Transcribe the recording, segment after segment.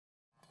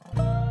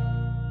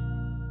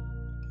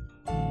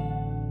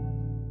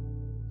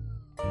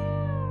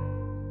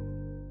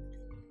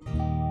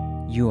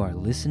You are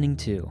listening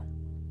to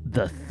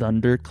the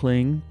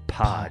Thundercling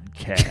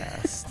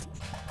Podcast.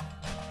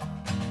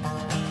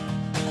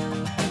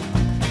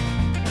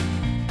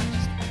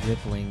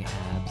 Rippling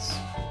abs.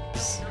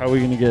 How are we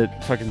going to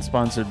get fucking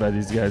sponsored by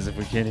these guys if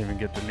we can't even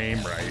get the name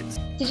right?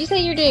 Did you say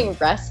you're doing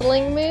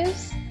wrestling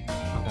moves?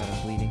 Oh god,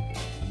 I'm bleeding.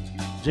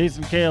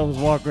 Jason Kale was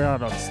walking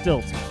around on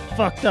stilts.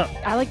 Fucked up.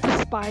 I like to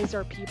despise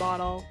our pee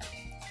bottle.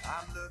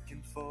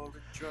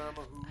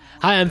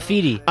 Hi, I'm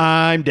Feedy,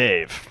 I'm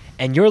Dave.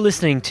 and you're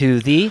listening to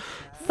the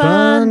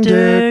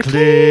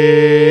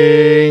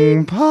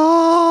Thundercling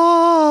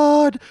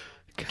Podcast.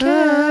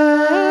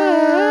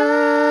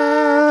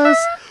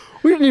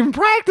 We didn't even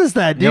practice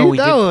that, dude. We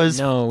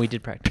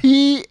did practice.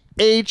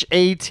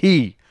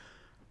 P-H-A-T.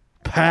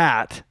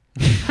 Pat.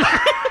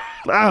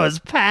 That was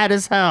pat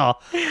as hell.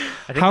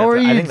 How are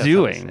you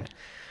doing?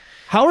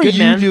 How are Good, you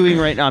man. doing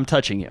right now? I'm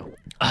touching you.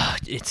 Oh,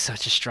 it's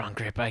such a strong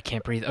grip. I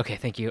can't breathe. Okay,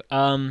 thank you.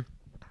 I'm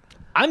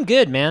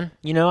good, man.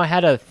 You know, I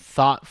had a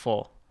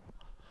thoughtful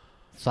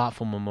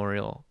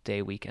Memorial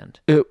Day weekend.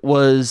 It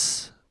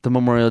was the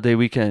Memorial Day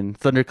weekend.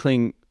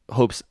 Thundercling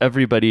hopes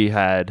everybody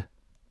had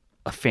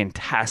a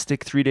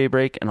fantastic 3-day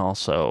break and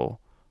also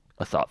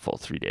a thoughtful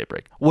 3-day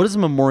break. What does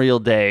Memorial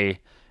Day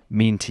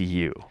mean to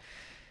you?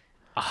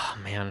 Oh,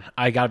 man.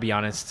 I gotta be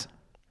honest.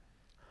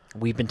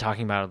 We've been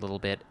talking about it a little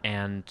bit,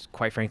 and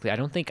quite frankly, I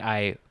don't think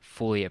I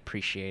fully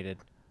appreciated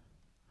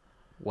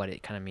what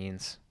it kind of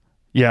means.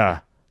 Yeah.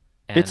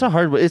 And It's a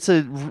hard way. It's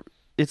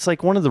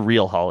like one of the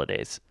real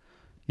holidays.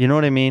 You know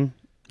what I mean?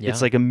 Yeah.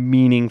 It's like a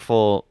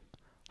meaningful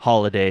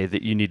holiday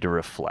that you need to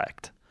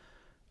reflect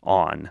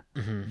on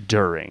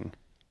during.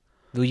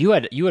 Well, you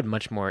had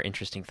much more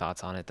interesting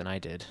thoughts on it than I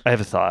did. I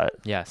have a thought.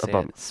 Yeah, say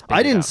about it. Spit I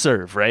it didn't out.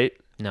 serve, right?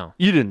 No.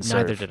 You didn't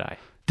serve. Neither did I.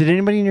 Did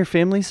anybody in your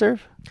family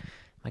serve?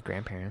 My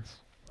grandparents.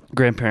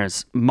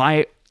 Grandparents.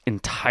 My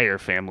entire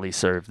family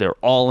served. They're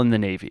all in the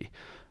Navy.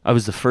 I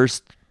was the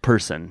first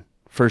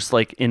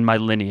like in my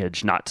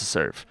lineage not to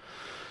serve.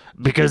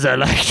 Because I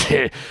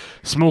liked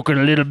smoking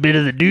a little bit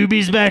of the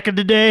doobies back in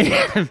the day.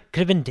 Could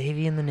have been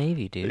Davey in the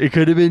Navy, dude. It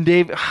could have been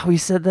Dave. Oh, we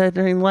said that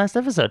during the last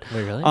episode.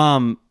 Wait, really?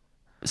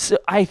 So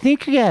I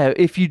think, yeah,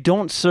 if you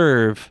don't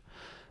serve,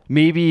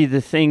 maybe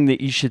the thing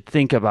that you should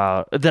think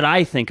about, that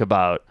I think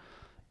about,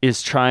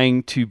 is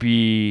trying to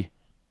be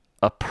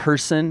a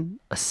person,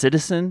 a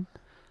citizen,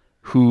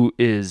 who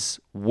is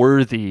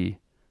worthy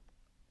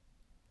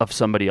of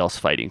somebody else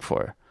fighting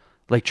for.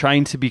 Like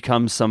trying to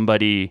become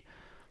somebody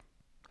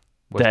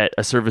that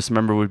a service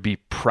member would be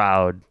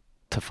proud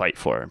to fight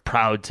for,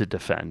 proud to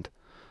defend.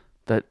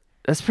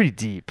 That's pretty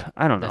deep.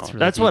 I don't know. That's really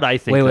That's deep. what I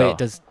think. Wait,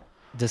 though.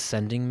 does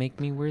sending make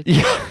me worthy?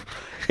 Yeah,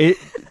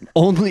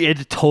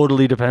 it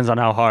totally depends on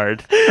how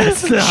hard.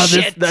 That's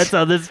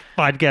how this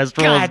podcast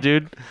rolls, God.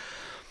 dude.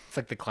 It's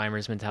like the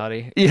climber's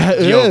mentality. Yeah,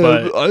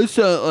 Yo, I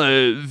sent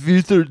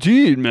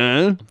V13,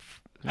 man.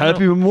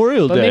 Happy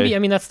Memorial But Day. maybe, I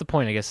mean, that's the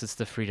point. I guess it's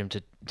the freedom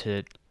to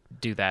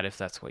do that if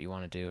that's what you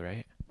want to do,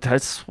 right?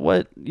 That's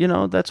what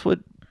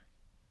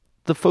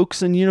the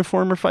folks in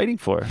uniform are fighting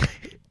for.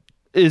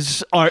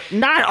 Is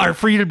not our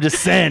freedom to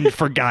send,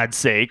 for God's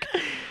sake,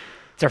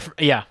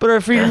 Yeah. but our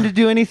freedom to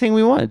do anything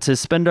we want, to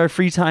spend our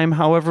free time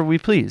however we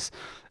please.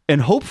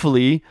 And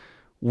hopefully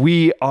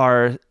we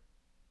are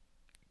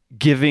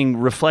giving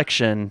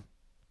reflection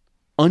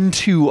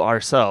unto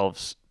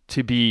ourselves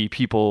to be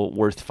people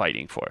worth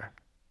fighting for,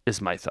 is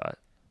my thought.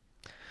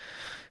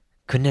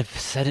 Couldn't have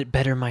said it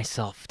better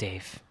myself,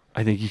 Dave.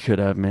 I think you could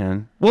have,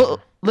 man.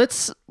 Well,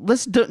 let's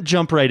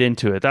jump right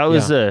into it. That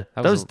was Yeah.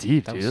 that was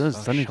deep, that dude. was- That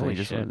was oh, Thundercling holy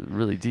just shit. went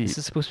really deep. This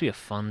is supposed to be a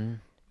fun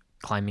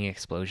climbing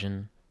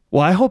explosion.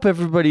 Well, I hope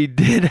everybody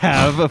did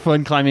have a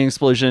fun climbing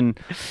explosion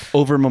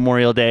over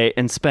Memorial Day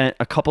and spent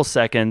a couple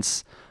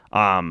seconds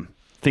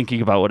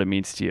thinking about what it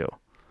means to you.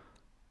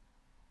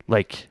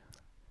 Like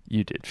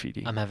you did,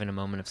 Feedy. I'm having a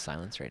moment of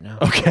silence right now.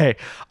 Okay.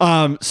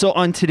 So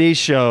on today's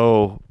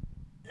show,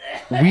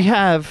 we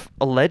have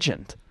a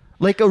legend.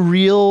 Like a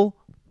real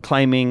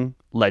climbing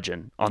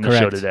legend on the show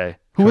Correct. today.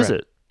 Who is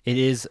Correct. it? It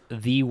is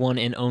the one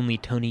and only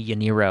Tony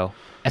Yaniro,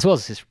 as well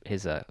as his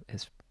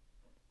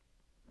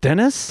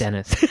Dennis?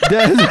 Dennis.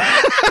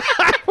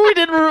 we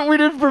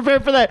didn't prepare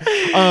for that.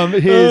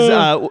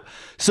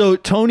 So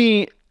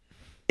Tony,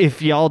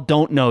 if y'all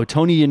don't know,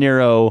 Tony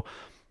Yaniro,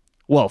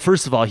 well,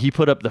 first of all, he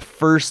put up the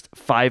first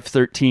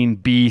 513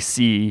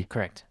 BC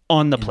Correct.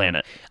 on the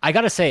planet. I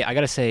gotta say,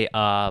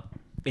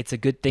 it's a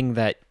good thing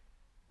that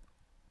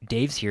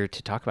Dave's here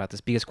to talk about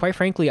this because, quite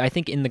frankly, I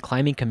think in the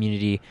climbing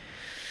community,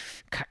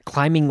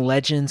 climbing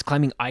legends,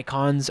 climbing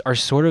icons are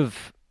sort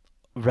of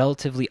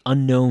relatively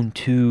unknown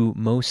to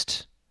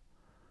most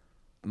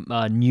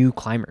new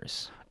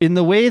climbers. In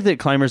the way that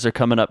climbers are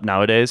coming up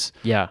nowadays,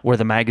 Yeah. where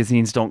the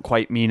magazines don't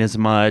quite mean as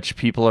much,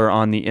 people are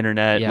on the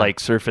internet Yeah. like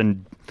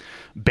surfing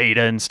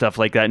beta and stuff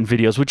like that in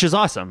videos, which is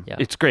awesome. Yeah.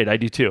 It's great. I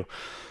do too.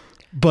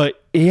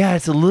 But yeah,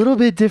 it's a little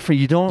bit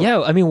different. You don't.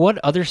 Yeah, I mean, what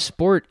other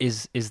sport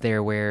is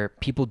there where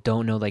people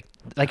don't know? Like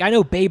I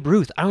know Babe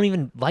Ruth. I don't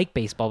even like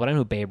baseball, but I know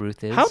who Babe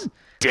Ruth is. How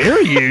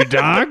dare you,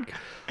 dog?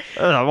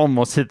 I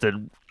almost hit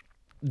the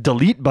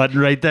delete button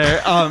right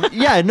there.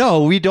 Yeah,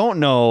 no, we don't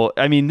know.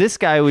 I mean, this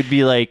guy would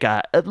be like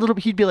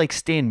he'd be like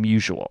Stan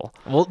Musial.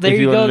 Well, there if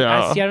you go. wanna know.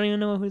 I don't even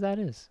know who that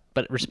is,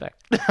 but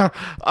respect.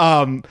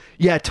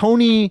 Yeah,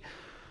 Tony,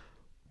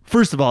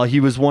 first of all, he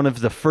was one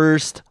of the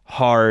first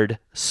hard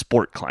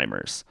sport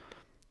climbers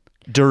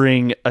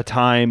during a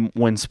time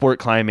when sport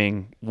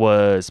climbing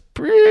was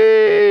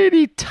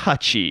pretty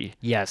touchy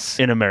Yes.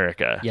 in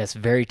America. Yes,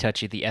 very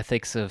touchy. The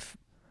ethics of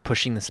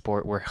pushing the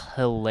sport were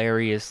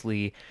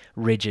hilariously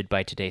rigid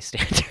by today's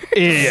standards.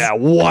 Yeah,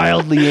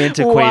 wildly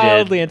antiquated.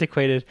 Wildly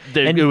antiquated.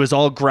 And it was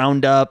all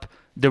ground up.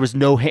 There was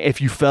no if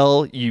you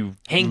fell, you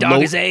Hang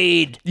dog is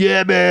aid.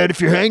 Yeah, man,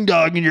 if you're hang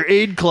dog and you're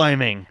aid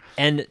climbing.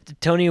 And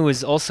Tony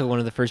was also one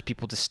of the first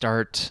people to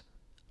start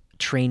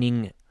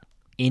training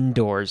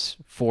indoors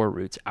for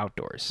routes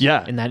outdoors.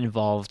 Yeah. And that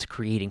involved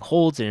creating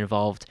holds. It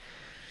involved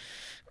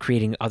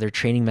creating other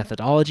training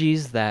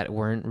methodologies that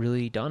weren't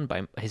really done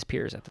by his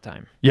peers at the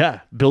time.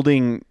 Yeah,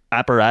 building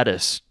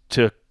apparatus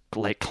to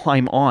like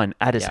climb on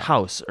at his Yeah.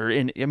 house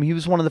he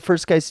was one of the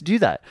first guys to do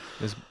that.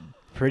 It was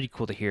pretty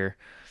cool to hear.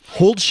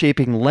 Hold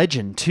shaping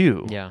legend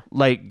too. Yeah.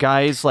 Like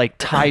guys like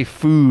Ty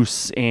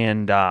Foose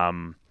and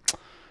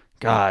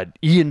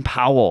Ian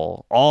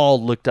Powell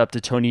all looked up to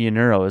Tony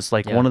Yanuro as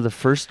like Yeah. one of the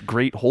first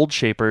great hold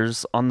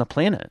shapers on the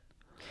planet.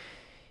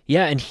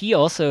 Yeah, and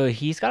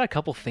he's got a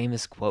couple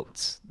famous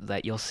quotes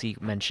that you'll see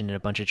mentioned in a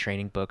bunch of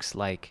training books,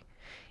 like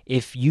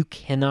if you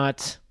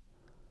can't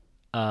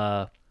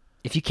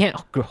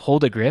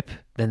hold a grip,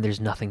 then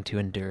there's nothing to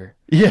endure.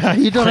 Yeah,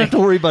 you don't have to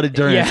worry about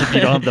endurance Yeah. if you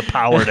don't have the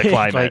power to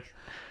climb Like, it.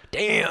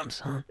 damn,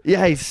 son.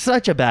 Yeah, he's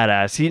such a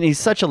badass. He's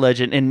such a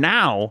legend. And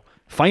now,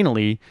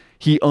 finally,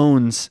 he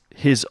owns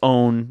his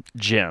own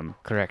gym.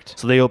 Correct.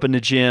 So they opened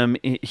a gym.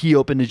 He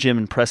opened a gym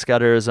in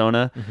Prescott,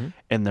 Arizona, Mm-hmm.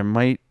 and there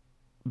might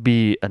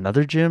be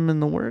another gym in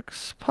the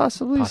works,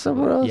 possibly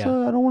somewhere else. yeah.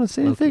 I don't want to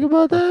say Low-key, anything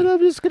about that. I'm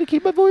just going to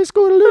keep my voice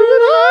going a little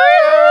bit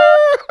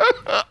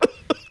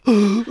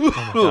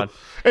higher. God.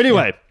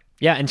 Anyway,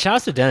 Yeah, and shout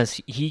out to Dennis.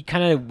 He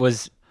kind of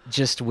was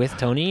just with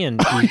Tony,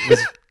 and he was.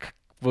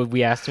 Well,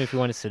 we asked him if he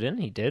wanted to sit in.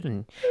 He did,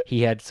 and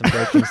he had some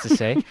great things to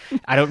say.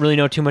 I don't really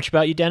know too much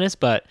about you, Dennis,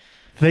 but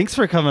thanks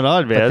for coming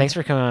on, man. thanks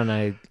for coming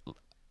on.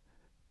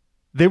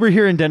 They were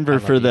here in Denver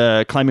for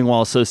the Climbing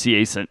Wall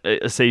Association.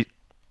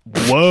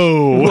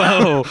 Whoa.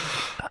 Whoa.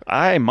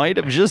 I might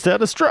have just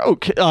had a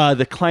stroke.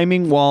 The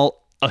Climbing Wall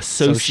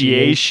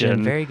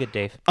Association Very good,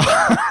 Dave.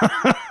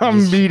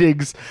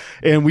 meetings,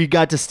 and we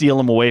got to steal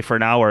him away for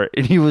an hour,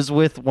 and he was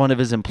with one of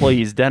his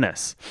employees,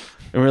 Dennis,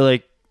 and we're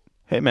like,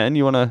 "Hey, man,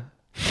 you wanna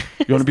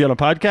be on a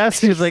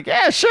podcast?" He was like,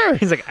 "Yeah, sure."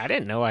 He's like, I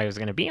didn't know I was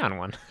going to be on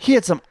one. He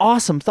had some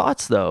awesome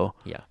thoughts though,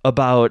 Yeah.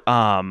 about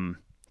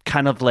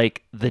kind of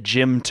like the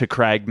gym to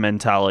crag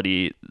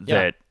mentality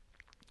that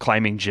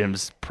climbing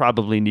gyms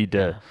probably need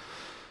to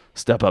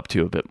step up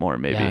to a bit more.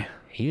 Maybe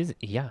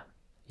Yeah.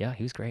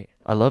 He was great.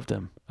 I loved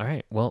him. All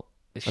right. Well,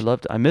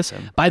 I miss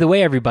him. by the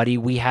way, everybody,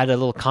 we had a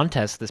little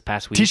contest this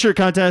past week. T-shirt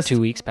contest.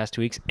 Past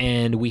 2 weeks,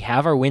 and we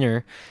have our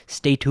winner.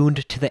 Stay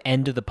tuned to the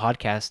end of the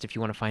podcast if you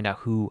want to find out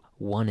who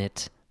won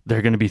it. There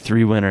are going to be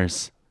 3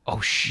 winners.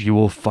 Oh, You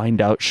will find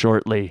out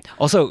shortly.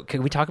 Also,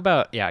 can we talk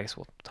about? Yeah, I guess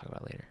we'll talk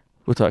about it later.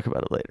 We'll talk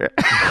about it later.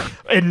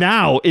 And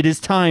now it is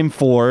time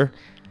for...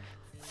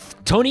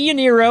 Tony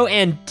Yaniro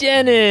and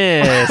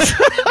Dennis.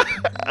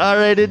 All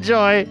right,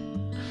 enjoy.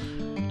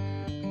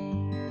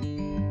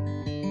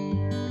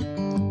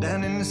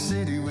 Down in the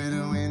city where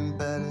the wind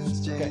batters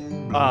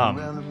jam.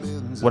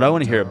 What I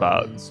want to hear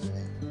about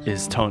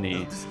is,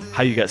 Tony,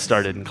 how you got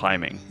started in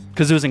climbing.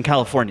 Because it was in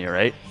California,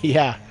 right?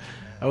 Yeah,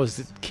 I was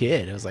a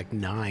kid. I was like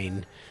 9.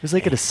 It was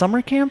like at a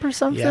summer camp or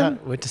something? Yeah,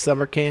 went to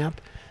summer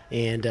camp,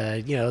 and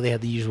they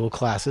had the usual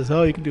classes.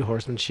 Oh, you can do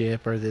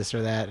horsemanship or this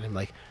or that. And I'm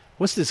like,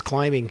 what's this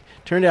climbing?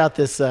 Turned out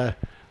this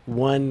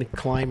one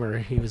climber,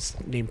 he was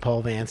named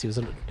Paul Vance. He was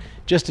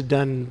just had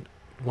done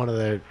one of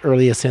the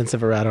early ascents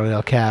of around on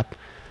El Cap,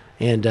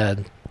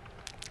 and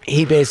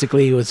he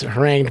basically was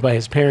harangued by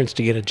his parents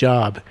to get a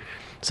job.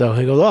 So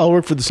he goes, "Oh, I'll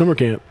work for the summer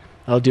camp.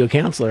 I'll do a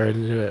counselor."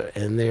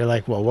 And they're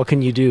like, "Well, what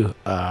can you do?"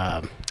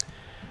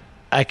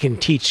 "I can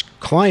teach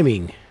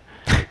climbing."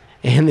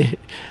 And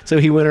so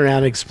he went around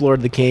and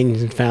explored the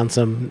canyons and found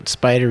some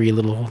spidery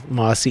little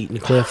moss-eaten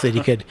cliff that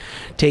he could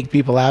take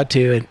people out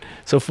to. And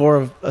so 4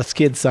 of us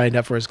kids signed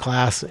up for his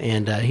class,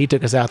 and he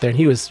took us out there. And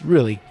he was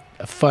really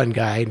a fun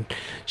guy, and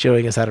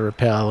showing us how to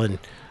rappel. And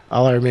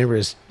all I remember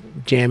is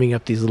jamming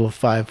up these little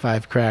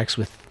 5-5 cracks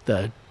with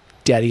the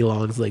daddy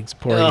long's legs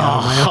pouring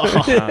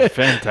out.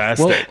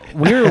 Fantastic.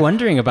 Well, we were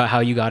wondering about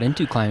how you got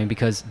into climbing,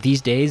 because these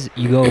days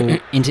you go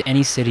into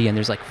any city and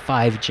there's like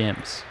 5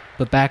 gyms.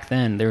 But back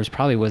then, there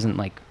wasn't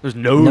like There's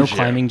no gym.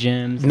 climbing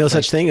gyms. No It's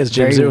such like thing as gyms.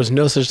 very- There was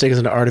no such thing as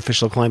an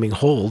artificial climbing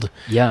hold.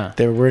 Yeah.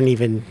 There weren't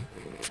even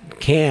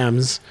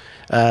cams.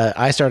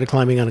 I started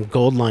climbing on a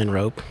gold line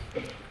rope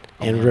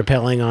and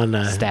rappelling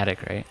on Static,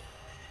 right?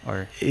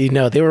 Or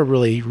They were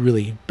really,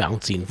 really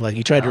bouncing. Like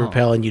you tried to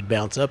rappel and you'd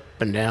bounce up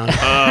and down.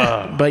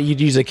 But you'd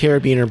use a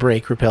carabiner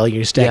brake rappel.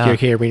 You stack your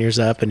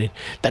carabiners up, and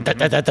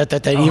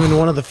even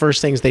one of the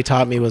first things they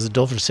taught me was a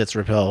Dulfer-Sitz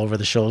rappel over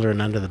the shoulder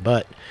and under the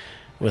butt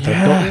with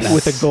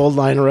a gold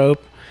line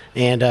rope.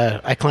 And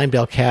I climbed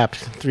El Cap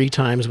 3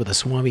 times with a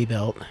Swami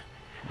belt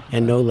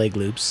and no leg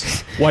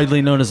loops.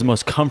 Widely known as the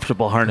most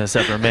comfortable harness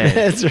ever made.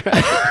 That's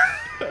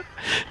right.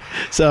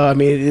 So, I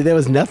mean, there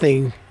was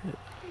nothing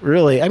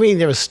really. I mean,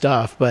 there was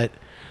stuff, but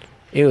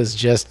it was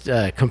just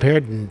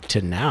compared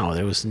to now,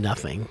 there was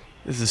nothing.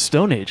 This is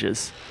Stone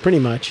Ages. Pretty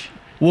much.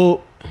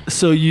 Well,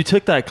 so you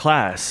took that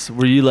class.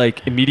 Were you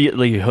like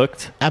immediately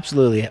hooked?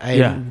 Absolutely.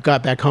 I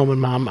got back home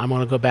and Mom, I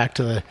want to go back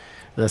to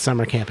the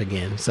summer camp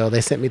again. So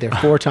they sent me there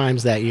 4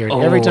 times that year.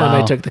 And every time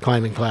I took the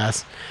climbing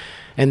class.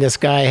 And this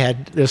guy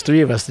there's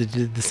 3 of us that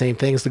did the same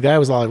things. The guy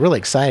was all really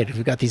excited.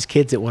 We've got these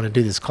kids that want to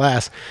do this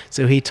class.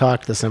 So he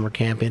talked the summer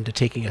camp into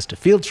taking us to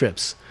field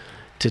trips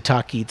to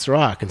Talkeet's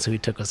Rock. And so he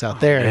took us out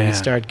there and we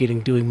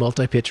started doing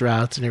multi-pitch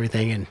routes and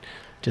everything and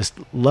just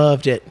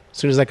loved it. As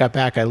soon as I got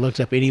back, I looked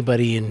up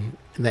anybody in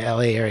the LA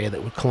area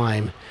that would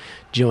climb,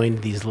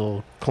 joined these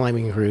little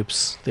climbing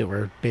groups that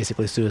were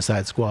basically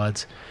suicide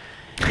squads.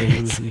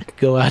 And we'd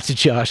go out to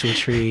Joshua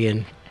Tree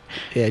and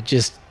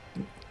just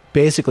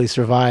basically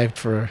survived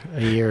for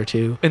a year or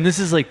 2. And this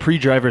is like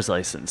pre-driver's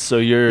license, so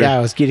you're... Yeah, I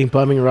was getting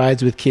bumming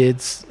rides with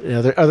kids,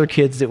 other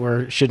kids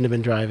that shouldn't have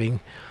been driving,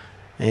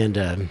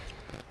 and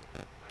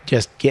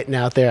just getting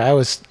out there. I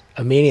was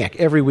a maniac.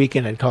 Every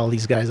weekend I'd call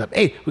these guys up,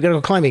 hey, we got to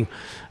go climbing.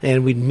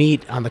 And we'd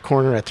meet on the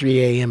corner at 3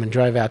 a.m. and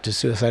drive out to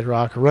Suicide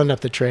Rock, run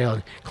up the trail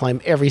and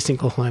climb every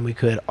single climb we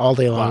could all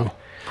day long. Wow.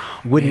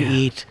 Wouldn't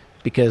eat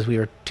because we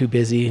were too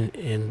busy,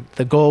 and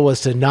the goal was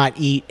to not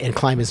eat and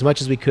climb as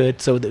much as we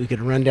could so that we could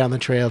run down the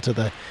trail to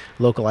the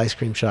local ice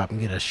cream shop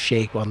and get a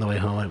shake on the way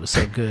home. It was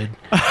so good.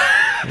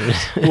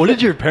 What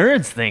did your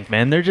parents think,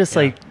 man? They're just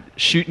like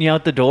shooting you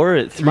out the door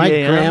at 3 My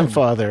a.m.?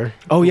 grandfather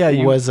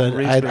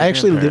I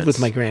actually lived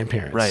with my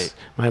grandparents. Right.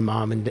 My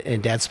mom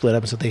and dad split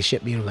up, so they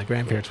shipped me in with my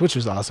grandparents, which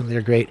was awesome. They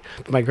were great.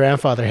 But my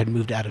grandfather had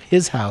moved out of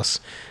his house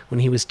when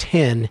he was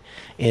 10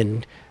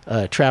 and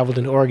traveled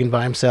in Oregon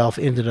by himself,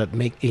 ended up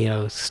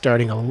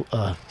starting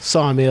a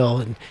sawmill,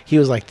 and he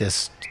was like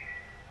this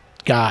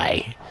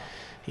guy,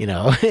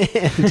 and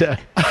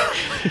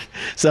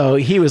so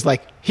he was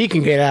like, he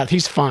can get out,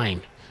 he's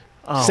fine.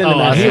 Send him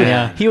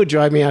out. He would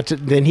drive me out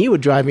then he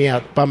would drive me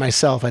out by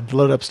myself. I'd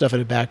load up stuff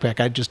in a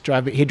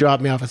backpack. He'd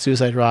drop me off at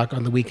Suicide Rock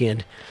on the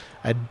weekend.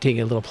 I'd take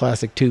a little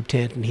plastic tube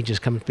tent, and he'd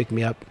just come and pick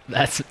me up.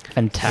 That's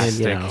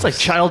fantastic. And, it's like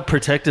Child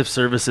Protective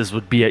Services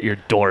would be at your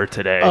door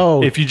today.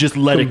 Oh, if you just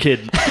let a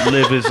kid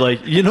live his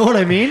like, you know what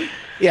I mean?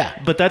 Yeah.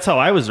 But that's how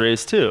I was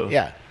raised too.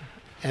 Yeah.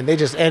 And they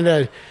just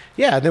then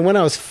when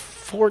I was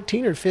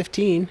 14 or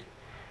 15,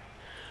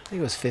 I think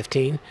it was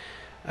 15,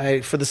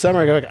 for the summer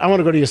I want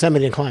to go to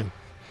Yosemite and climb.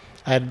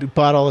 I had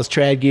bought all this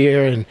trad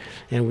gear, and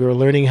we were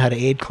learning how to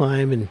aid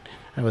climb, and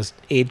I was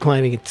aid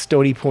climbing at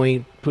Stony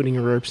Point,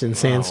 putting ropes in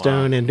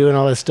sandstone and doing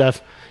all this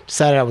stuff.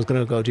 Decided I was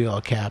going to go do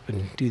El Cap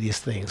and do these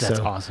things.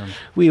 That's awesome.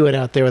 We went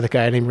out there with a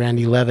guy named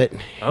Randy Levitt.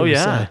 Oh,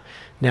 yeah.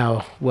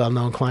 Now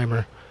well-known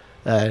climber.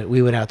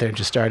 We went out there and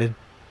just started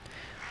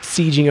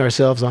sieging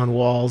ourselves on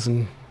walls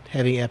and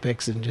having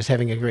epics and just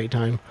having a great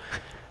time.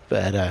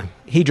 But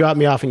he dropped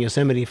me off in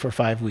Yosemite for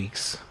 5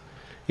 weeks.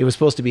 It was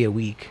supposed to be a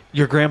week.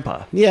 Your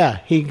grandpa?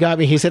 Yeah, he got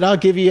me. He said, I'll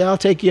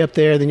take you up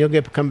there, then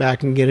you'll come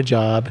back and get a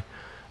job.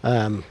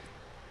 I'll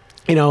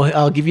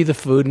give you the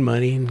food and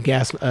money and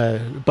gas,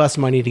 bus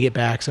money to get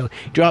back. So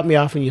he dropped me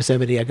off in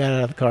Yosemite. I got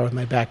out of the car with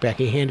my backpack.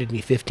 He handed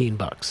me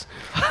 $15.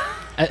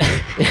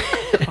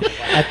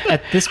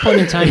 At this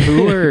point in time,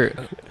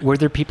 were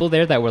there people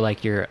there that were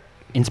like your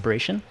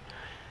inspiration,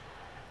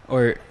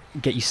 or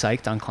get you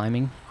psyched on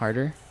climbing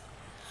harder?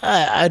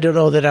 I don't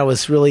know that I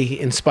was really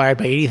inspired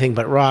by anything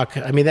but rock.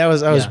 I mean, I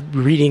was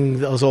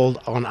reading those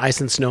old On Ice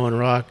and Snow and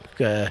Rock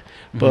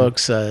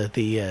books,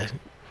 the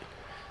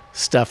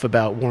stuff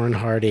about Warren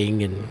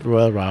Harding and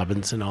Royal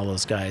Robbins and all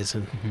those guys.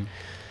 And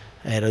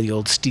I had the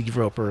old Steve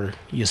Roper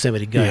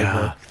Yosemite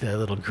guidebook, the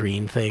little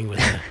green thing with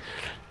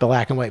the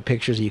black and white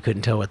pictures. You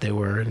couldn't tell what they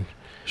were. And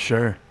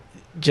sure.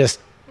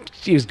 Just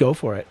go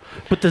for it.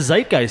 But the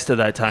zeitgeist of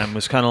that time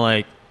was kind of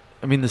like,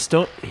 I mean,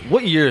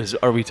 what years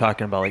are we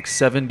talking about? Like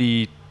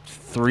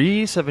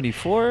 73,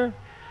 74?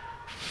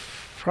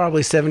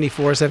 Probably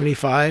 74,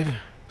 75.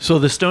 So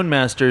the Stone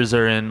Masters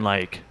are in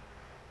like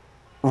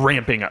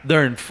ramping up.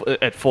 They're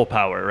at full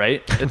power,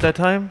 right? At that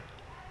time?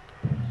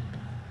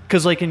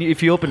 Because like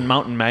if you opened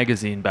Mountain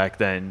Magazine back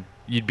then,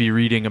 you'd be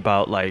reading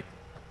about like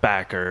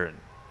Backer and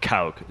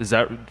Kauk.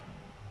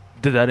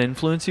 Did that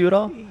influence you at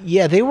all?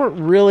 Yeah, they weren't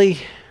really...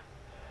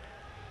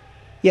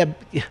 Yeah,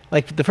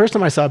 like the first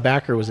time I saw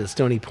Backer was at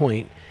Stony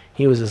Point.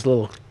 He was this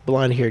little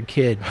blonde-haired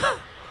kid,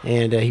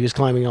 and he was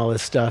climbing all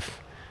this stuff.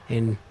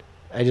 And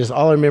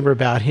all I remember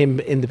about him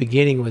in the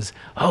beginning was,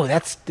 oh,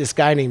 that's this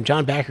guy named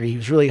John Backer. He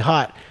was really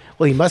hot.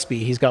 Well, he must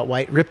be. He's got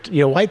white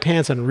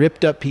pants on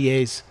ripped up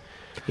PAs.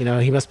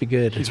 He must be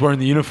good. He's wearing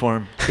the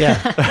uniform.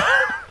 Yeah.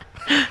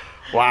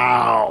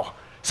 Wow.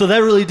 So that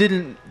really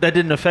didn't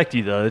affect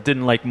you though. It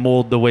didn't like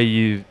mold the way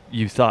you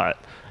thought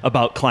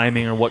about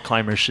climbing or what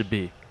climbers should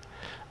be.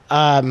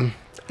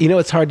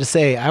 It's hard to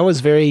say. I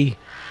was very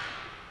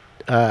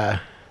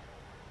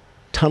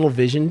tunnel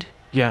visioned.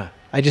 Yeah.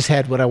 I just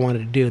had what I wanted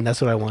to do, and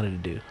that's what I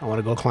wanted to do. I want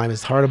to go climb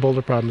as hard a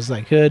boulder problem as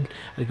I could.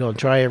 I'd go and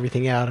try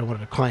everything out. I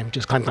wanted to climb,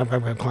 just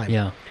climb.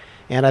 Yeah.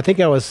 And I think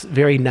I was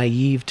very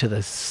naive to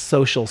the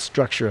social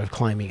structure of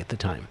climbing at the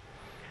time.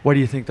 Why do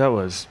you think that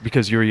was?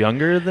 Because you were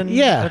younger than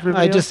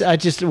everybody else? I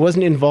just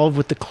wasn't involved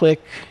with the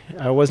clique.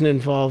 I wasn't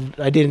involved.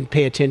 I didn't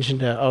pay attention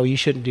to, oh, you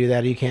shouldn't do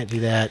that. You can't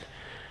do that.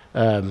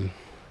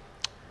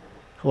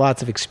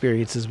 Lots of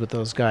experiences with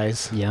those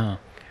guys. Yeah.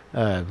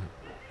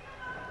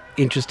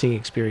 Interesting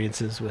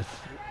experiences with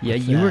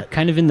you were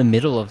kind of in the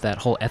middle of that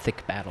whole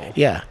ethic battle.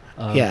 Yeah.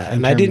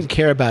 And I didn't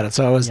care about it,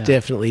 so I was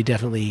definitely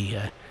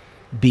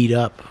beat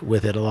up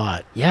with it a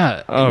lot.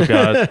 Yeah. Oh,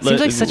 God.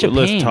 Seems like such a pain.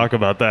 Let's talk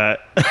about that.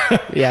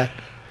 Yeah.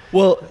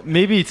 Well,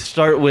 maybe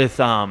start with,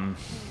 God,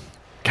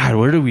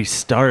 where do we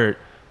start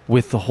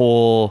with the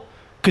whole,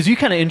 because you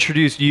kind of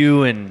introduced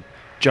you and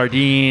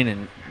Jardine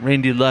and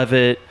Randy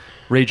Levitt,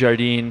 Ray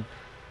Jardine,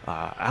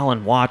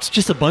 Alan Watts,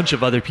 just a bunch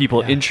of other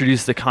people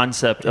introduced the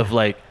concept of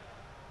like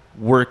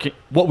working,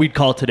 what we'd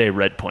call today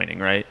red pointing,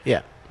 right?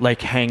 Yeah.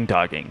 Like hang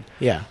dogging.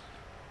 Yeah.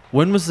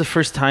 When was the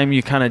first time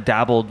you kind of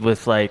dabbled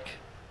with like,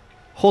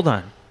 hold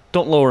on,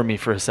 don't lower me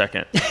for a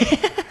second?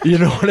 You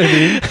know what I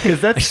mean?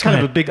 Because that's kind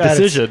of a big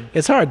decision.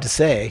 It's hard to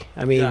say.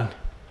 I mean,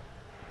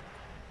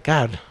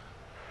 God.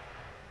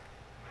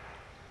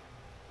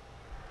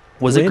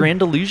 Was it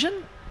Grand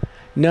Illusion?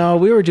 No,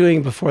 we were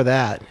doing before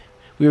that.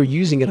 We were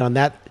using it on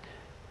that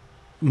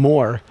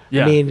more.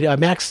 Yeah. I mean,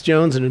 Max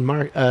Jones and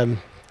Mark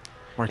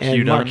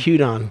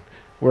Hudon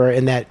were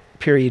in that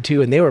period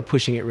too, and they were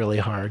pushing it really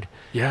hard.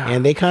 Yeah.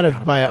 And they kind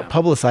of, by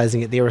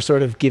publicizing it, they were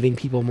sort of giving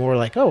people more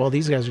like, oh, well,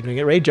 these guys are doing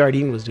it. Ray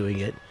Jardine was doing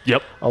it.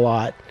 Yep. A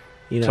lot.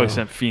 So he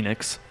sent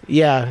Phoenix.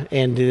 Yeah,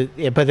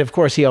 but of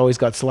course he always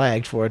got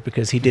slagged for it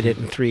because he did it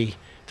in three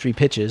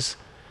pitches.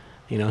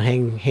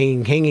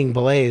 Hanging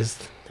belays.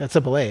 That's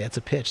a belay. That's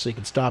a pitch, so you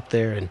can stop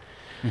there and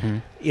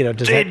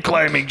does that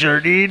climbing,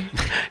 Jardine.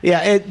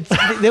 Yeah,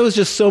 there was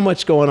just so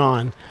much going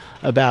on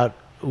about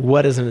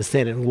what is an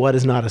ascent and what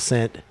is not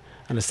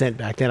an ascent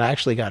back then. I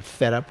actually got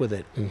fed up with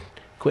it and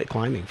quit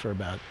climbing for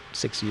about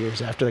 6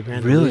 years after the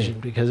Grand Illusion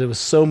because it was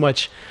so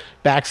much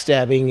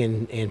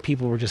backstabbing and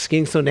people were just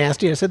getting so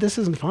nasty. I said, this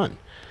isn't fun.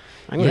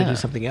 I'm going to do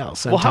something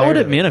else. Well, how would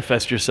it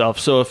manifest yourself?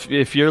 So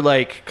if you're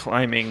like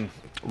climbing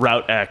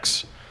Route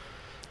X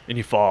and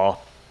you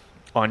fall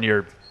on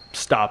your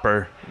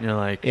stopper, and you're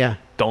like,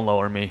 don't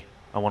lower me.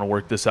 I want to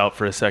work this out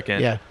for a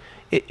second. Yeah.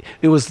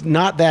 It was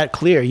not that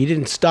clear. You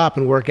didn't stop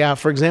and work out.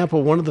 For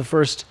example, one of the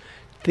first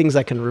things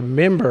I can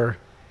remember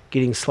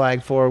getting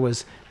slagged for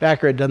was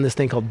Backer had done this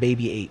thing called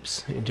Baby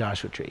Apes in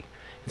Joshua Tree.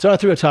 And so I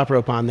threw a top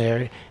rope on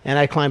there, and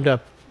I climbed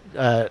up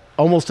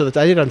almost to I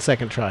did it on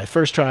second try.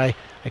 First try,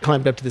 I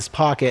climbed up to this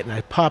pocket, and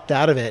I popped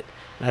out of it.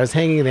 And I was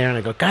hanging there, and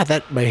I go,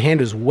 God, my hand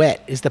was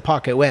wet. Is the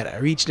pocket wet? I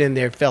reached in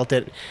there, felt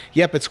it.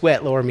 Yep, it's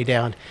wet. Lower me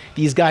down.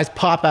 These guys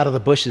pop out of the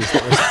bushes.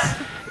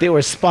 They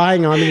were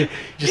spying on me.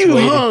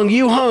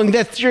 You hung.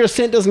 That's your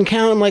ascent doesn't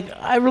count. I'm like,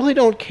 I really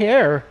don't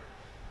care.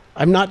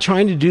 I'm not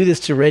trying to do this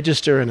to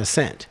register an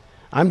ascent.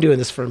 I'm doing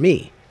this for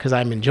me because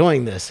I'm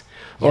enjoying this.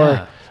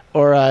 Yeah.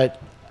 Or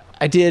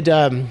I did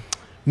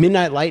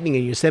Midnight Lightning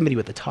in Yosemite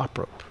with the top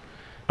rope.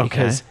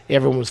 Because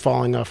everyone was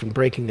falling off and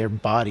breaking their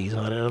bodies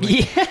on it.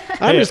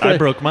 I'm like, I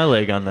broke my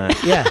leg on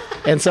that. Yeah.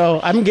 And so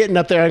I'm getting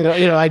up there and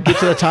go, I'd get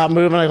to the top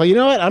move and I go, you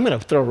know what? I'm going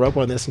to throw a rope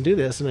on this and do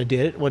this. And I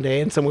did it one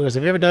day. And someone goes,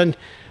 have you ever done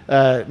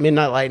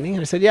Midnight Lightning?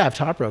 And I said, yeah, I've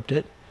top roped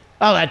it.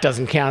 Oh, that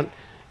doesn't count.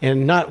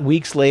 And not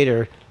weeks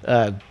later,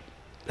 I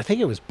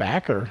think it was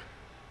Backer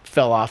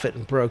fell off it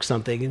and broke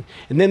something.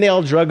 And then they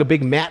all drug a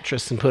big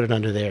mattress and put it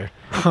under there.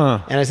 Huh.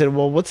 And I said,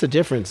 well, what's the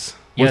difference?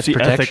 What's the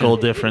ethical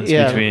difference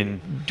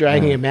between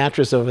dragging a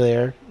mattress over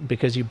there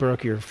because you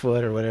broke your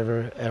foot or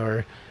whatever,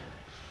 or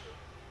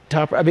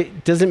top? I mean,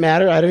 it doesn't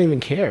matter. I don't even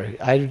care.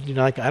 I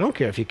don't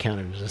care if you count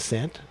it as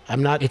ascent.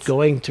 I'm not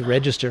going to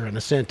register an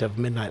ascent of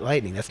Midnight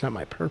Lightning. That's not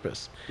my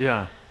purpose.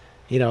 Yeah.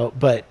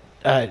 But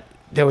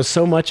there was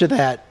so much of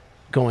that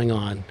going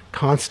on.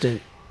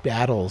 Constant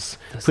battles,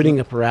 putting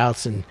up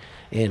routes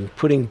and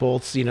putting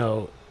bolts.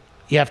 You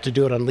have to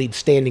do it on lead,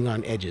 standing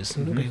on edges.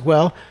 Mm-hmm. Okay,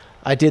 well,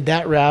 I did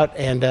that route,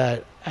 and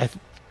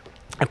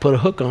I put a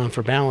hook on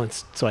for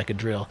balance so I could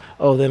drill.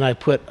 Oh, then I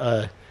put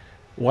a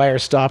wire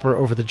stopper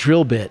over the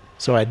drill bit.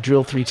 So I'd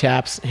drill 3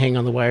 taps, hang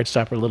on the wired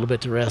stopper a little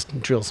bit to rest,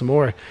 and drill some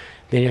more.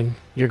 Then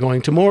you're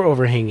going to more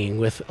overhanging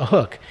with a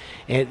hook.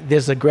 And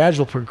there's a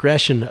gradual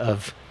progression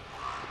of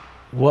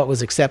what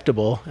was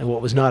acceptable and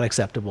what was not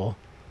acceptable.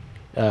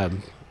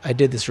 I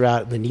did this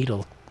route in the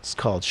Needle. It's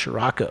called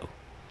Scirocco.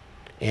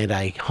 And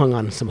I hung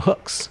on some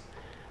hooks,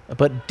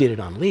 but did it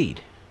on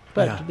lead.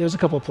 But there's a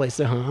couple of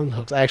places I hung on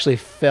hooks. I actually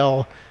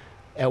fell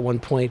at one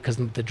point because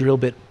the drill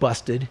bit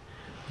busted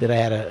that I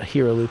had a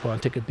hero loop on,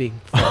 took a big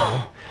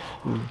fall,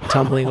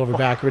 tumbling over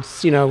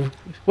backwards,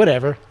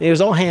 whatever. It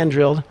was all hand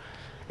drilled.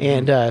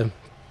 And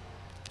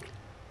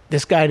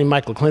this guy named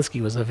Michael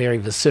Klinsky was a very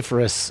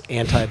vociferous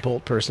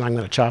anti-bolt person. I'm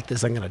going to chop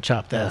this. I'm going to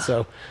chop that.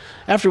 So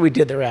after we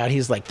did the route,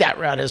 he's like, that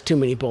route has too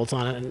many bolts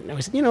on it. And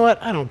we said, you know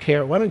what? I don't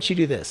care. Why don't you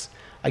do this?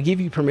 I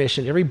give you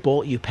permission. Every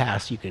bolt you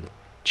pass, you can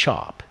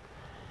chop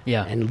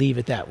Yeah. and leave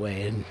it that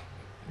way. And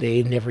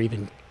they never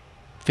even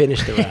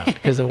finished the route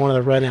because one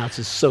of the runouts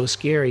is so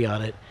scary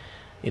on it.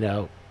 You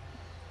know,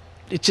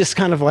 it's just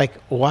kind of like,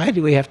 why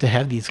do we have to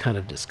have these kind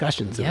of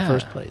discussions in the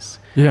first place?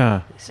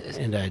 Yeah.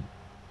 And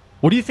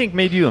What do you think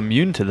made you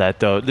immune to that,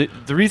 though?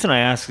 The reason I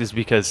ask is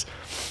because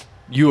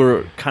you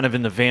were kind of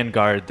in the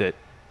vanguard that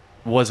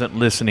wasn't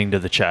listening to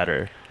the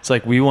chatter. It's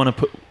like, we want to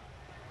put...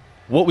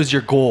 What was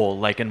your goal,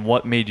 like, and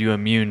what made you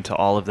immune to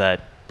all of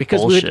that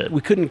because bullshit?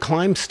 we couldn't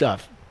climb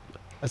stuff.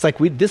 It's like,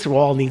 this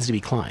wall needs to be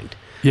climbed.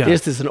 Yeah.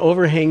 This is an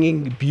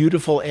overhanging,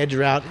 beautiful edge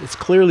route. It's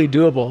clearly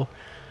doable,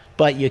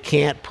 but you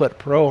can't put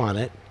pro on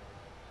it.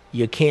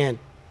 You can't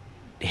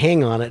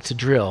hang on it to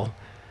drill.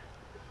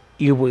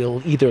 You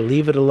will either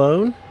leave it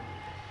alone,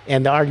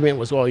 and the argument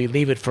was, well, you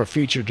leave it for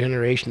future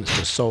generations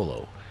to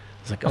solo.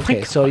 It's like,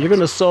 okay, so you're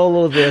going to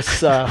solo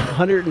this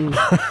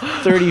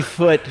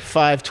 130-foot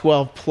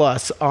 512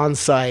 plus on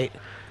site.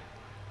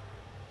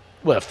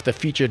 Well, if the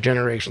future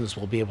generations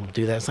will be able to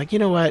do that. It's like, you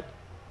know what?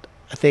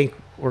 I think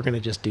we're going to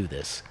just do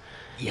this.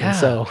 Yeah. And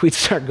so we'd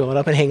start going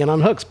up and hanging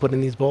on hooks,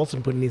 putting these bolts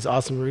and putting these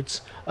awesome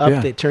roots up.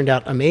 Yeah. They turned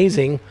out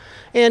amazing.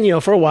 And, you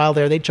know, for a while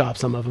there, they'd chop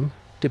some of them,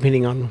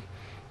 depending on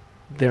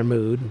their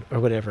mood or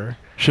whatever.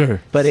 Sure.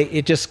 But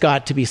it just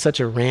got to be such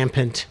a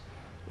rampant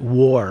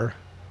war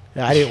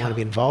that I didn't want to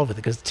be involved with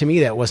it, because to me,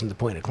 that wasn't the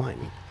point of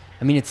climbing.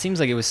 I mean, it seems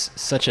like it was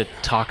such a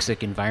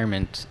toxic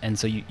environment, and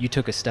so you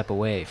took a step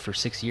away for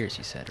 6 years,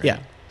 you said, right? Yeah.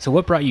 So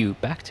what brought you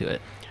back to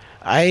it?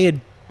 I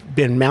had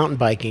been mountain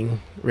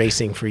biking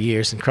racing for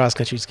years and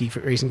cross-country ski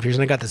racing for years,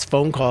 and I got this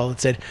phone call that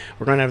said,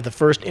 we're going to have the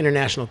first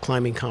international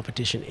climbing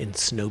competition in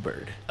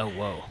Snowbird. Oh,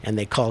 whoa. And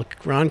they called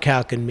Ron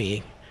Kalk and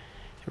me.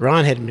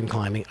 Ron hadn't been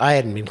climbing. I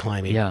hadn't been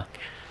climbing. Yeah.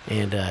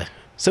 And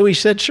so we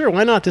said, sure,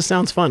 why not? This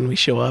sounds fun. We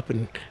show up,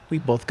 and we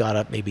both got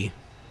up maybe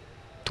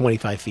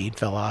 25 feet,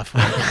 fell off.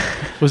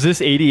 Was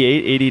this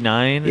 88,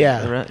 89?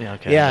 Yeah. Yeah,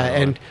 okay.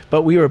 Yeah,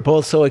 but we were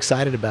both so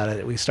excited about it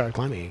that we started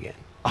climbing again.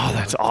 Oh,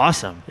 that's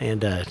awesome. And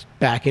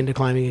back into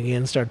climbing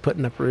again, started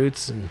putting up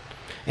roots. And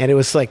it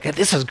was like,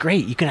 this is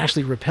great. You can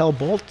actually rappel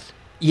bolts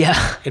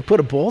Yeah. and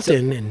put a bolt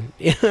in. And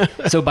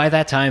So by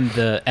that time,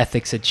 the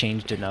ethics had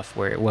changed enough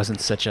where it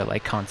wasn't such a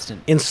like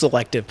constant. in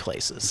selective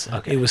places.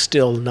 Okay. It was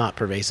still not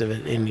pervasive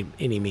in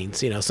any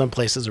means. You know, some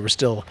places were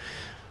still,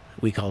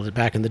 we called it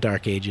back in the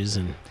dark ages,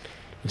 and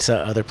so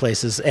other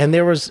places. And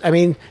there was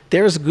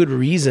a good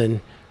reason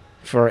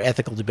for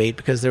ethical debate,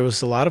 because there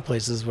was a lot of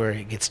places where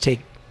it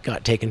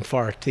got taken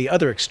far to the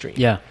other extreme.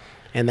 Yeah.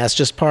 And that's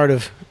just part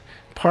of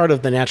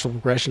the natural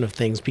progression of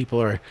things.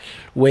 People are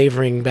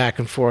wavering back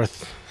and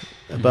forth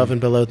above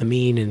and below the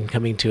mean and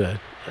coming to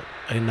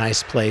a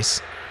nice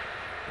place.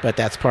 But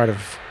that's part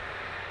of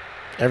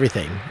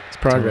everything. It's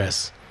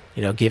progress.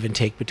 You know, give and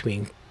take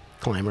between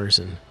climbers.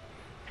 And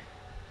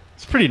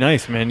It's pretty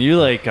nice, man. You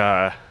like,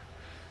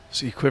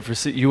 so you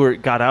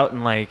quit got out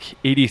in like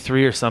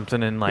 83 or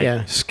something, and like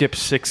Yeah. skipped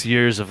 6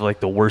 years of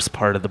like the worst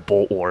part of the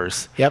Bolt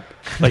Wars. yep.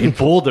 Like in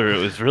Boulder, it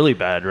was really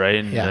bad, right?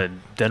 In Yeah. the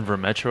Denver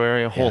metro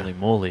area. Holy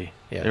moly.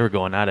 Yeah. They were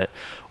going at it.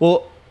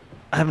 Well,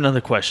 I have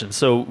another question.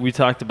 So we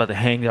talked about the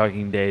hang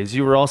dogging days.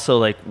 You were also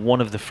like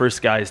one of the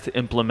first guys to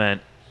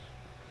implement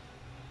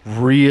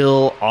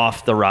real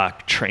off the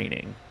rock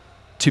training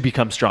to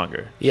become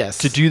stronger. Yes.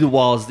 To do the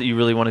walls that you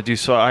really want to do.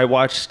 So I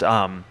watched,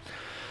 man,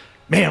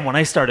 when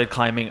I started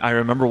climbing, I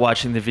remember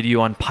watching the video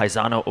on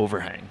Paisano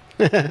overhang.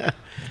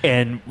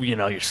 And, you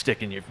know, you're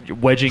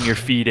wedging your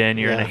feet in,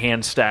 you're in a Yeah.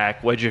 hand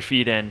stack, wedge your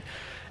feet in.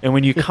 And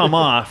when you come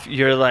off,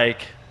 you're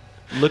like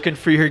looking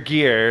for your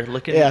gear,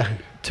 looking Yeah.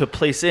 to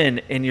place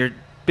in, and you're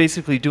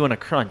basically doing a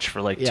crunch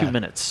for like 2 Yeah.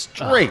 minutes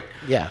straight.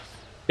 Yeah.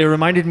 It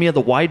reminded me of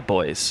the Wide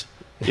Boys.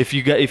 If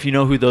you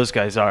know who those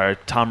guys are,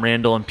 Tom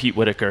Randall and Pete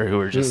Whitaker, who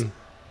are just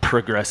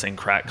progressing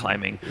crack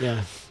climbing.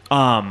 Yeah.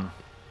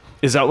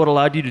 Is that what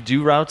allowed you to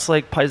do routes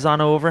like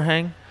Paisano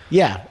overhang?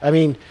 Yeah, I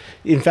mean,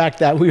 in fact,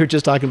 that we were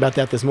just talking about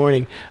that this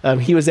morning.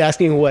 He was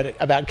asking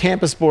about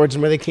campus boards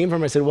and where they came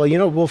from. I said, well, you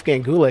know,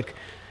 Wolfgang Gulick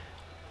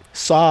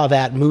saw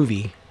that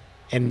movie,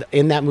 and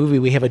in that movie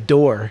we have a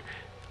door,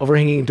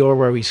 overhanging door,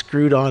 where we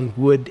screwed on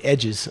wood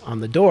edges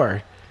on the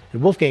door.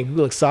 And Wolfgang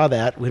Gulick saw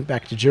that, went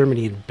back to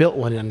Germany and built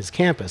one on his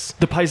campus.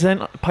 The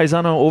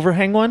Paisano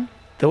overhang one?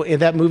 In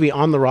that movie,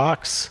 On the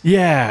Rocks.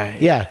 Yeah.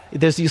 Yeah,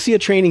 you see a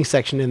training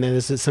section in there.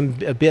 There's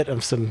a bit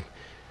of some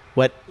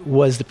what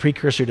was the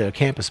precursor to a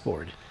campus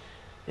board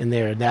in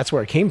there, and that's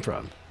where it came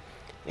from.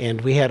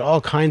 And we had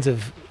all kinds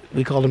of,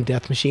 we called them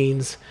death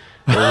machines.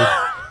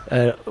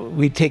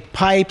 We'd take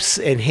pipes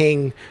and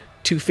hang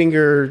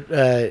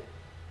 2-finger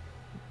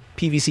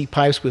PVC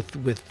pipes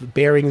with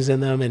bearings in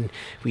them, and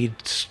we'd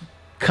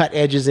cut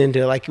edges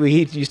into, like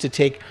we used to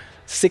take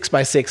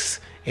 6x6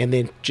 and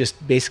then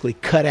just basically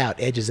cut out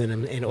edges in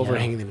them and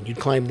overhang them. And you'd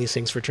climb these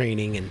things for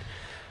training.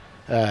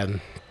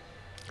 And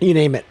you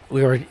name it.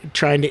 We were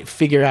trying to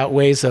figure out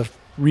ways of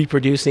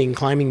reproducing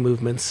climbing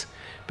movements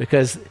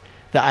because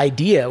the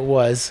idea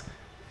was,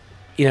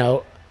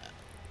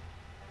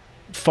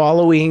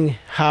 following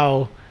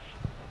how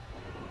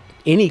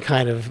any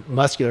kind of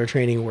muscular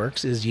training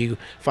works is you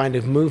find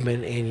a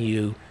movement and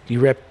you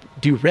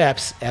do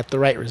reps at the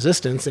right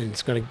resistance and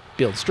it's going to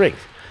build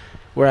strength.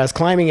 Whereas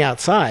climbing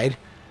outside,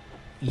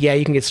 yeah,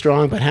 you can get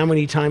strong, but how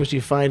many times do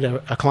you find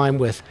a climb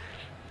with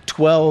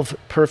 12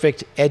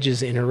 perfect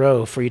edges in a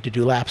row for you to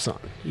do laps on?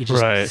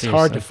 It's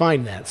hard to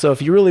find that. So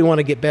if you really want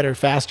to get better,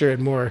 faster,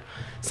 and more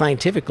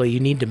scientifically, you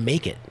need to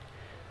make it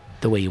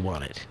the way you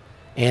want it.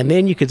 And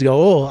then you could go,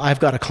 oh, I've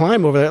got to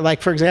climb over there.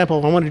 Like, for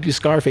example, I wanted to do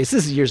Scarface.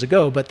 This is years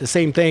ago, but the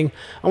same thing.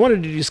 I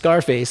wanted to do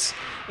Scarface,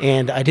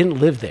 and I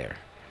didn't live there.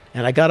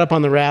 And I got up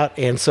on the route,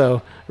 and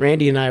so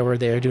Randy and I were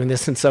there doing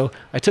this. And so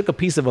I took a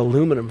piece of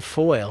aluminum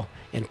foil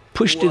and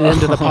pushed it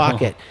into the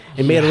pocket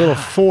and made a little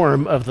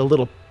form of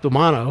the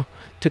mono,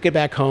 took it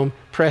back home,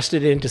 pressed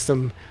it into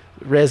some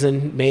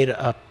resin, made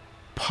a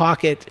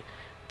pocket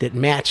that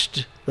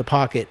matched the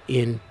pocket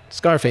in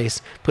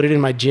Scarface, put it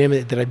in my gym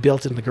that I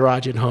built in the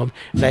garage at home,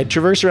 and I'd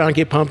traverse around,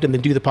 get pumped, and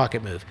then do the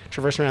pocket move.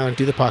 Traverse around and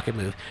do the pocket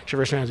move.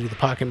 Traverse around and do the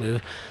pocket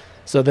move.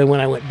 So then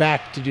when I went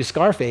back to do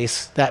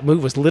Scarface, that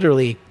move was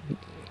literally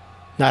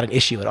not an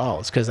issue at all.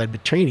 It's because I'd been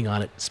training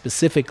on it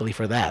specifically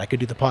for that. I could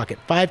do the pocket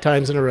 5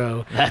 times in a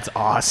row. That's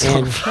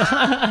awesome.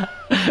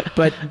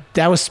 But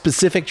that was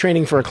specific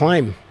training for a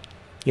climb,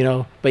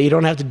 but you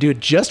don't have to do it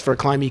just for a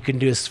climb. You can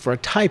do this for a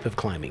type of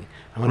climbing.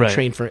 I want to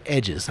train for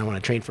edges. I want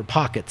to train for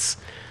pockets.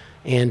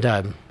 And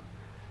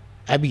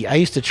I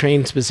used to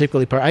train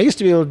specifically. I used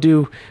to be able to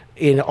do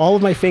in all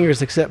of my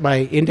fingers except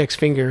my index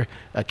finger,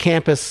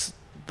 campus,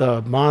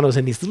 the monos,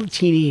 and these little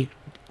teeny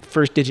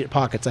first digit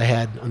pockets I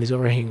had on these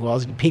overhanging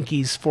walls,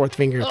 pinkies, fourth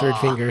finger, third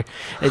finger,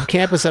 and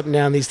campus up and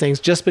down these things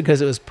just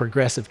because it was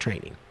progressive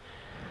training.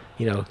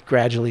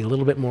 Gradually, a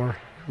little bit more,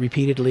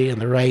 repeatedly, in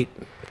the right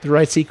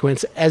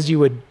sequence as you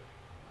would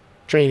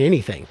train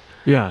anything.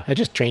 Yeah. I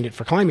just trained it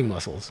for climbing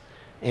muscles.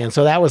 And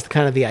so that was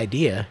kind of the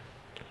idea,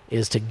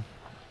 is to,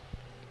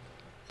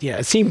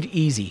 it seemed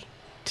easy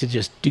to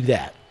just do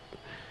that.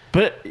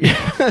 But it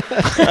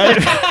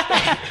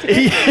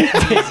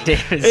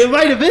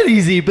might have been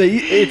easy, but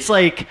it's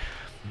like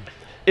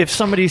if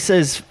somebody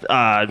says,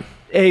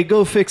 hey,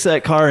 go fix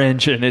that car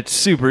engine. It's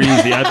super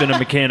easy. I've been a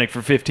mechanic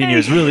for 15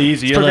 years. Really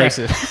easy. You're like,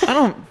 I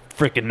don't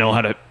freaking know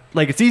how to,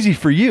 it's easy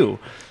for you.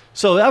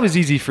 So that was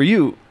easy for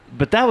you,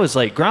 but that was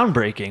like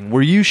groundbreaking.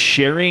 Were you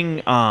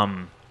sharing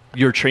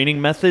your training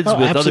methods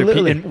with absolutely. other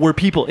people? And were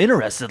people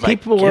interested?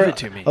 Give it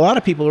to me. A lot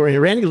of people were.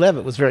 Randy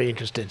Levitt was very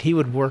interested. He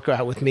would work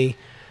out with me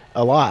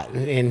a lot,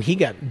 and he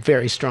got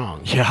very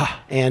strong. Yeah.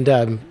 And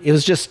it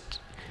was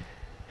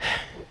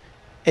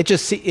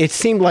it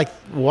seemed like,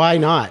 why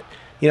not?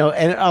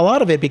 And a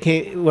lot of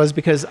it was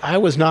because I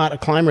was not a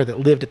climber that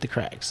lived at the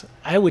crags.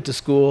 I went to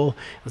school,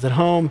 was at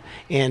home,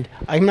 and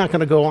I'm not going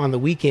to go on the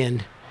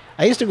weekend.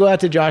 I used to go out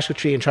to Joshua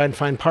Tree and try and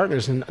find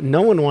partners, and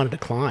no one wanted to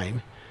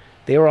climb.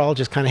 They were all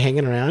just kind of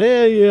hanging around.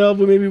 Yeah,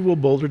 but maybe we'll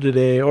boulder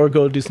today or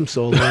go do some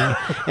soloing.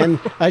 And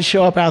I'd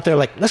show up out there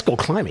like, let's go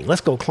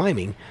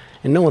climbing.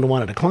 And no one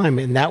wanted to climb.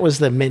 And that was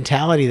the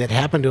mentality that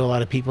happened to a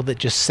lot of people that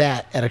just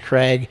sat at a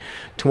crag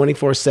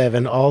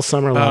 24/7 all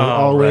summer long,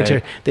 all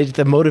winter.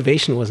 The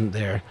motivation wasn't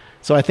there.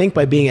 So I think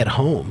by being at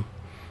home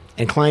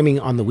and climbing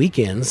on the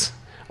weekends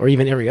or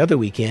even every other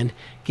weekend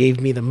gave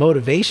me the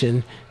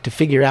motivation to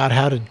figure out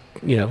how to,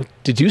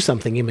 to do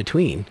something in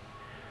between.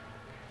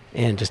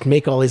 And just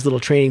make all these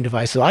little training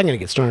devices. I'm going to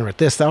get stronger at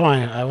this.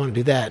 I want to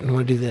do that, and I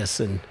want to do this.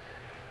 And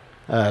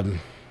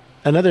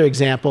another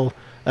example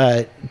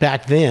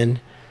back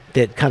then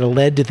that kind of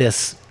led to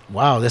this,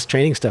 wow, this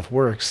training stuff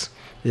works,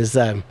 is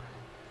at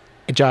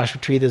Joshua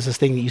Tree, there's this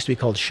thing that used to be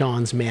called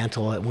Sean's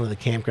Mantle at one of the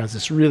campgrounds.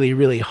 This really,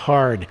 really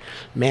hard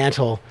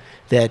mantle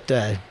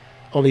that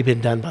only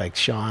been done by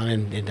Sean,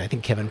 and I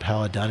think Kevin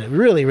Powell had done it.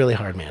 Really, really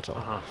hard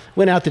mantle.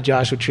 Went out to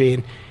Joshua Tree,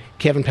 and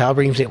Kevin Powell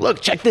brings me, look,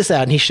 check this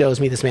out. And he shows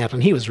me this mantle.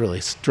 And he was a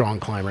really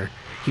strong climber.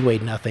 He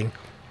weighed nothing.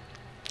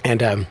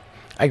 And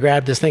I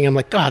grabbed this thing. I'm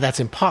like, God, that's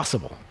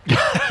impossible.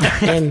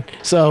 And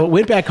so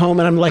went back home,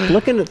 and I'm like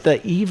looking at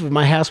the eave of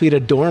my house. We had a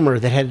dormer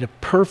that had a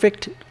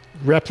perfect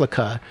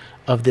replica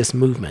of this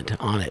movement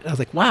on it. I was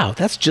like, wow,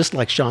 that's just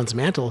like Sean's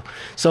mantle.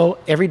 So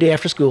every day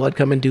after school, I'd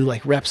come and do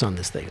like reps on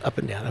this thing, up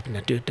and down,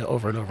 do it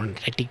over and over, and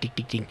ding, ding,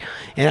 ding, ding.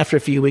 And after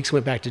a few weeks,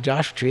 went back to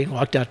Joshua Tree,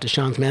 walked out to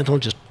Sean's mantle,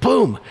 and just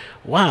boom,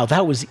 wow,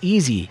 that was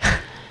easy.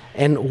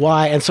 And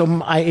why? And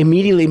so I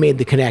immediately made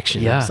the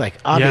connection. Yeah. It's like,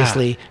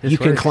 obviously, you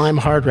can works. climb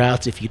hard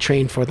routes if you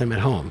train for them at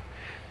home.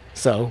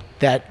 So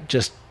that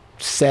just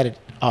set it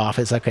off.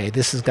 It's like, okay,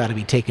 this has got to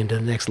be taken to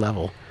the next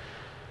level.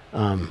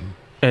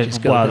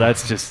 Wow,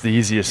 that's just the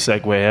easiest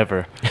segue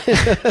ever.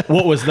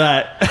 What was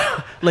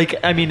that?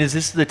 Is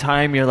this the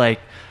time you're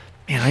like,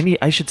 man,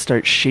 I should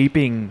start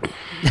shaping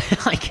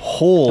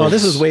holes? Oh,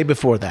 this was way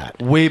before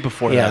that. Way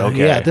before that, okay.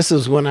 Yeah, this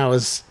was when I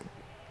was,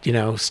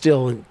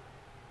 still in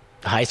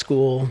high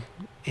school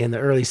in the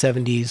early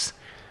 70s.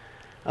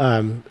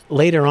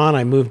 Later on,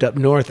 I moved up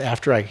north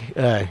after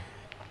I,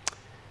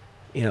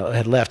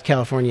 had left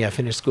California. I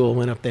finished school,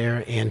 went up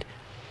there, and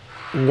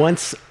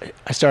once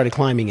I started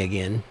climbing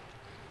again,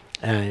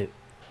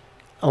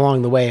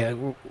 along the way,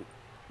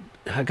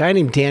 a guy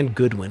named Dan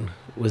Goodwin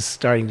was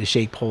starting to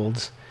shape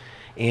holds,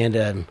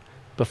 and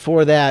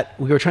before that,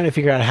 we were trying to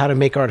figure out how to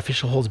make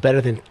artificial holds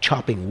better than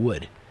chopping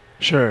wood.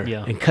 Sure.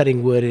 Yeah. And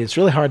cutting wood, and it's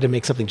really hard to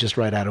make something just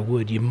right out of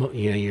wood.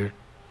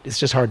 It's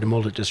just hard to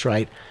mold it just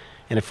right.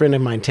 And a friend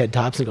of mine, Ted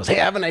Thompson, goes, "Hey,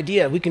 I have an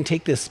idea. We can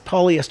take this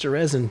polyester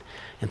resin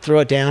and throw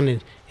it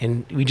down,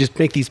 and we just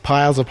make these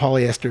piles of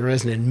polyester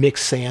resin and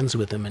mix sands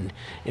with them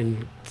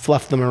and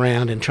fluff them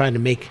around and trying to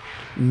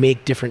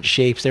make different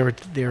shapes."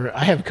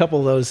 I have a couple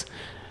of those.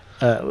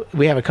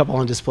 We have a couple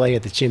on display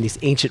at the gym. These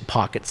ancient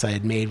pockets I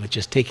had made with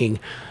just taking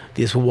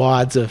these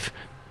wads of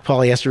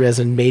polyester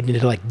resin made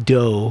into like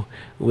dough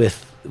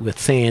with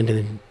sand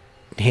and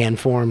hand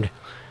formed.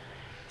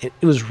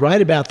 It was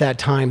right about that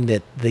time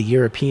that the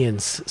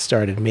Europeans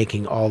started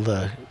making all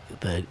the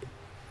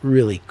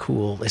really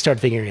cool. They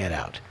started figuring it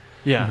out.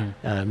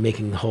 Yeah.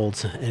 Making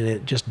holds, and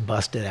it just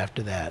busted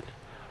after that.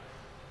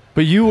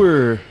 But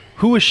who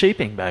was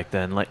shaping back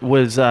then? Like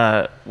was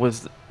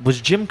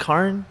Jim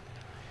Karn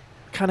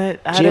kind of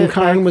at it? Jim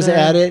Karn was then?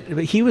 at it,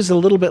 but he was a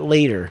little bit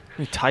later.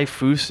 Ty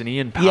Foose and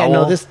Ian Powell. Yeah,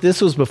 no,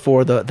 this was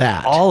before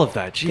that. All of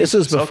that. Jesus,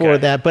 This was before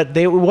okay. that, but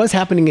it was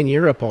happening in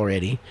Europe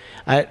already.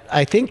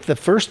 I think the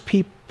first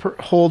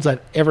holds I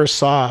ever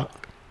saw.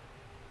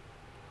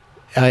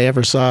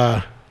 First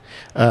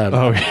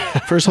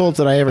holds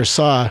that I ever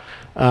saw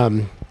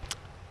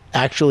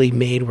actually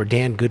made where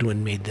Dan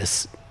Goodwin made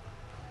this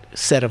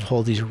set of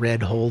holds, these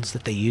red holds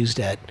that they used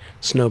at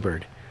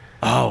Snowbird.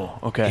 Oh,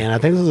 okay. And I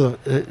think this was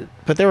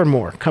but there were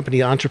more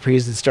company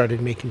entrepreneurs that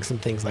started making some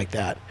things like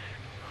that.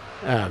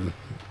 I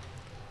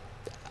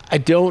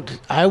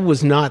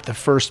was not the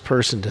first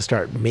person to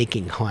start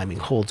making climbing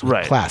holds with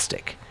Right.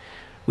 plastic.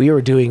 We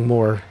were doing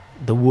more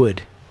the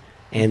wood,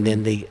 and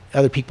then the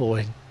other people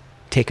had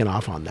taken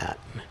off on that.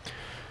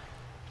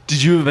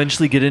 Did you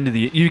eventually get into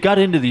you got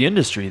into the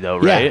industry though,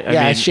 right?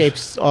 Yeah, it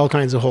shapes all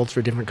kinds of holds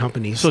for different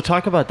companies. So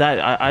talk about that.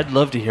 I'd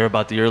love to hear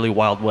about the early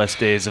Wild West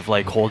days of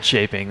like hold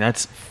shaping.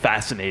 That's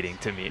fascinating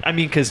to me. I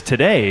mean, because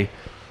today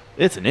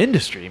it's an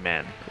industry,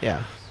 man.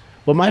 Yeah.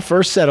 Well, my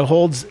first set of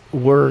holds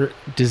were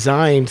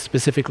designed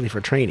specifically for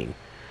training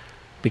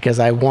because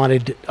I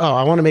want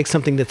to make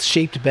something that's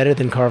shaped better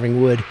than carving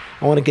wood.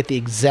 I want to get the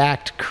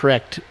exact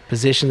correct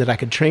position that I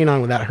could train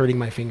on without hurting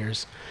my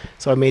fingers.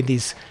 So I made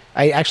these.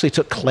 I actually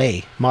took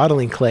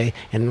modeling clay,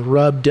 and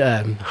rubbed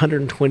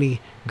 120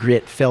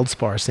 grit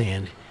feldspar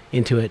sand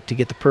into it to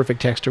get the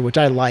perfect texture, which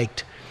I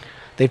liked.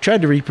 They've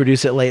tried to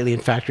reproduce it lately in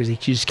factories. You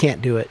just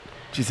can't do it.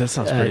 Geez, that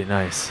sounds pretty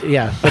nice.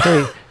 Yeah,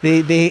 but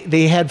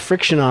they had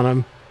friction on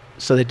them,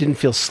 so they didn't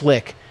feel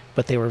slick,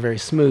 but they were very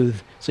smooth.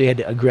 So you had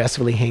to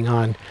aggressively hang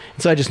on.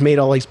 And so I just made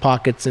all these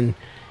pockets and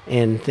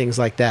things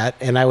like that,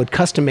 and I would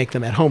custom make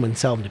them at home and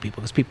sell them to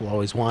people because people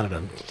always wanted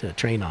them to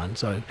train on.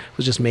 So I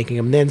was just making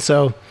them. Then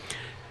so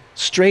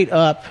Straight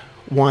Up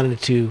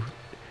wanted to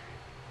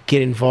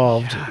get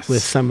involved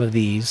with some of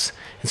these,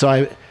 and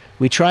so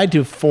we tried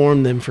to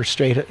form them for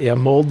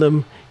mold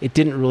them. It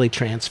didn't really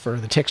transfer.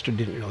 The texture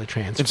didn't really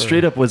transfer. And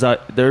Straight Up was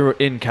they're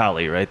in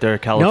Cali, right? They're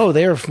California. No,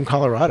 they were from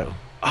Colorado.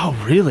 Oh,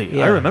 really?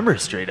 Yeah. I remember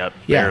Straight Up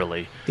Yeah.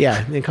 barely.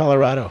 Yeah, in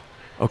Colorado.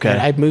 Okay.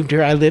 And I moved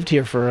here. I lived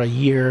here for a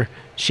year,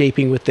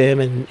 shaping with them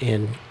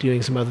and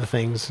doing some other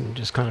things and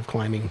just kind of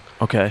climbing.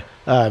 Okay.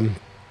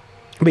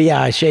 But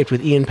yeah, I shaped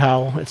with Ian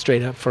Powell at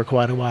Straight Up for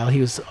quite a while.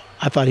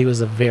 I thought he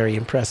was a very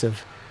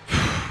impressive,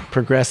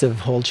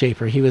 progressive hold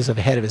shaper. He was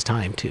ahead of his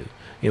time too.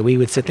 We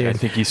would sit there. I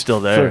think he's still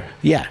there.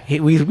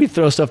 We'd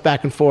throw stuff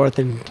back and forth,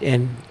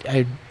 and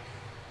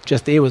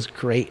it was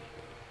great.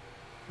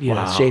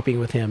 Wow. Shaping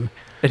with him.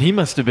 And he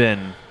must have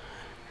been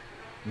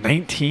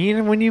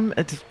 19 when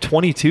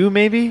 22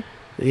 maybe?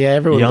 Yeah,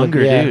 everyone.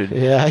 Younger dude.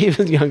 Yeah, he was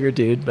a younger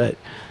dude, but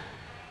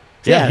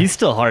Yeah, he's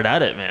still hard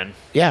at it, man.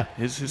 yeah.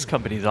 His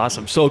company's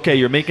awesome. So, okay,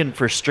 you're making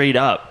for Straight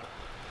Up.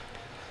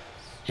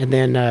 And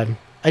then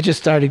I just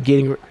started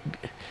getting.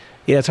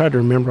 Yeah, it's hard to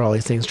remember all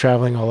these things.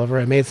 Traveling all over,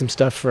 I made some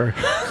stuff for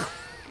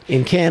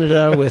in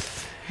Canada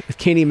with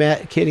Kenny,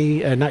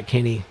 not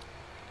Kenny.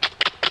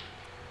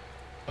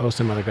 Oh,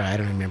 some other guy I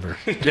don't remember.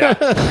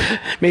 Yeah.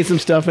 Made some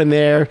stuff in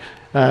there.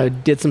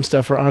 Did some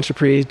stuff for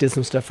Entreprise. Did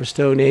some stuff for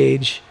Stone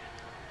Age.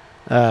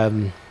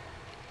 Who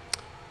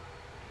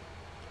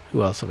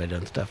else have I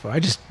done stuff for? I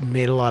just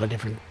made a lot of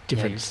different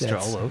Just sets.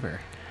 all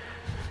over.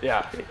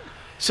 Yeah.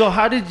 So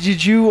how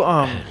did you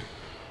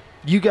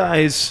you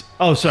guys?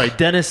 Oh, sorry.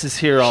 Dennis is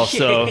here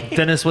also.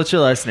 Dennis, what's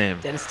your last name?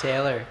 Dennis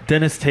Taylor.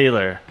 Dennis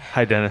Taylor.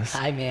 Hi, Dennis.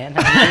 Hi, man.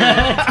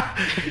 How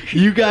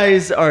You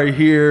guys are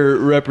here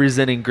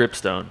representing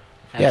Gripstone,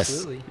 you doing? Yes.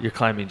 Absolutely. your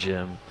climbing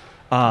gym.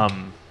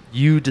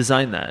 You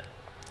designed that.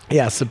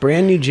 Yeah, it's a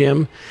brand new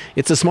gym.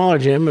 It's a smaller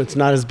gym. It's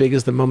not as big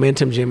as the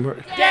Momentum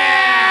gym.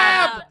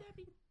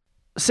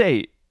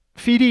 Say,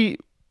 Feedy,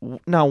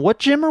 now what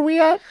gym are we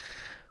at?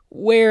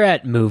 We're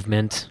at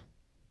Movement.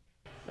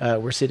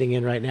 we're sitting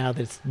in right now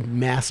that's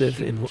massive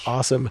and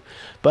awesome.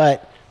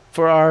 But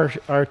for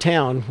our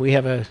town, we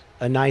have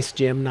a nice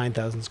gym,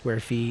 9,000 square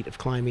feet of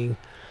climbing.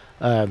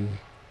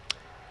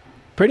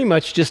 Pretty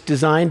much just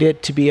designed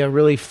it to be a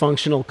really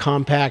functional,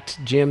 compact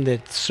gym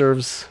that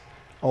serves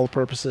all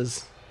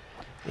purposes.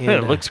 And,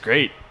 Man, it looks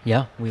great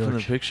Yeah, we from were.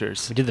 the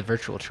pictures. We did the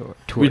virtual tour.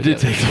 We did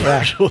together. take the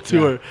virtual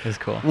tour. It was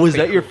cool. Was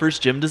that your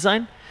first gym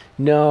design?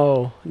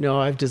 No,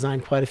 I've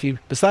designed quite a few.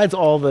 Besides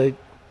all the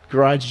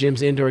garage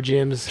gyms, indoor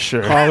gyms,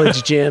 Sure.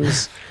 college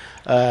gyms,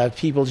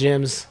 people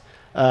gyms,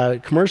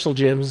 commercial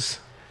gyms.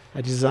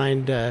 I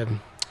designed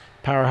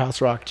Powerhouse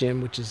Rock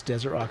Gym, which is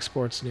Desert Rock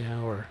Sports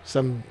now, or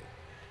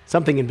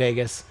something in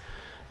Vegas.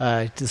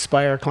 The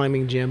Spire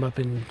Climbing Gym up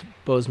in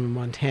Bozeman,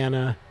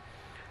 Montana.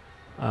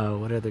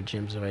 What other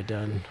gyms have I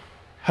done?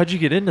 How'd you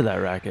get into that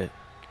racket?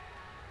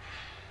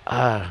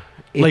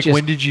 It just,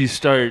 when did you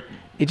start?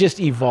 it just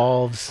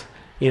evolves.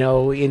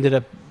 We ended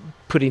up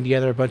putting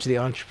together a bunch of the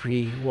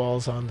entrepreneur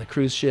walls on the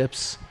cruise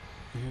ships.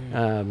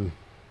 10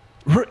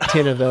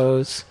 of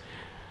those.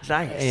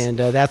 Nice. And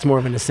that's more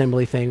of an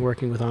assembly thing,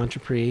 working with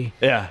entrepreneur.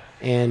 Yeah.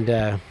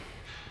 And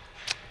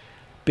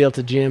built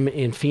a gym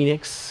in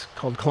Phoenix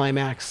called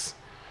Climax.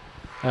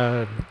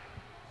 Built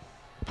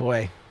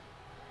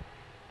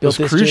Those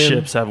this cruise gym.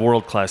 ships have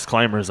world-class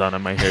climbers on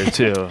them, I hear,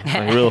 too.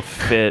 Like real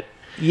fit.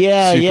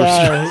 Yeah, Super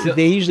yeah. strong.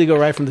 They usually go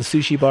right from the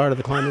sushi bar to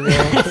the climbing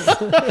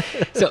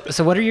wall.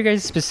 So what are your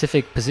guys'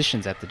 specific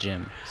positions at the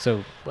gym?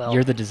 So Well,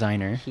 you're the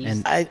designer,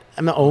 he's- and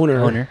I'm an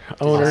owner,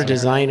 Owner.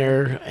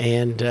 designer,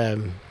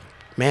 and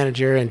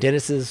manager. And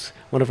Dennis is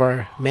one of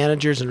our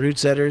managers and route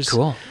setters.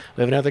 cool.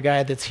 We have another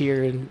guy that's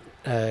here and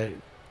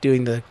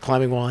doing the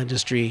climbing wall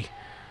industry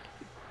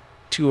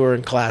tour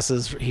and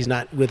classes. He's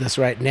not with us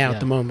right now Yeah. at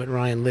the moment.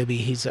 Ryan Libby,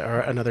 he's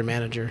another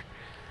manager.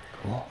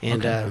 Cool.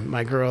 And Okay.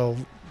 my girl,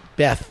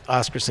 Beth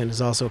Oscarson,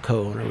 is also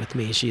co-owner with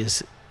me. She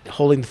is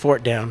holding the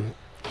fort down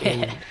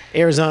in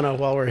Arizona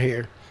while we're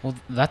here. Well,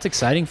 that's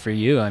exciting for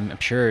you. I'm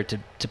sure to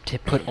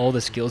put all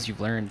the skills you've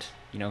learned,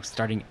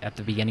 starting at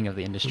the beginning of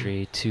the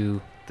industry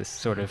to this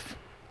sort of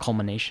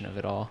culmination of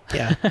it all.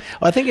 Yeah. Well,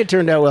 I think it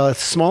turned out well.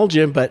 It's a small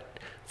gym, but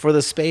for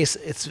the space,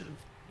 it's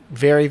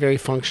very, very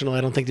functional.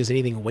 I don't think there's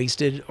anything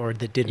wasted or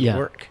that didn't Yeah.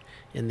 work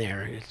in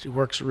there. It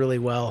works really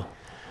well.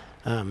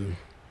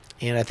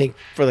 And I think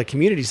for the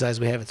community size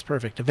we have, it's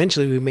perfect.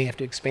 Eventually, we may have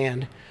to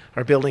expand.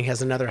 Our building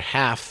has another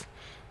half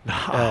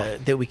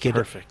that we could.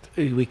 Perfect.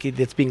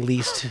 That's being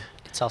leased.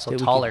 It's also that we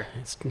could- taller.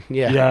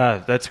 yeah.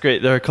 Yeah, that's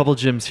great. There are a couple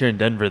gyms here in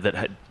Denver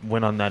that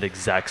went on that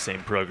exact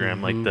same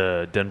program, like Mhm.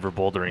 the Denver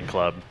Bouldering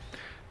Club.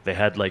 They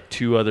had like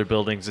 2 other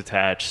buildings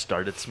attached,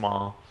 started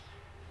small,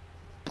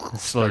 Slowly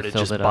started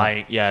filled just it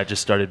buying. Yeah,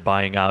 just started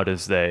buying out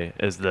as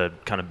the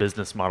kind of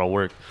business model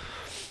worked.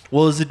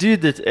 Well, as a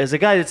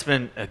guy that's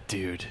been a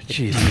dude,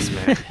 Jesus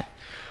man,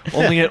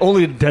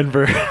 only in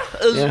Denver,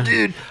 as Yeah. a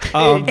dude,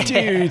 Hey,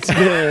 dudes,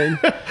 man.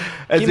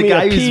 as Give a me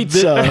guy a who's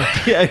pizza.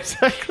 yeah,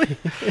 exactly.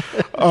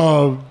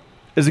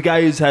 As a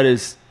guy who's had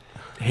his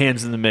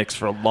hands in the mix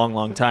for a long,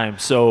 long time,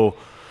 so.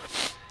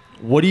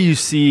 What do you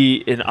see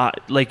in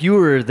like you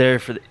were there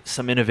for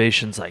some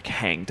innovations like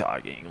hang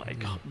dogging,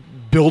 like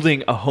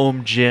building a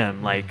home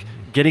gym, like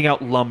getting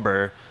out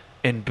lumber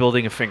and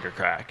building a finger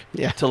crack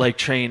Yeah. to like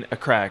train a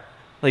crack.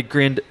 Like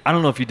I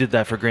don't know if you did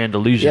that for Grand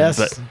Illusion, Yes.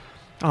 but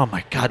oh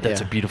my God,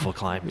 that's Yeah. a beautiful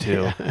climb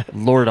too.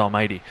 Lord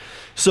Almighty.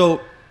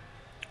 So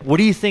what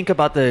do you think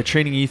about the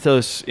training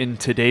ethos in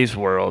today's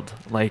world?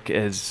 Like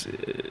as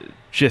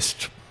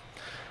just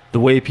the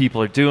way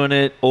people are doing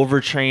it,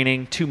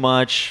 overtraining too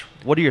much.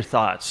 What are your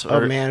thoughts?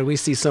 Oh man, we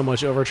see so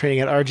much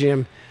overtraining at our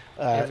gym.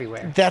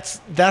 Everywhere. That's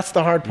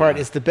the hard part.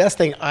 Is the best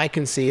thing I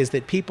can see is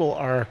that people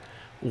are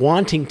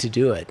wanting to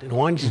do it and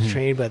wanting to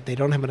train, but they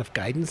don't have enough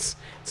guidance.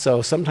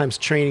 So sometimes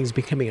training is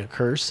becoming a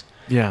curse.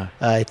 Yeah.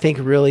 I think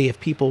really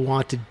if people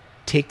want to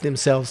take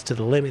themselves to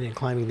the limit in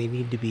climbing, they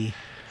need to be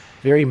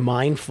very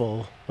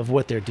mindful of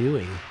what they're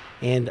doing.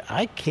 And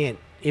I can't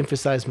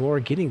emphasize more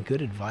getting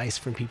good advice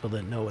from people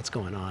that know what's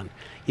going on.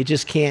 You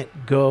just can't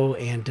go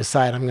and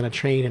decide I'm going to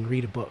train and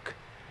read a book.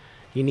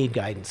 You need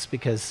guidance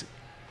because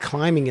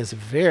climbing is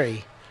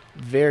very,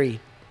 very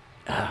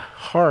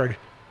hard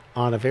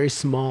on a very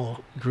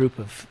small group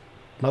of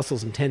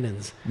muscles and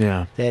tendons.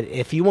 Yeah. That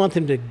if you want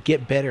them to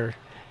get better,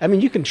 I mean,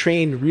 you can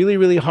train really,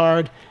 really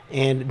hard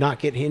and not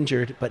get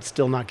injured, but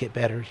still not get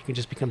better. You can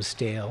just become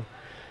stale.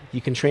 You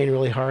can train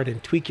really hard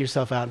and tweak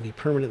yourself out and be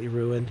permanently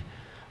ruined.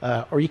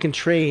 Or you can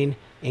train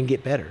and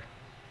get better.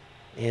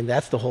 And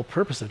that's the whole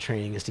purpose of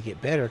training, is to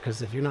get better,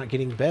 because if you're not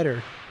getting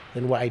better,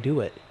 then why do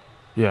it?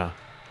 Yeah.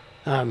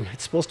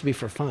 It's supposed to be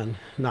for fun,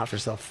 not for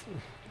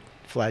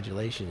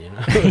self-flagellation, you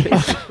know?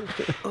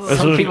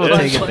 Some people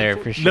take it there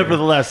for sure.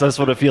 Nevertheless, that's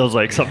what it feels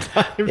like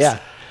sometimes. Yeah.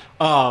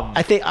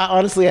 I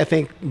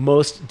think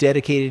most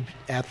dedicated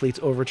athletes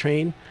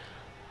overtrain.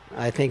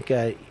 I think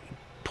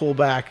pull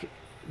back.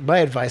 My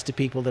advice to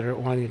people that are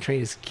wanting to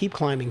train is keep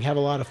climbing, have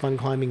a lot of fun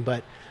climbing,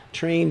 but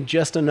train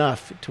just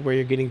enough to where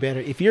you're getting better.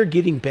 If you're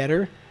getting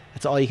better,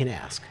 that's all you can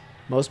ask.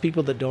 Most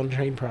people that don't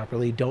train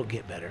properly don't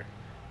get better.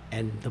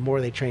 and the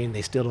more they train,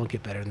 they still don't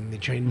get better, and they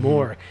train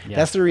more. Yeah.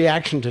 That's the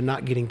reaction to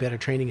not getting better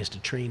training, is to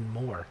train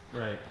more.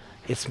 Right.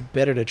 It's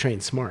better to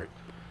train smart.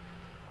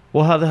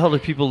 Well, how the hell do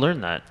people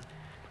learn that?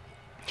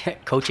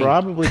 Coaching.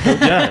 Probably.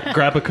 Yeah,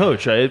 grab a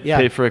coach, right? Yeah.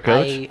 Pay for a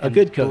coach. I A am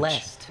good coach.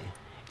 Blessed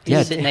Yeah.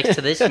 to sit next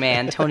to this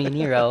man, Tony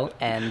Nero,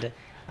 and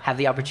have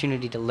the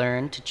opportunity to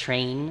learn, to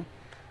train,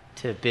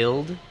 to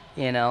build,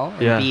 and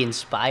Yeah. be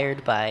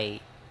inspired by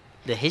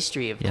the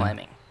history of Yeah.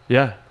 climbing.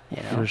 Yeah,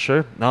 You know? for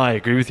sure. No, I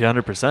agree with you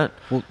 100%.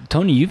 Well,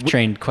 Tony, you've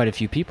trained quite a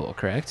few people,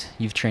 correct?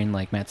 You've trained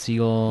like Matt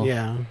Siegel.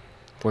 Yeah.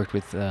 Worked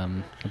with a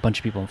bunch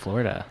of people in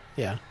Florida.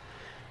 Yeah.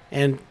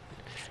 And,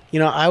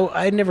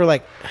 I never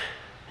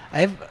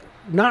I've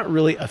not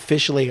really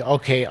officially,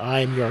 okay,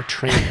 I'm your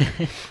trainer.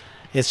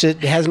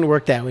 It hasn't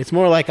worked that way. It's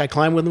more like I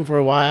climb with them for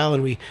a while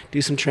and we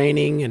do some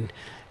training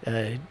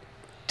and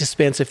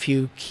dispense a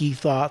few key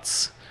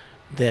thoughts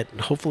that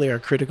hopefully are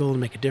critical and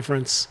make a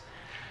difference.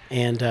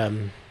 And,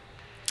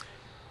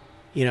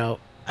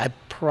 I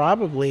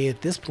probably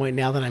at this point,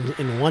 now that I'm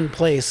in one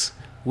place,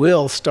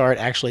 will start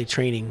actually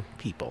training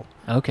people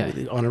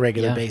Okay. on a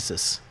regular Yeah.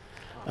 basis.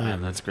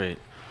 Man, that's great.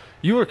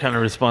 You were kind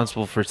of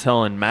responsible for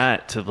telling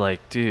Matt to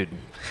dude,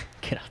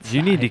 Get outside.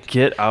 you need to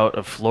get out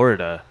of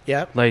Florida.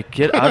 Yep.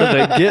 Get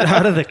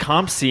out of the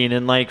comp scene,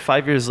 and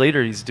 5 years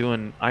later he's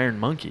doing Iron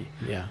Monkey.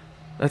 Yeah.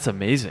 That's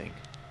amazing.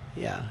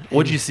 Yeah.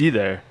 What'd And- you see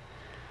there?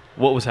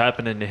 What was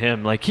happening to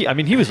him?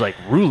 He was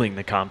ruling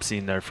the comp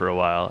scene there for a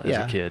while as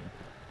Yeah. a kid.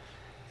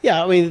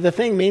 Yeah, I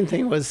mean, main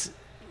thing was,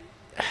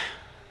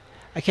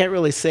 I can't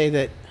really say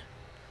that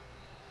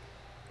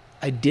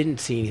I didn't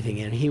see anything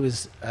in him. He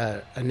was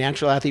a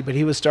natural athlete, but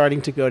he was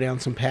starting to go down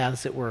some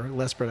paths that were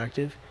less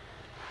productive.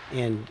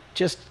 And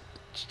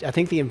I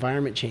think the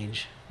environment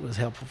change was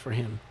helpful for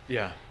him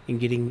Yeah. in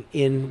getting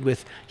in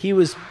with, he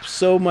was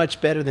so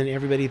much better than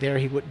everybody there.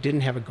 He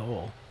didn't have a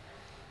goal.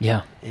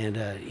 Yeah. And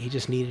he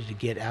just needed to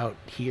get out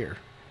here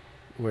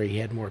where he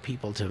had more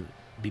people to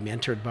be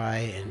mentored by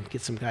and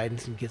get some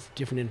guidance and get a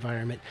different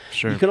environment.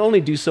 Sure. You can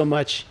only do so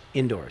much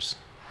indoors.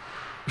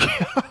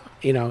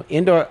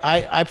 Indoor,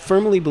 I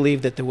firmly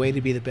believe that the way to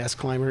be the best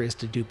climber is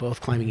to do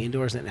both climbing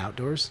indoors and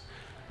outdoors.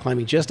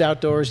 Climbing just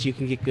outdoors, you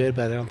can get good,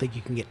 but I don't think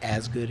you can get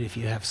as good if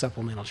you have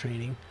supplemental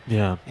training.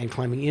 Yeah. And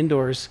climbing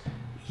indoors,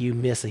 you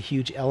miss a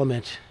huge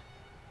element,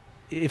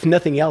 if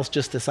nothing else,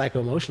 just the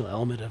psycho-emotional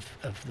element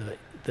of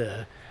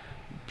the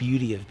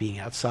beauty of being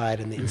outside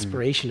and the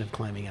inspiration of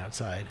climbing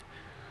outside.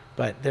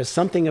 But there's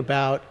something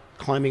about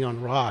climbing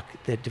on rock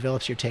that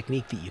develops your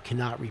technique that you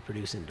cannot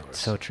reproduce indoors.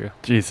 So true.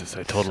 Jesus,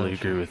 I totally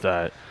agree with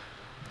that.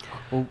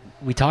 Well,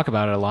 we talk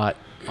about it a lot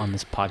on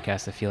this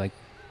podcast, I feel like,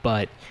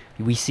 but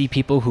we see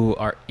people who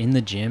are in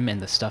the gym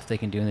and the stuff they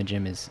can do in the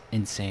gym is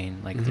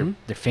insane. Like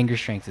their finger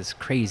strength is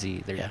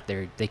crazy.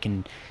 They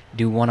can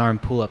do one-arm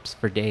pull-ups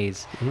for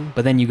days.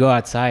 But then you go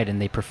outside and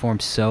they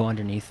perform so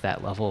underneath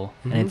that level,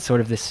 and it's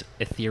sort of this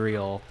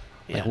ethereal.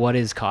 Like, what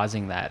is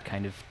causing that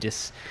kind of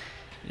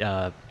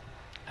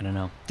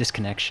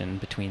disconnection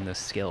between the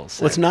skills?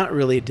 Well, it's not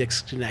really a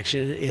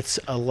disconnection. It's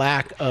a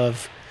lack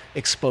of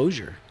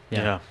exposure.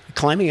 Yeah.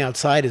 Climbing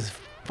outside is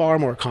far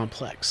more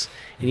complex,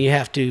 and you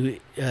have to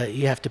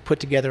put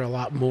together a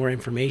lot more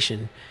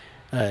information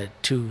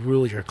to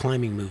rule your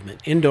climbing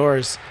movement.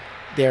 Indoors,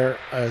 there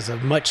is a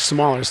much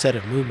smaller set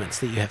of movements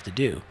that you have to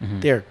do.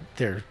 They're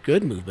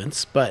good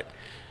movements, but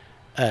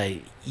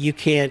you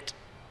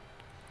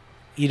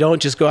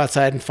don't just go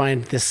outside and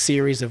find this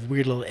series of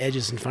weird little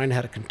edges and find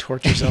how to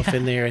contort yourself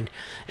in there, and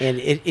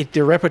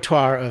the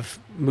repertoire of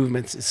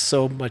movements is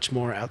so much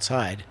more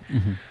outside.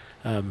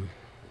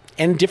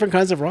 And different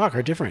kinds of rock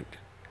are different.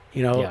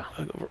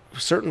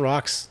 Certain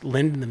rocks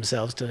lend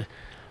themselves to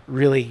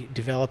really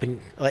developing,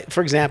 like,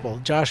 for example,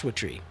 Joshua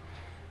Tree.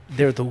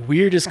 They're the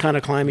weirdest kind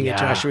of climbing at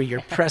Joshua.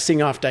 You're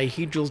pressing off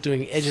dihedrals,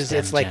 doing edges. Stem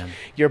it's like jam.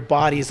 your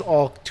body's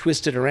all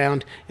twisted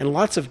around, and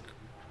lots of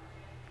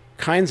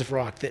kinds of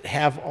rock that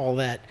have all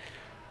that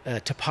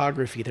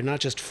topography. They're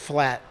not just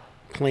flat,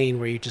 plain,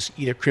 where you're just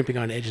either crimping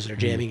on edges or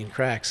jamming in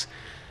cracks.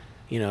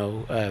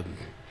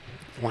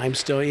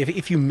 Limestone.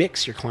 If you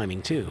mix your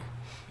climbing too,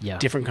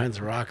 different kinds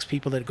of rocks.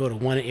 People that go to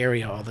one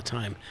area all the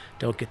time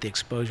don't get the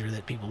exposure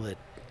that people that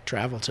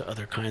travel to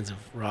other kinds of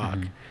rock.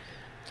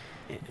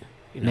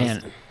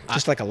 Man, it's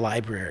just like a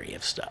library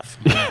of stuff.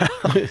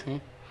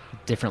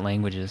 Different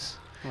languages.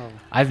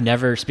 I've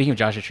never, speaking of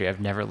Joshua Tree, I've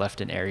never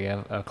left an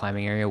area, a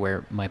climbing area,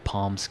 where my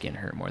palm skin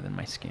hurt more than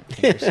my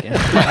finger skin.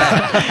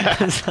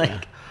 It's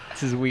like,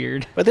 this is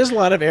weird. But there's a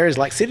lot of areas,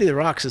 like City of the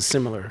Rocks is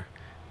similar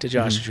to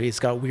Joshua Tree. It's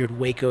got weird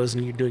wacos,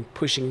 and you're doing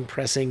pushing,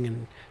 pressing,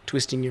 and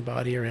twisting your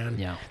body around.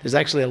 Yeah. There's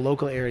actually a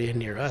local area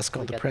near us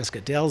called the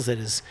Prescott Dells that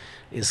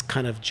is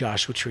kind of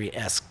Joshua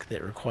Tree-esque,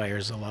 that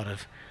requires a lot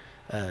of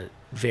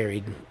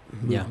varied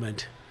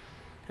movement.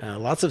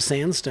 Lots of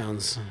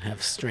sandstones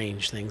have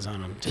strange things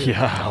on them too.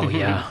 Oh,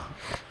 yeah.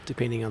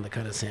 Depending on the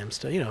kind of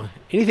sandstone.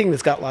 Anything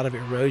that's got a lot of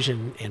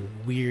erosion and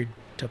weird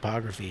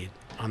topography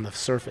on the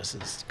surface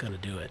is going to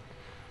do it.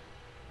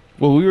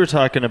 Well, we were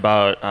talking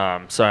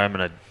about. Sorry, I'm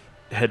gonna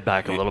head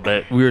back a little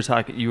bit.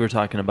 You were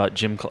talking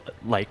about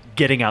like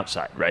getting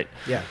outside, right?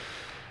 Yeah.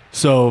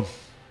 So,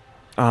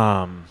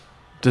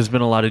 there's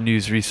been a lot of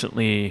news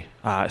recently,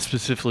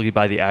 specifically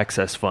by the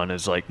Access Fund,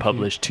 has like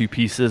published 2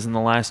 pieces in the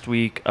last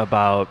week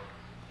about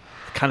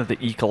kind of the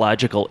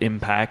ecological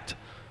impact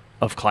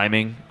of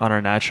climbing on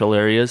our natural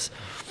areas.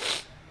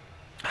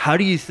 How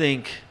do you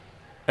think,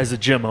 as a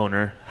gym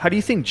owner, how do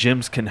you think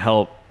gyms can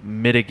help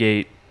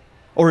mitigate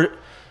or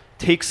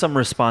take some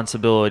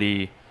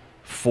responsibility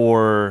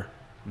for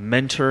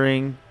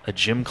mentoring a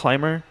gym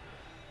climber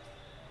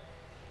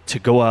to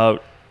go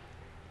out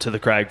to the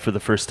crag for the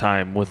first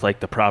time with like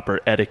the proper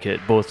etiquette,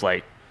 both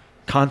like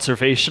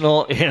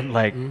conservational and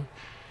like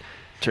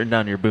turn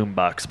down your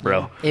boombox,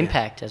 bro.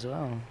 Impact as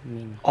well. I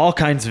mean, All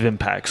kinds of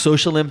impact: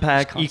 social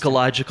impact, constant.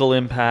 ecological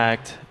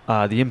impact,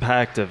 the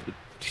impact of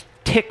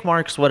tick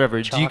marks,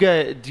 whatever. Chalk.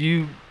 Do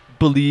you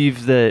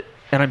believe that?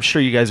 And I'm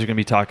sure you guys are going to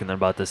be talking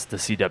about this, the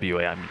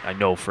CWA. I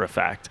know for a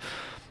fact.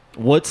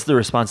 What's the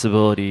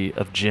responsibility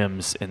of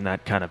gyms in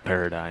that kind of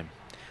paradigm?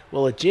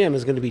 Well, a gym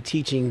is going to be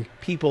teaching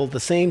people the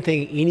same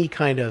thing any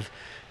kind of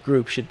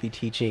group should be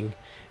teaching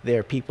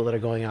their people that are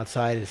going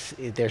outside.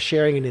 They're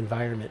sharing an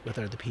environment with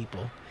other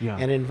people. Yeah.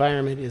 And an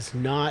environment is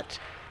not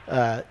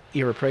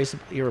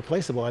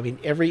irreplaceable. I mean,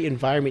 every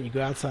environment you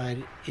go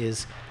outside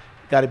is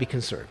got to be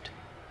conserved.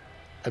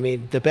 I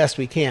mean, the best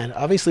we can.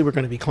 Obviously, we're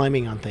going to be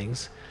climbing on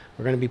things.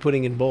 We're going to be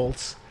putting in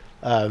bolts.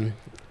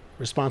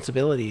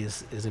 Responsibility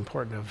is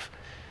important of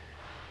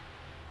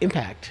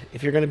impact.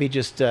 If you're going to be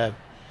just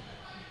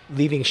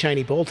leaving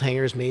shiny bolt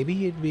hangers,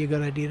 maybe it'd be a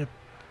good idea to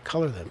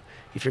color them.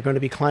 If you're going to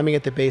be climbing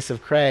at the base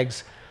of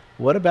crags,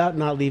 what about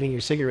not leaving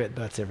your cigarette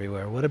butts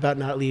everywhere? What about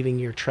not leaving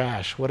your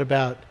trash? What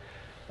about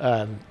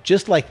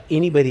just like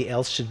anybody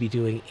else should be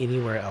doing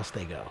anywhere else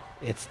they go?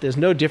 There's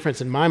no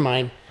difference in my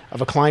mind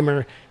of a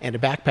climber and a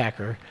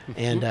backpacker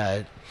and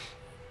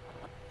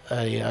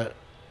a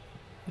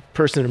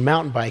person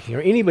mountain biking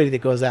or anybody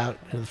that goes out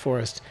into the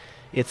forest.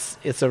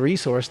 It's a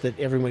resource that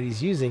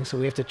everybody's using, so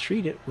we have to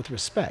treat it with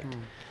respect.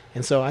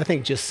 And so I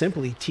think just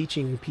simply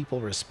teaching people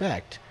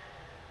respect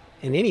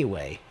in any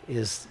way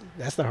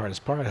that's the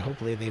hardest part.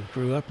 Hopefully they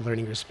grew up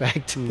learning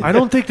respect. I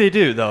don't think they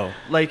do, though.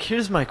 Like,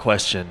 here's my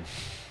question.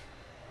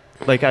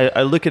 Like,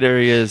 I look at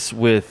areas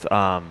with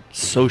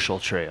social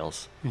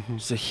trails.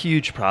 It's a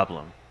huge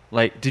problem.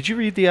 Like, did you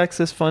read the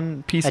Access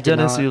Fund piece, I did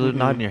Dennis? not. You're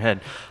nodding your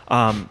head.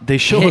 They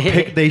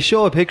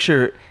show a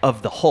picture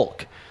of the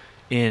Hulk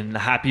in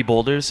Happy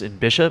Boulders in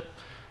Bishop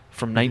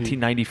from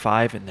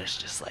 1995, and there's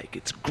just like,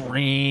 it's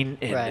green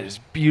and Right. there's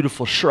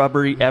beautiful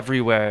shrubbery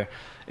everywhere.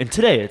 And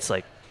today it's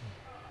like,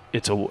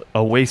 it's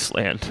a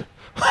wasteland.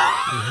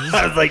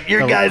 I was like,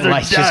 your The guys are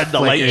lights done. just The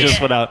light flickered.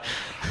 just went out.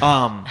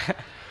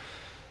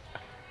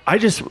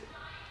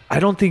 I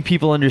don't think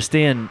people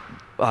understand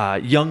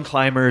young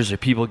climbers or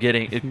people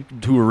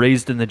who were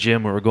raised in the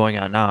gym or are going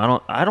out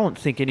now. I don't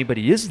think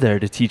anybody is there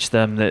to teach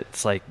them that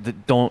it's like,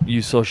 don't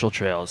use social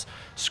trails,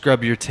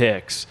 scrub your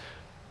ticks,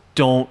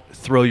 don't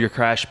throw your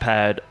crash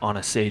pad on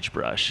a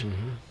sagebrush.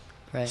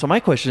 right. So my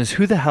question is,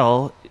 who the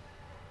hell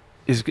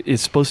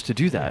is supposed to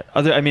do that?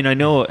 I mean, I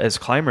know as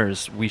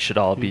climbers we should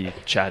all be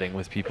chatting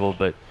with people,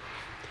 but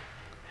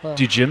Well,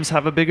 do gyms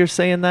have a bigger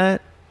say in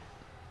that?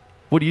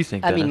 What do you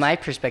think, I Dennis? mean, my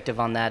perspective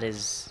on that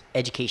is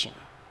education.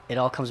 It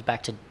all comes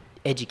back to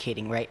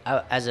educating, right?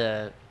 I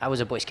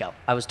was a Boy Scout.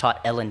 I was taught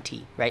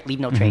L&T, right? Leave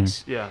no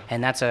trace. Yeah.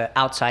 And that's a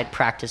outside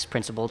practice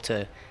principle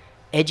to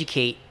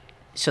educate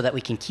so that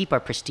we can keep our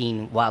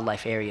pristine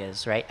wildlife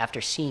areas, right? After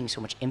seeing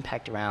so much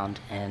impact around,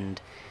 and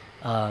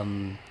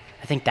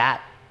I think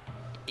that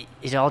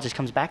it all just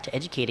comes back to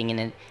educating. And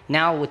then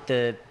now with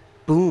the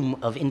boom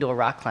of indoor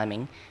rock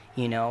climbing,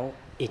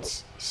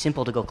 it's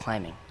simple to go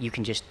climbing. You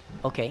can just,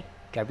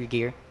 grab your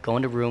gear, go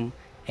into a room,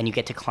 and you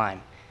get to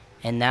climb.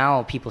 And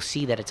now people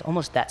see that it's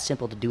almost that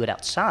simple to do it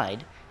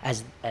outside,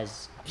 as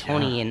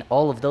Tony and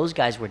all of those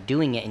guys were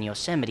doing it in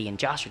Yosemite and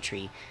Joshua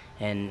Tree,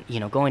 and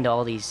going to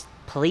all these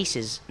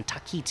places and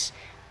Tahquitz.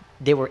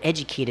 They were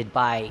educated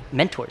by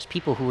mentors,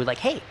 people who were like,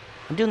 "Hey,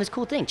 I'm doing this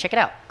cool thing. Check it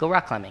out. Go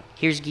rock climbing.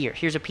 Here's gear.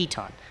 Here's a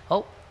piton.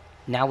 Oh,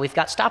 now we've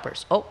got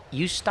stoppers. Oh,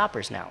 use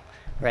stoppers now,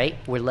 right?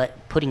 We're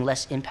putting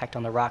less impact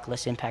on the rock,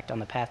 less impact on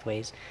the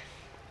pathways,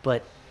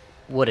 but."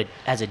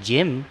 As a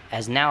gym,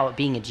 as now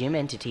being a gym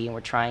entity, and we're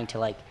trying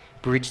to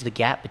bridge the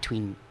gap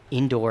between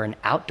indoor and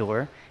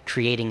outdoor,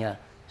 creating a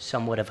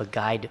somewhat of a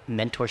guide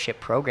mentorship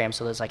program.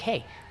 So there's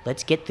hey,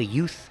 let's get the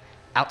youth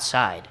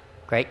outside,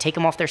 right? Take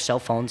them off their cell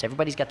phones.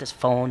 Everybody's got this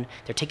phone.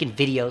 They're taking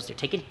videos. They're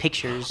taking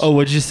pictures. Oh,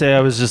 what'd you say?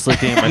 I was just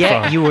looking at my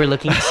Yeah, phone. you were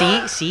looking.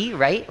 See,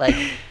 right?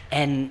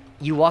 And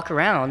you walk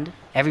around,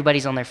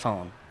 everybody's on their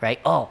phone, right?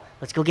 Oh,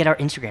 let's go get our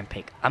Instagram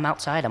pic. I'm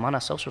outside. I'm on a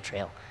social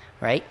trail.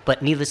 Right?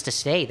 But needless to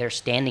say, they're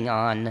standing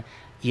on,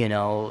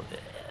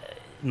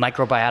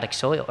 microbiotic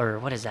soil, or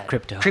what is that?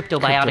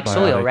 Cryptobiotic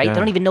soil, right? yeah. They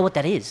don't even know what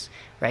that is,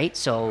 right?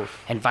 So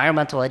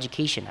environmental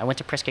education. I went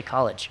to Prescott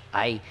College.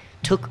 I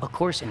took a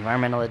course in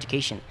environmental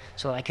education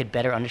so that I could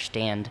better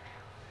understand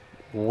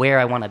where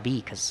I want to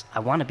be, because I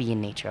want to be in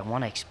nature. I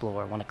want to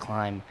explore. I want to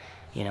climb.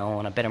 I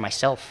want to better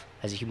myself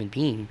as a human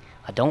being.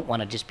 I don't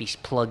want to just be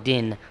plugged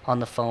in on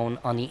the phone,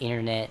 on the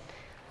internet.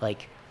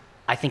 Like,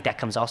 I think that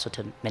comes also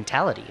to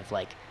mentality of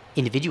like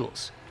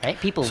individuals, right?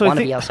 People So I want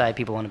to be think- outside,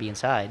 people want to be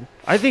inside.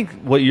 I think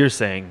what you're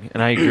saying,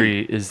 and I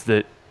agree, is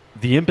that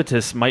the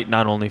impetus might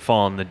not only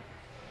fall on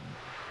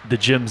the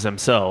gyms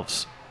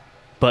themselves,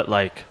 but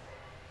like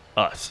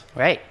us.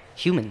 Right.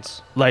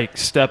 Humans. Like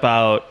step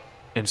out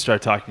and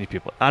start talking to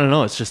people. I don't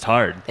know. It's just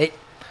hard.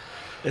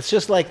 It's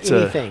just like It's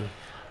a- anything.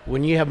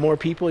 When you have more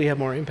people, you have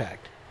more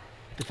impact.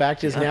 The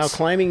fact is now Yes.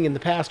 climbing in the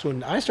past,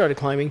 when I started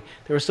climbing,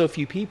 there were so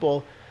few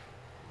people.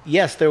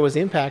 Yes, there was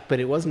impact, but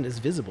it wasn't as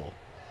visible.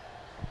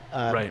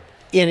 Right.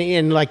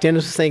 In like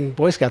Dennis was saying,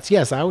 Boy Scouts,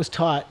 yes, I was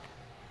taught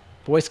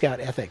Boy Scout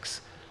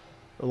ethics.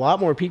 A lot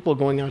more people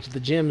going out to the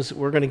gyms.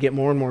 We're going to get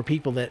more and more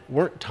people that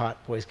weren't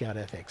taught Boy Scout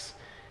ethics,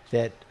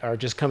 that are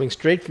just coming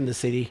straight from the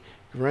city,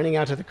 running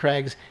out to the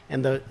crags.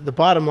 And the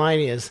bottom line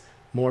is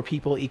more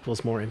people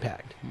equals more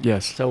impact.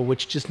 Yes. So,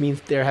 which just means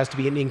there has to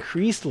be an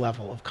increased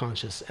level of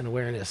conscious and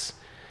awareness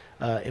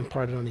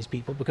imparted on these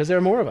people, because there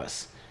are more of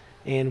us.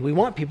 And we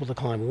want people to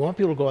climb. We want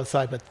people to go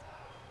outside, but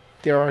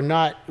there are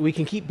not, we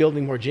can keep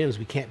building more gyms.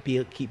 We can't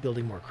keep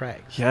building more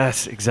crags.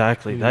 Yes,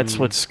 exactly. That's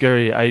what's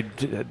scary.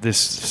 This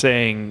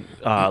saying,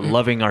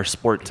 loving our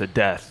sport to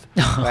death,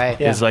 Right.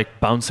 Yeah. is like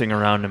bouncing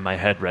around in my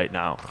head right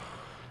now.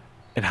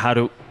 And how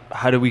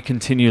do we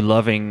continue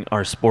loving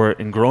our sport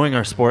and growing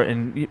our sport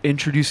and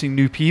introducing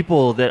new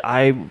people that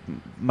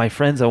my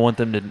friends, I want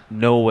them to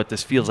know what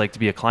this feels like to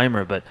be a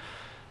climber, but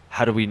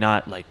how do we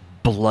not like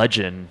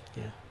bludgeon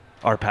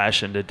our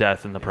passion to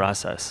death in the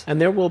process? And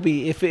there will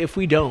be, if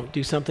we don't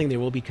do something, there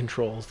will be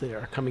controls that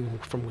are coming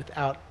from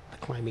without the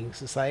climbing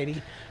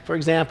society. For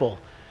example,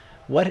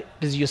 what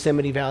does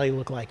Yosemite Valley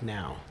look like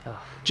now?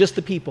 Just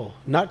the people,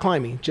 not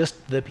climbing,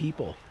 just the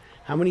people.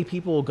 How many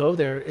people will go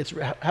there?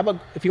 How about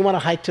if you want to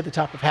hike to the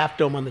top of Half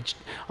Dome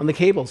on the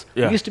cables?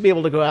 Yeah. You used to be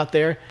able to go out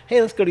there.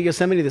 Hey, let's go to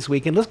Yosemite this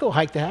weekend. Let's go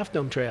hike the Half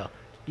Dome Trail.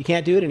 You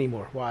can't do it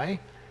anymore. Why?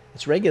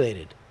 It's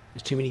regulated.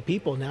 There's too many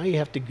people. Now you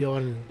have to go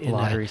in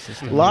Lottery a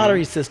system.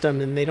 lottery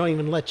system, and they don't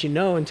even let you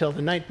know until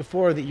the night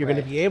before that you're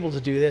going to be able to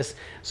do this.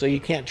 So you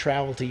can't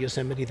travel to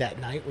Yosemite that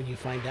night when you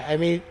find out. I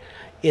mean,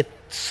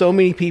 so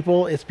many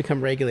people, it's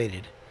become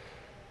regulated.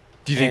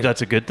 Do you think And-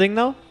 that's a good thing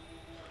though?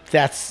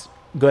 That's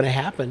going to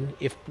happen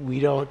if we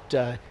don't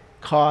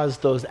cause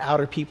those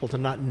outer people to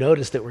not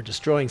notice that we're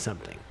destroying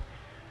something.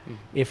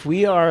 If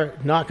we are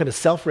not going to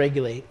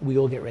self-regulate, we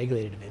will get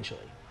regulated eventually.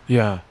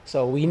 Yeah.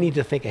 So we need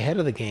to think ahead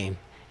of the game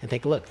and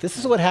think, look, this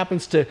is what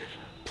happens to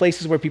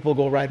places where people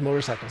go ride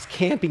motorcycles,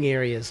 camping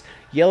areas,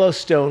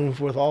 Yellowstone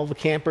with all the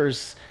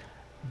campers.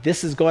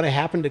 This is going to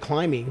happen to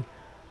climbing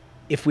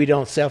if we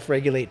don't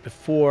self-regulate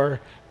before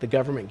the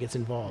government gets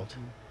involved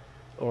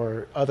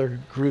or other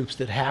groups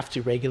that have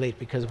to regulate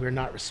because we're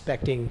not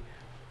respecting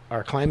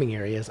our climbing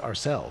areas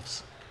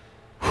ourselves.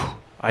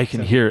 I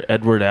can hear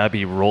Edward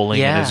Abbey rolling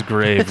in Yeah. his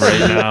grave right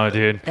now,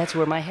 dude. That's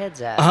where my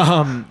head's at.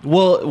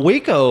 Well,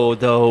 Waco,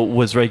 though,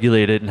 was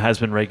regulated and has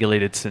been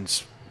regulated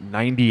since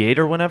 98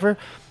 or whenever.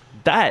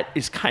 That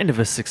is kind of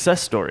a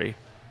success story.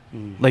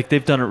 Like,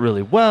 they've done it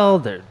really well.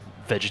 Their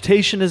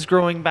vegetation is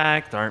growing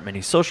back. There aren't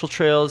many social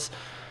trails.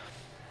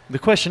 The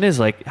question is,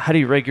 like, how do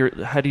you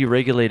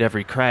regulate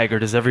every crag, or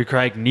does every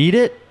crag need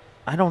it?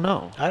 I don't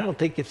know. I don't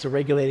think it's a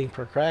regulating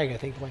per crag. I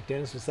think, like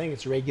Dennis was saying,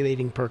 it's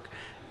regulating per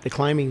the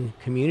climbing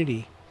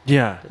community.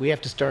 Yeah. We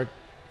have to start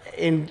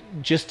in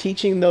just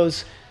teaching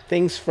those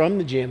things from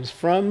the gyms,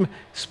 from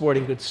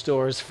sporting goods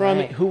stores, from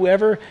Right.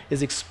 whoever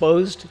is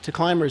exposed to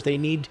climbers.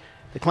 The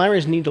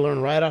climbers need to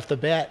learn right off the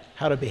bat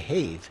how to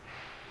behave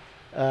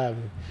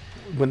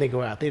when they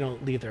go out. They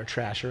don't leave their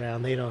trash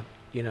around. They don't,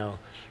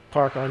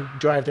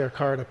 drive their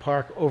car to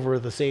park over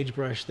the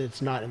sagebrush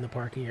that's not in the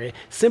parking area.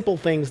 Simple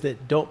things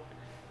that don't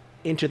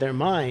enter their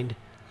mind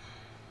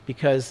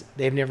because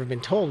they've never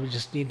been told. We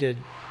just need to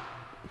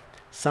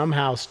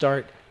somehow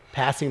start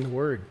passing the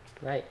word.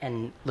 Right.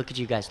 And look at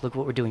you guys. Look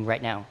what we're doing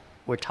right now.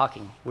 We're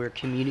talking. We're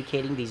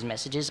communicating these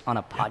messages on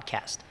a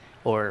podcast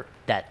or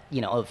that,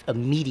 of a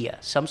media,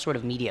 some sort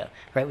of media,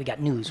 right? We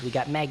got news, we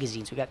got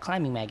magazines, we got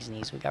climbing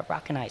magazines, we got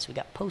Rock and Ice, we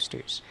got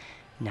posters.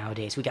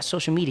 Nowadays, we got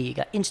social media, you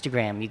got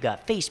Instagram, you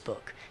got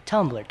Facebook,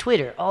 Tumblr,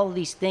 Twitter, all of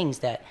these things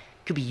that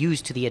could be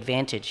used to the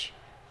advantage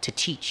to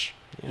teach,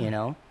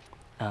 And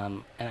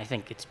I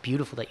think it's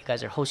beautiful that you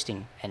guys are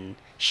hosting and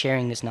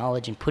sharing this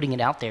knowledge and putting it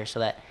out there so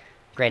that,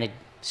 granted,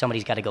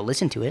 somebody's got to go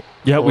listen to it.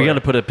 Yeah, we or- got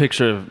to put a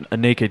picture of a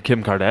naked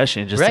Kim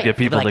Kardashian just to Right. get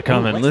people Like, to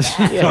come "Ooh, and what's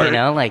listen.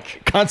 that?"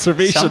 Like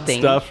Conservation something,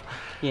 stuff.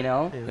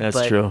 That's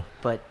but, true.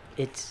 But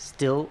it's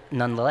still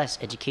nonetheless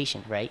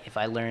education, right? If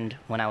I learned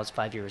when I was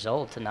 5 years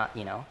old to not,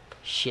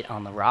 shit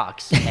on the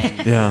rocks,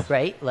 and, Yeah.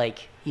 right?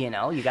 Like, you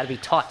got to be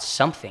taught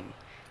something,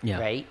 Yeah.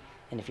 right?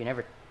 And if you're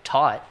never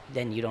taught,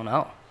 then you don't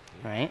know,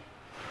 right?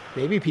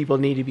 Maybe people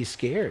need to be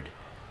scared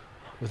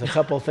with a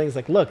couple of things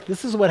like, look,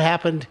 this is what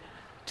happened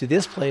to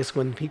this place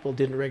when people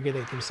didn't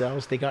regulate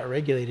themselves. They got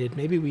regulated.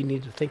 Maybe we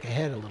need to think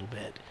ahead a little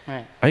bit.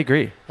 Right. I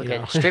agree. Look You at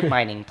know. strip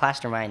mining,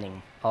 plaster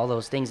mining, all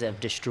those things that have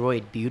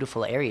destroyed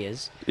beautiful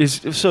areas.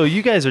 So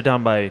you guys are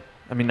down by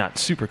I mean, not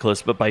super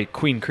close, but by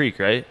Queen Creek,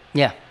 right?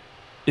 Yeah.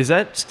 Is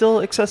that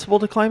still accessible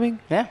to climbing?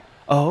 Yeah.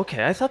 Oh,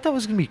 okay. I thought that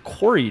was going to be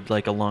quarried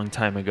like a long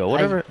time ago.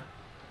 Whatever.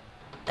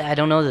 I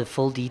don't know the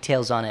full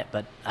details on it,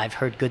 but I've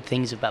heard good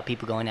things about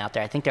people going out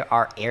there. I think there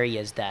are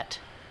areas that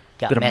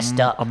got that messed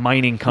up. A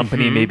mining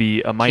company,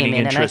 maybe a mining came in,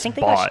 and interest I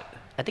bought.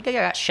 think they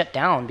got shut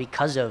down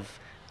because of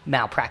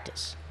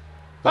malpractice.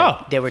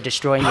 Oh. They were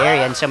destroying the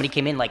area, and somebody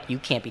came in like, you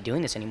can't be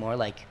doing this anymore.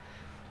 Like,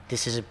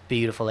 this is a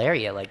beautiful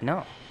area. Like,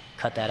 no,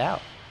 cut that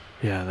out.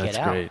 Yeah, that's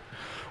Get out. great.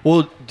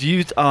 Well, do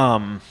you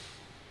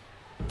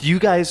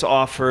guys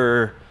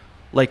offer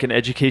like an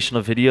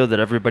educational video that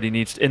everybody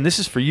needs and this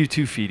is for you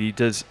too,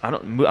 Feedy. I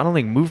don't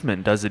think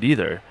Movement does it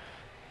either.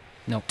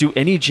 No. Do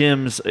any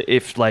gyms,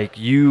 if like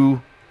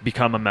you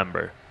become a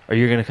member, are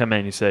you going to come in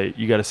and you say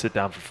you got to sit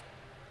down for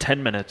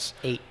 10 minutes?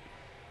 8.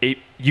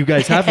 You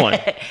guys have one.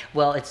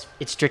 Well, it's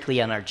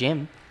strictly on our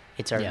gym.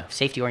 It's our Yeah.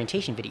 safety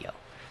orientation video.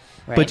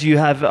 Right? But do you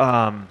have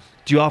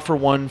do you offer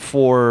one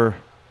for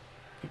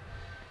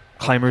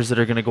climbers that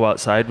are going to go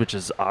outside, which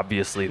is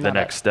obviously the Not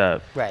next a-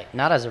 step? Right.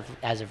 Not as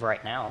of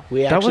right now.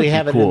 We That would actually be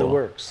have it in the cool.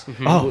 works.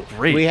 Oh,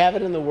 great. We have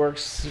it in the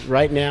works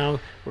right now.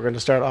 We're going to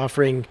start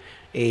offering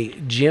a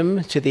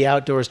gym to the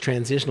outdoors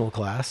transitional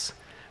class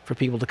for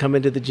people to come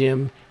into the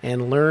gym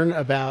and learn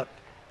about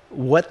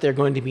what they're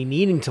going to be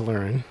needing to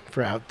learn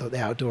for the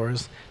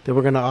outdoors. Then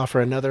we're going to offer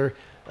another,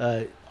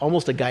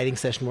 almost a guiding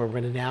session where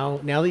we're going to now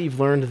that you've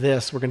learned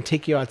this, we're going to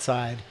take you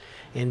outside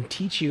and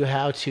teach you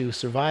how to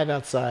survive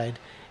outside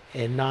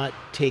and not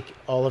take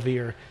all of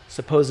your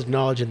supposed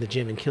knowledge in the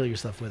gym and kill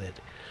yourself with it.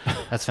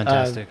 That's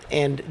fantastic.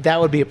 And that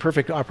would be a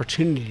perfect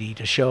opportunity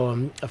to show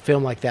them a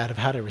film like that of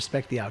how to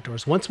respect the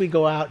outdoors. Once we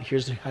go out,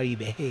 here's how you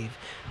behave.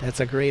 That's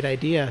a great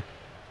idea.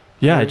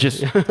 Yeah,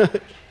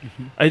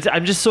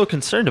 I'm just so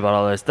concerned about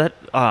all this. That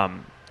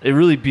it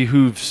really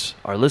behooves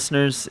our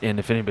listeners, and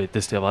if anybody at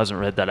this table hasn't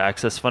read that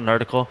Access Fund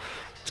article,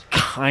 it's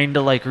kind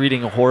of like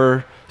reading a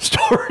horror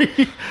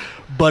story,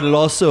 but it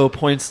also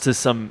points to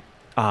some,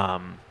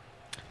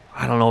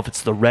 I don't know if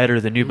it's the red or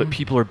the new, but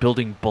people are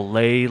building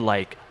belay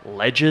like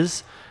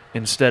ledges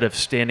instead of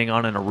standing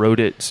on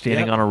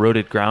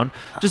eroded ground,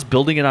 just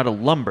building it out of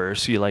lumber.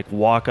 So you like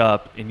walk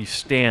up and you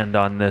stand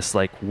on this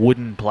like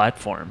wooden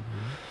platform.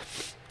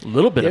 A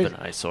little bit of an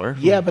eyesore.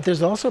 Yeah, but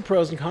there's also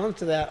pros and cons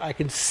to that. I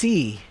can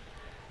see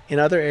in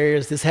other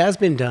areas this has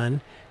been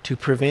done to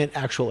prevent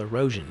actual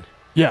erosion.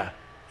 Yeah.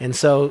 And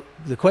so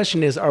the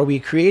question is, are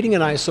we creating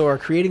an eyesore,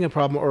 creating a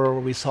problem, or are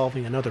we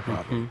solving another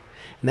problem?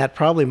 And that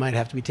probably might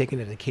have to be taken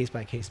at a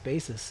case-by-case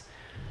basis,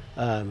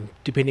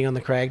 depending on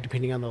the crag,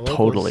 depending on the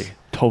locals.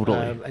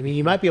 Totally. I mean,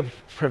 you might be able to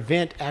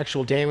prevent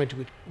actual damage,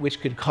 which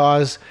could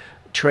cause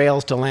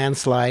trails to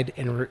landslide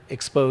and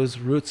expose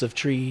roots of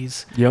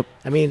trees. Yep.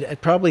 I mean,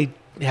 it probably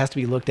has to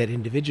be looked at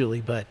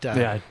individually, but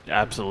Yeah,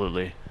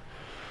 absolutely.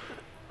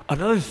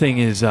 Another thing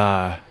is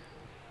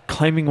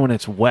climbing when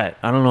it's wet.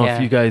 I don't know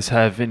if you guys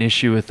have an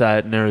issue with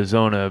that in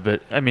Arizona,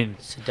 but I mean,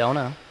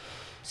 Sedona,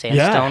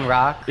 sandstone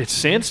rock. it's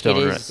sandstone.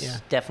 It right?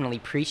 is definitely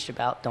preached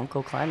about. Don't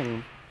go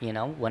climbing,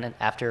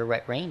 after a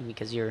wet rain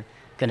because you're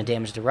going to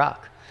damage the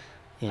rock.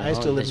 I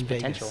used to live there's in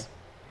potential. Vegas.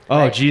 Oh,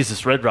 Right.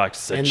 Jesus, Red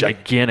Rocks is a And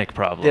gigantic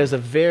problem. There's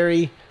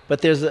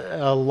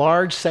a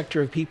large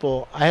sector of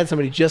people. I had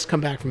somebody just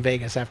come back from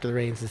Vegas after the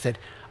rains and said,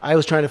 I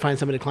was trying to find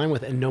somebody to climb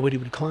with and nobody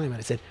would climb. And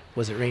I said,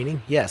 was it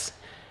raining? Yes.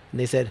 And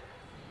they said,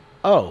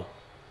 oh.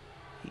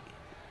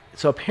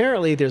 So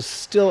apparently there's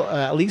still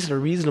at least a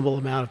reasonable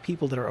amount of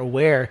people that are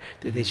aware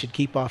that they should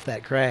keep off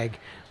that crag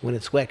when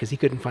it's wet because he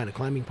couldn't find a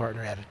climbing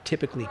partner at a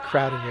typically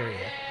crowded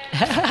area.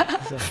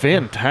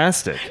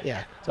 Fantastic.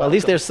 Yeah. So at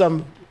least there's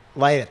some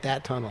light at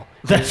that tunnel.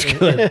 That's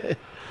good.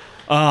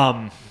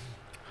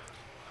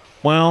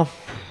 Well,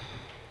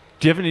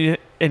 do you have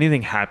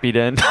anything happy to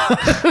end?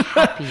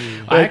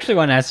 I actually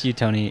want to ask you,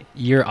 Tony.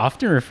 You're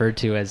often referred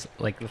to as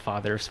like the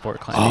father of sport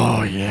climbing.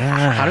 Oh,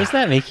 yeah. How does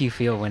that make you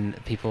feel when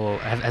people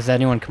has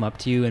anyone come up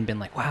to you and been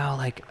like, "Wow,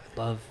 like I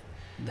love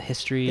the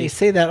history"? They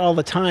say that all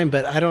the time,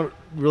 but I don't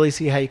really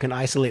see how you can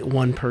isolate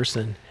one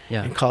person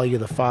Yeah. and call you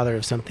the father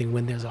of something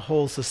when there's a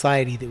whole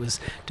society that was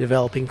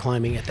developing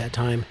climbing at that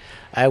time.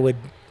 I would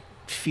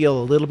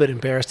feel a little bit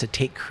embarrassed to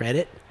take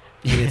credit.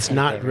 And it's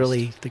not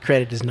really, the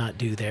credit is not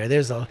due there.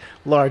 There's a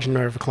large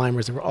number of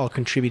climbers that were all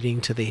contributing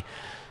to the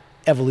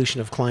evolution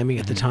of climbing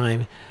at the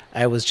time.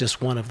 I was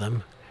just one of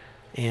them.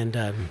 And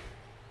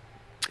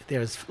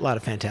there's a lot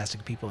of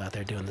fantastic people out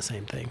there doing the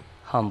same thing.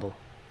 Humble.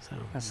 So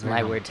That's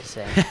my word to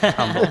say.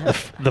 Humble.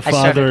 The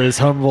father is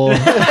humble.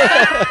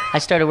 I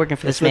started working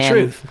for this That's the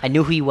man. truth. I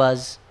knew who he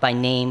was by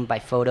name, by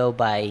photo,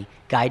 by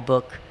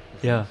guidebook,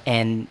 Yeah.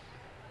 and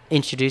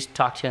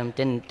talked to him.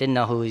 Didn't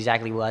know who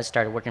exactly he was.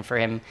 Started working for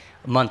him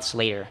months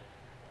later.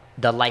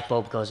 The light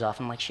bulb goes off.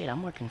 I'm like, shit,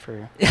 I'm working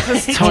for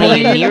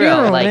Tony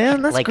Nero. Like,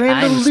 man. That's like Grand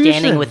I'm Evolution.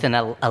 standing with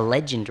a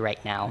legend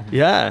right now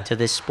Yeah. to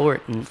this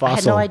sport, and I had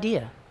Fossil. no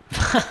idea.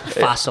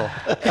 Fossil.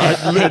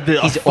 The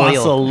He's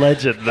fossil oil.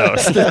 legend, though.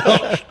 still.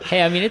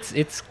 Hey, I mean,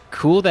 it's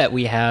cool that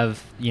we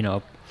have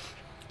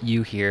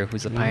you here,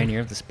 who's a pioneer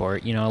of the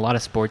sport. A lot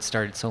of sports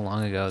started so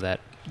long ago that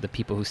the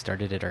people who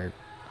started it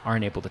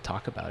aren't able to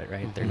talk about it,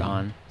 right? They're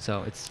gone.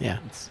 So it's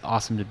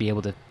awesome to be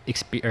able to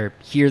or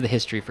hear the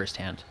history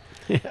firsthand.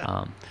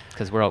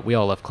 Because we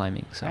all love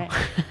climbing. So Right.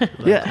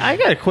 Yeah, I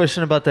got a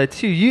question about that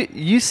too.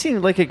 You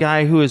seem like a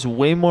guy who is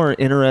way more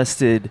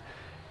interested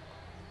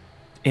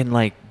in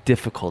like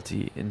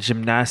difficulty in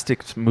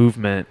gymnastics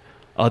movement,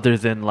 other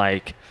than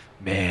like,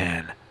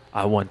 man,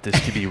 I want this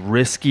to be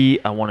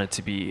risky. I want it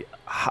to be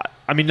high.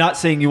 I mean, not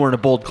saying you weren't a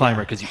bold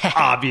climber, because you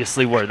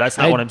obviously were. That's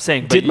not what I'm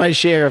saying. Did my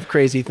share of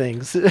crazy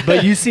things.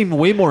 But you seem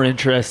way more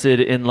interested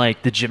in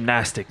like the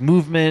gymnastic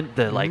movement,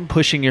 the like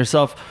pushing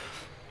yourself.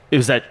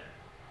 Was that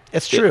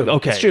It's true.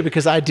 Okay. It's true,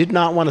 because I did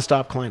not want to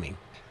stop climbing.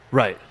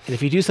 right? And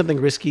if you do something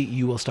risky,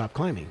 you will stop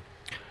climbing.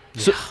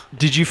 So,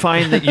 did you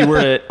find that you were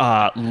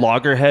at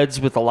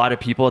loggerheads with a lot of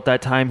people at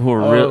that time who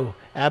were real?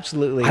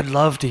 Absolutely. I'd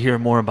love to hear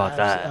more about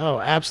that. Oh,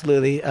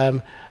 absolutely.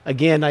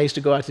 Again, I used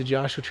to go out to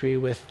Joshua Tree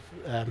with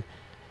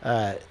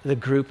the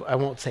group. I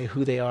won't say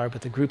who they are,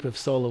 but the group of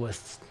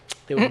soloists.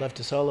 They would love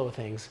to solo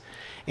things.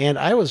 And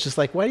I was just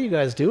like, why are you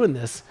guys doing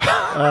this?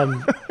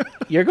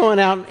 You're going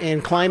out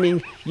and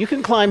climbing. You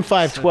can climb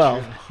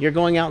 512. You're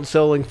going out and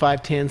soloing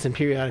 510s and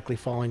periodically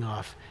falling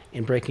off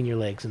and breaking your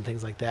legs and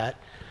things like that.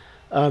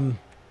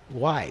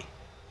 Why?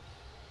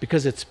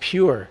 Because it's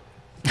pure.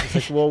 It's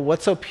like, well,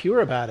 what's so pure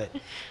about it?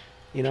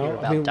 You know, You're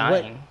about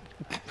dying.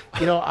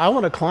 I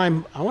want to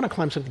climb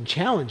something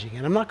challenging,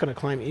 and I'm not going to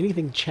climb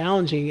anything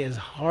challenging as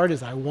hard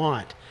as I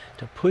want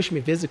to push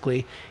me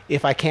physically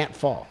if I can't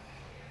fall.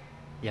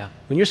 Yeah.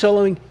 When you're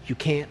soloing, you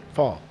can't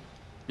fall.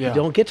 Yeah. You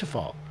don't get to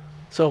fall.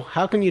 So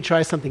how can you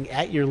try something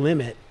at your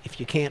limit if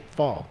you can't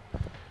fall?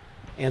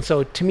 And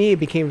so to me, it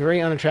became very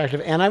unattractive.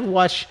 And I've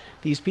watched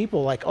these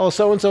people like, oh,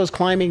 so-and-so is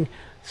climbing,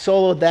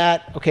 soloed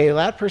that. Okay, well,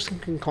 that person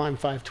can climb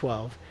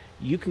 512.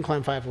 You can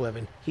climb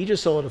 511. He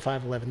just soloed a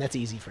 511. That's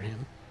easy for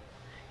him.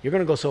 You're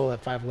going to go solo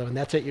at 511.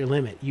 That's at your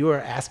limit. You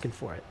are asking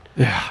for it.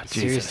 Yeah,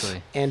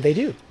 Seriously. And they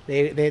do.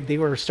 They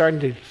were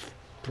starting to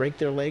break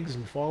their legs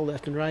and fall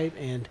left and right.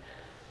 And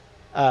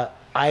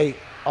I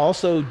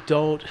also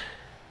don't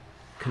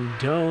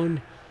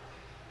condone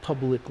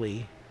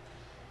publicly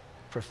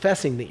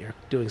professing that you're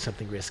doing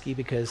something risky,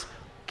 because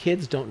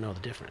kids don't know the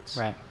difference.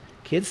 Right.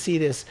 Kids see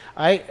this.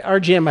 Our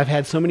gym, I've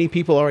had so many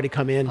people already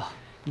come in,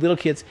 little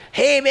kids.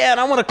 Hey man,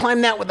 I want to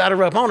climb that without a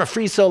rope. I want to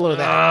free solo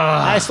that.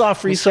 I saw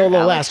free solo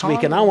Alex last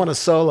week, and I Honnold. want to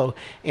solo.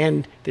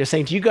 And they're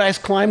saying, "Do you guys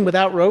climb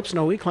without ropes?"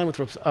 No, we climb with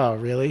ropes. Oh,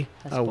 really?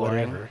 That's Oh,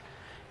 boring. whatever.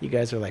 You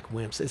guys are like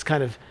wimps. It's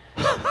kind of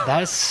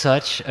That is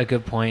such a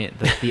good point.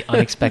 The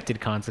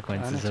unexpected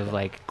consequences of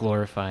like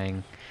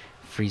glorifying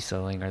free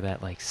soloing, or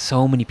that like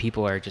so many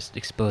people are just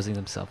exposing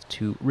themselves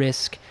to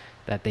risk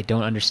that they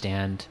don't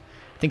understand.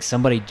 I think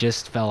somebody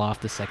just fell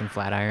off the second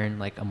flat iron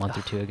like a month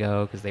or two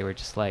ago because they were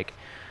just like,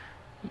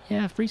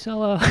 yeah, free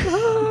solo.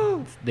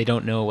 They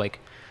don't know like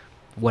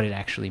what it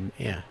actually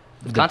yeah.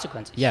 The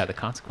consequences. Yeah, the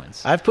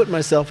consequence. I've put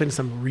myself in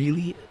some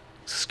really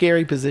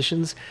scary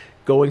positions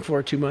going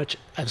for it too much.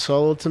 I've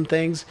soloed some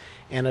things,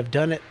 and I've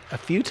done it a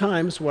few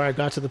times where I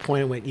got to the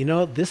point and went, you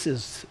know, this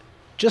is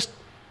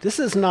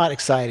not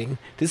exciting.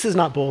 This is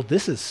not bold.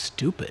 This is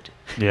stupid.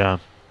 Yeah.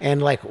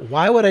 And like,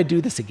 why would I do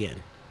this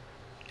again?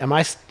 Am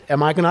I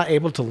not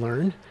able to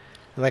learn?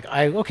 Like,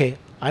 I'm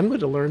going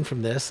to learn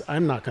from this.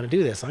 I'm not going to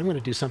do this. I'm going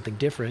to do something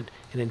different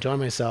and enjoy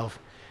myself.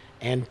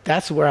 And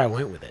that's where I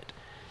went with it.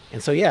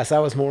 And so, yes, I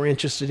was more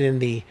interested in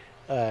the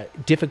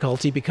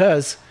difficulty,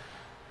 because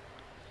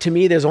to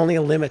me, there's only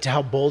a limit to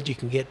how bold you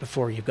can get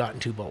before you've gotten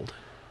too bold.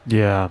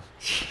 Yeah.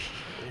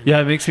 Yeah,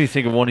 it makes me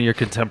think of one of your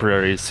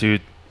contemporaries who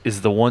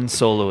is the one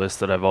soloist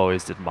that I've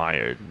always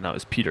admired, and that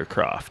was Peter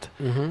Croft,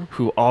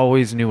 who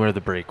always knew where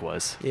the break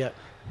was. Yeah.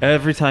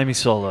 Every time he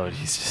soloed,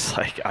 he's just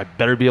like, I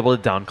better be able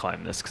to down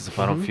climb this, because if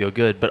I don't feel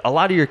good. But a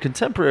lot of your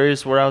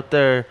contemporaries were out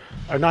there.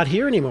 Are not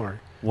here anymore.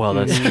 Well,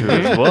 that's true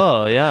as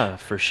well. Yeah,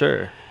 for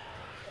sure.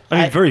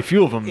 I mean, very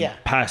few of them yeah.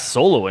 passed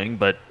soloing,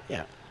 but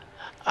Yeah.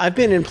 I've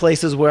been in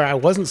places where I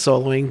wasn't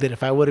soloing, that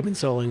if I would have been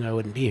soloing, I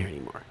wouldn't be here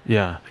anymore.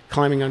 yeah.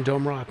 Climbing on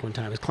Dome Rock one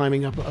time. I was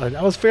climbing up.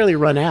 I was fairly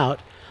run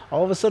out.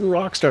 All of a sudden,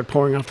 rocks start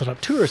pouring off the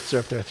top. Tourists are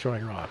up there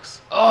throwing rocks.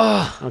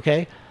 Oh.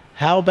 Okay.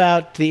 How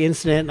about the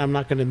incident? I'm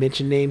not going to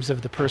mention names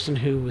of the person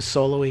who was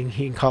soloing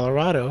in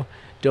Colorado,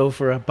 dove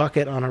for a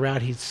bucket on a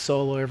route he'd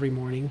solo every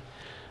morning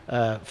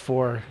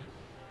for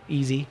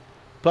easy.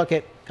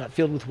 Bucket got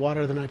filled with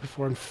water the night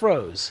before and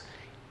froze.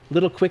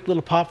 Quick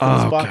little pop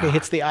from his bucket, God.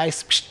 hits the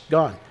ice,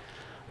 gone.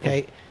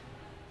 Okay.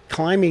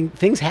 Climbing,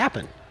 things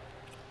happen.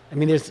 I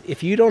mean,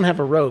 if you don't have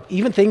a rope,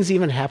 things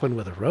happen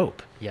with a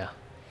rope. Yeah.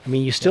 I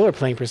mean, you still are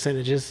playing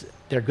percentages.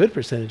 They're good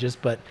percentages,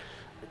 but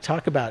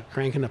talk about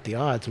cranking up the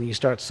odds. When you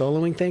start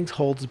soloing things,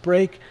 holds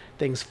break,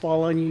 things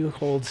fall on you,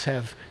 holds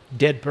have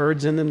dead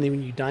birds in them. Then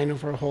when you dyno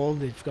for a hold,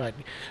 they've got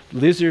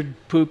lizard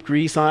poop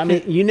grease on. I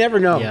mean, you never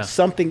know. Yeah.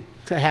 Something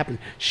to happen.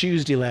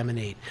 Shoes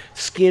delaminate.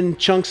 Skin,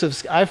 chunks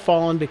of... I've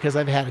fallen because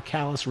I've had a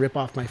callus rip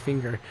off my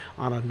finger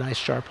on a nice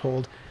sharp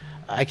hold.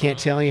 I can't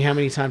tell you how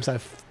many times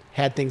I've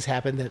had things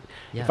happen that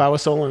if I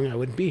was soloing, I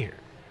wouldn't be here.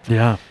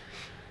 Yeah.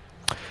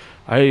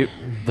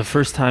 The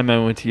first time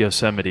I went to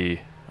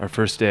Yosemite, our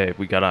first day,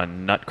 we got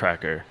on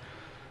Nutcracker,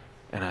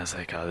 and I was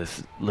like, oh,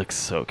 this looks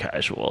so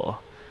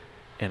casual.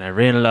 And I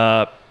ran it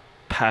up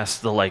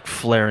past the like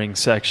flaring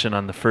section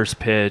on the first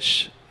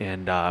pitch,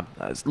 and I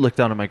looked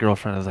down at my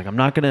girlfriend. I was like, I'm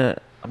not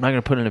gonna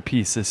put in a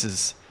piece. This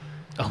is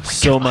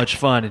so much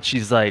fun. And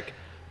she's like,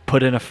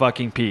 put in a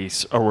fucking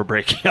piece or we're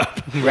breaking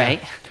up.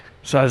 Right.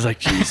 So I was like,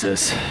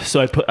 Jesus.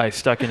 So I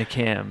stuck in a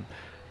cam,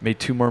 made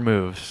 2 more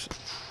moves,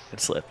 and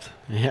slipped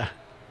Yeah.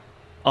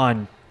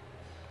 on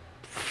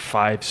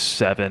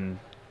 5-7,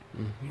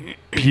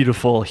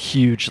 beautiful,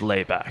 huge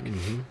layback.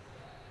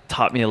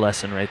 Taught me a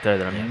lesson right there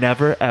that I'm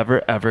never,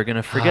 ever, ever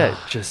gonna forget.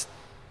 Just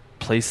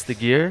place the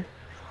gear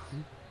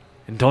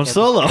and don't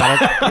solo.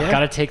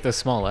 Gotta take those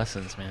small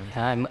lessons,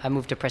 man. I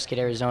moved to Prescott,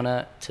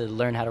 Arizona to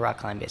learn how to rock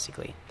climb,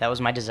 basically. That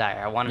was my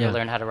desire. I wanted to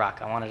learn how to rock.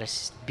 I wanted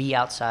to be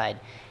outside.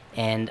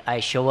 And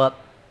I show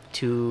up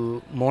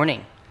to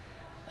morning.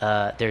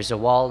 There's a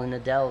wall in the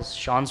Dells,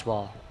 Sean's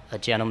wall. A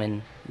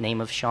gentleman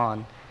named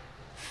Sean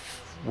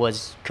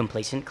was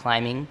complacent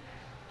climbing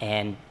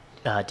and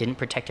didn't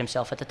protect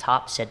himself at the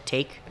top, said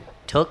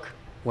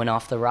went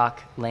off the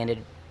rock,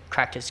 landed,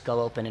 cracked his skull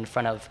open in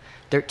front of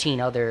 13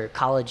 other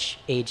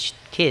college-aged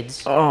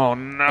kids. Oh,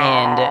 no.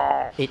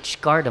 And it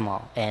scarred them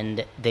all.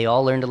 And they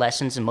all learned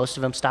lessons, and most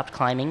of them stopped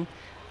climbing.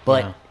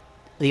 But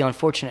the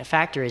unfortunate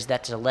factor is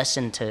that's a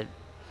lesson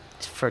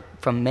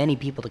from many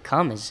people to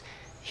come is,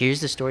 here's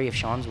the story of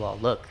Sean's Wall.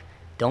 Look,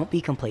 don't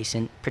be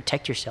complacent.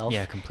 Protect yourself.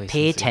 Yeah, complacency.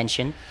 Pay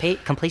attention.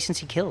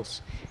 Complacency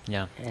kills.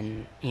 Yeah.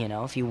 And,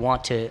 if you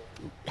want to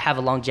have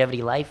a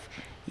longevity life,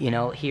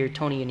 here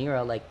Tony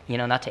Anira, like,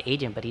 not to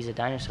age him, but he's a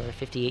dinosaur,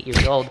 58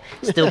 years old,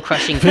 still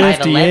crushing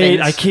 58.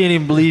 5'11s. I can't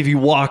even believe you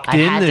walked in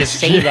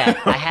this.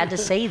 I had to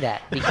say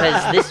that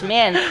because this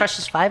man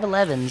crushes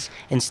 5'11s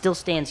and still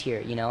stands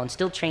here, and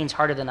still trains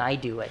harder than I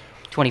do at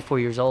 24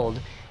 years old.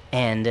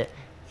 And,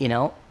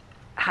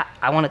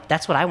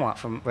 that's what I want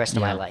from the rest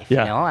of my life.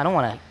 Yeah. I don't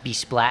want to be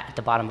splat at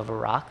the bottom of a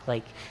rock,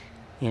 like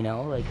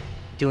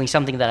doing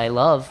something that I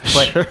love,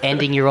 but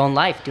ending your own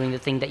life doing the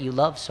thing that you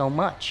love so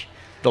much.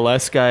 The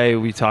last guy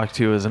we talked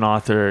to is an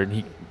author, and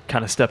he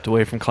kind of stepped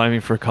away from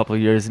climbing for a couple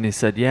of years, and he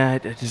said, I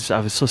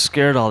was so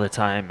scared all the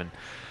time. And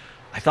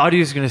I thought he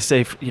was going to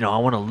say, I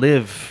want to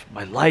live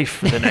my life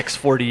for the next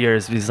 40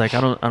 years. But he's like,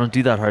 I don't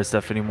do that hard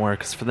stuff anymore,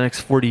 because for the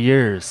next 40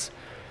 years,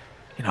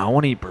 I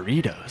want to eat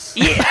burritos.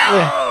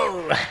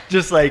 Yeah.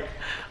 Just like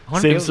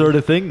same sort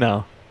of thing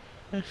now.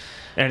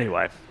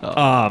 Anyway,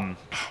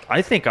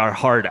 I think our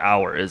hard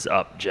hour is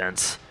up,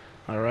 gents.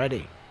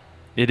 Alrighty.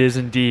 It is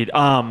indeed.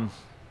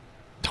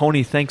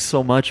 Tony, thanks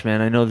so much, man.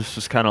 I know this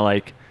was kind of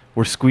like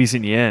we're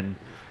squeezing you in.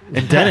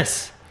 And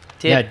Dennis.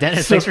 Yeah,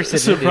 Dennis, thanks for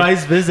sitting in,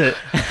 surprise visit.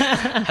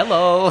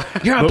 Hello.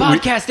 You're on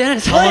podcast,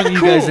 Dennis. How long are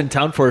you guys in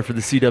town for the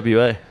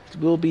CWA?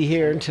 We'll be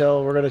here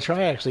until we're going to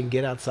try actually and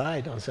get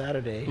outside on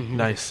Saturday.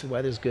 Nice. The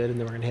weather's good, and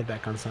then we're going to head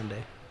back on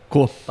Sunday.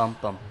 Cool. Bum,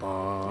 bum,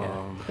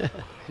 bum.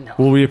 No.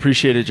 Well, we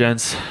appreciate it,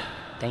 gents.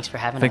 Thanks for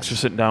having Thanks us. for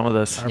sitting down with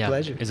us. Our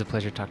pleasure. It was a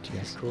pleasure to talk to you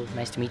guys. Cool.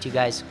 Nice to meet you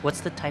guys.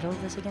 What's the title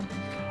of this again?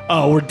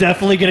 Oh, we're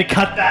definitely going to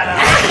cut that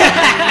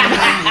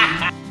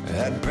out.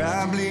 I'd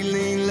probably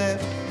lean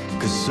left,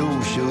 cause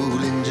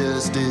social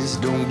injustice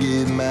don't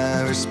get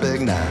my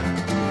respect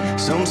now.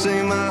 Some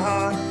say my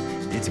heart,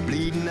 it's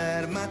bleeding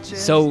out of my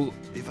chest. So,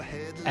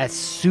 as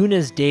soon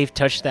as Dave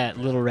touched that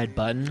little red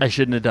button, I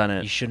shouldn't have done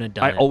it. You shouldn't have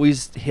done it. I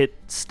always hit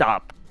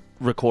stop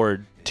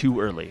record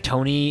too early.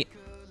 Tony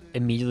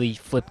immediately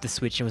flipped the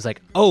switch and was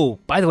like, oh,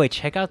 by the way,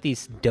 check out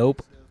these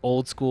dope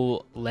old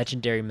school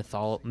legendary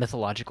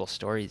mythological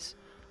stories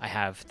I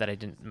have that I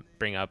didn't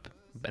bring up,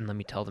 and let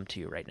me tell them to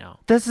you right now.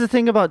 That's the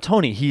thing about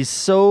Tony. He's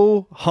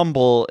so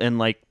humble and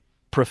like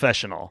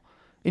professional,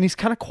 and he's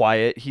kind of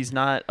quiet. He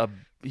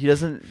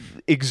doesn't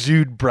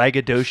exude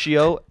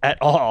braggadocio at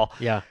all.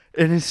 Yeah.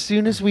 And as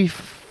soon as we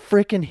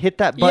freaking hit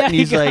that button,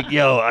 he's like,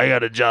 yo, I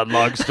got a John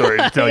Long story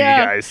to tell you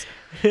guys.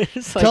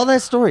 It's like, Tell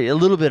that story, a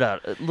little bit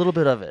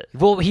of it.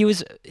 well, he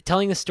was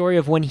telling the story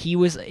of when he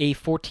was a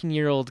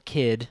 14-year-old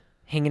kid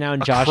hanging out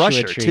in A Joshua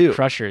crusher, Tree. too.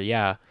 Crusher,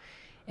 yeah.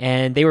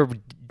 And they were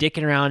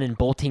dicking around and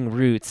bolting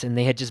roots, and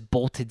they had just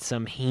bolted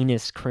some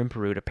heinous crimp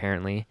root,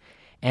 apparently.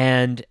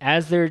 And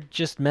as they're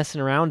just messing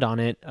around on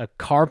it, a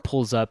car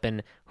pulls up,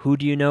 and who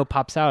do you know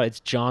pops out? It's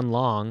John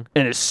Long.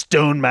 And his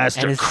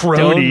Stonemaster And his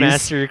cronies.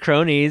 Stonemaster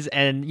cronies.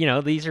 And,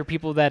 these are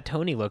people that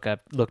Tony looked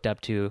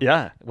up to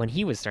when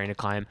he was starting to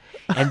climb.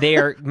 And they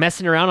are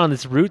messing around on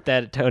this route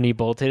that Tony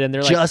bolted, and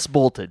they're like... Just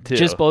bolted, too.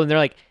 Just bolted. And they're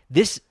like,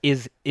 this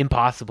is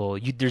impossible.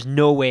 There's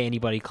no way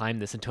anybody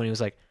climbed this. And Tony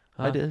was like,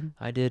 I did.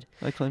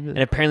 I climbed it. And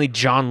apparently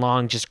John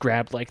Long just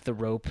grabbed like the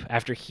rope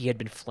after he had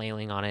been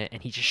flailing on it,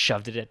 and he just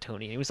shoved it at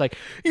Tony. And he was like,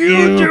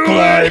 You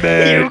climb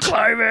it. You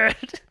climb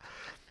it!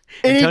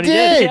 And he Tony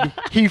did.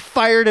 He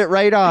fired it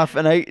right off.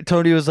 And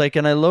Tony was like,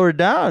 and I lowered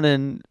down,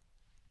 and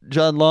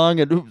John Long,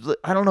 and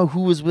I don't know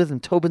who was with him,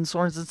 Tobin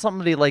Sorensen,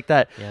 somebody like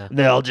that. Yeah. And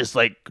they all just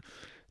like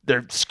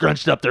they're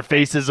scrunched up their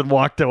faces and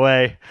walked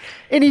away.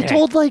 And he Yeah.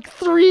 told like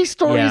 3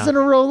 stories Yeah. in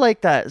a row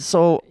like that.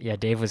 So Yeah,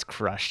 Dave was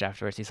crushed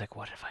afterwards. He's like,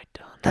 "What have I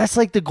done?" that's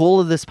like the goal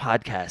of this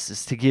podcast,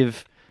 is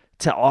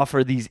to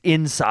offer these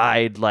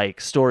inside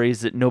like stories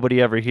that nobody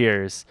ever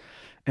hears.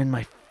 And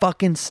my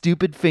fucking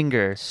stupid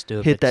finger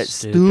hit that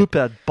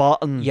stupid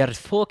button. Your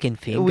fucking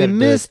finger. We dude.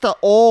 missed the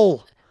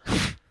all.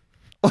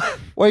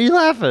 Why are you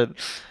laughing?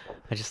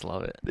 I just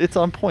love it. It's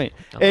on point.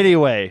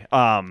 Anyway,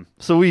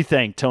 so we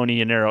thank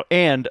Tony Yanero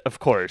and of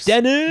course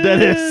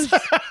Dennis.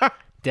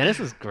 Dennis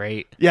was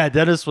great. Yeah,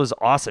 Dennis was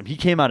awesome. He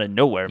came out of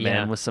nowhere, Yeah.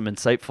 man, with some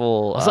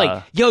insightful. I was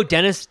like, "Yo,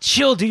 Dennis,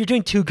 chill, dude. You're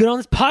doing too good on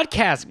this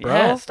podcast, bro."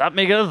 yeah, stop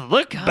making us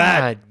look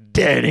bad,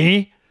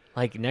 Danny.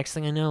 Like next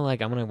thing I know,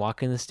 like I'm gonna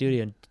walk in the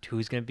studio and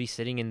who's gonna be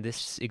sitting in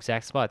this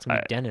exact spot? It's gonna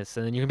be Dennis,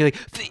 and then you're gonna be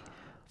like,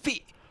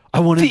 "Fee." I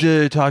wanted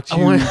to talk to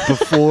you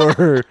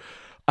before.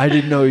 I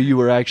didn't know you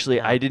were actually.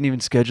 I didn't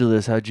even schedule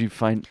this. How'd you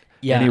find?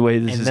 Yeah. Anyway,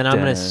 this and is then I'm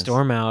gonna Dennis.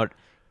 storm out,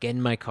 get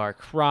in my car,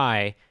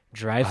 cry,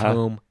 drive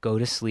home, go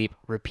to sleep,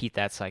 repeat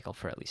that cycle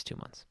for at least 2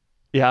 months.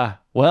 Yeah.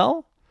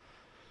 Well,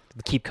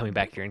 Keep coming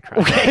back here and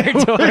crying at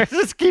your door.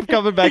 just keep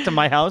coming back to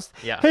my house.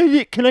 Yeah.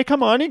 Hey, can I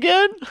come on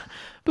again?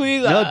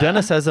 Please. No,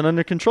 Dennis has it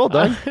under control,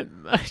 dog.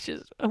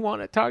 I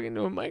want to talk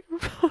into a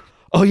microphone.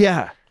 Oh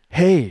yeah.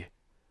 Hey,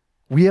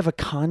 we have a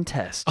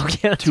contest Oh,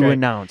 yeah, that's to right.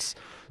 announce.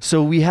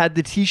 So we had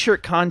the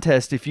T-shirt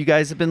contest. If you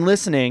guys have been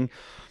listening,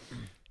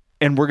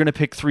 and we're gonna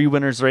pick 3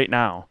 winners right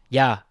now.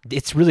 Yeah,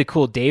 it's really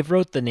cool. Dave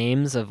wrote the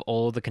names of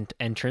all the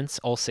entrants,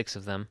 all 6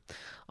 of them,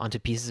 onto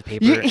pieces of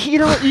paper. You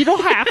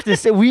don't have to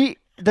say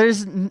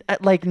There's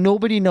like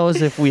nobody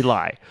knows if we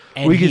lie.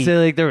 And we could he- say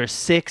like there were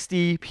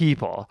 60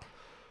 people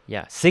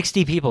Yeah,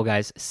 60 people,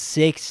 guys.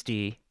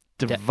 60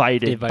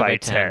 divided by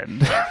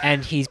 10.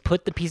 And he's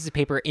put the pieces of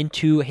paper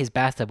into his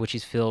bathtub, which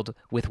he's filled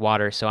with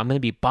water. So I'm going to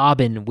be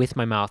bobbing with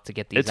my mouth to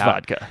get these It's out.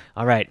 vodka.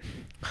 All right.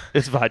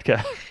 It's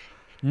vodka.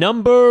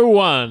 Number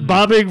 1.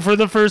 Bobbing for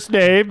the first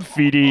name.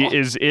 Feedy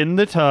is in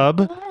the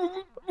tub.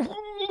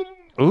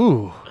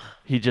 Ooh,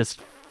 he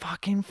just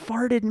fucking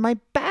farted in my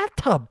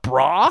bathtub,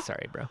 brah.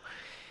 Sorry, bro.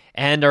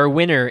 And our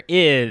winner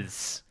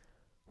is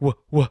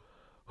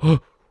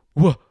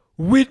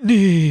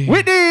Whitney.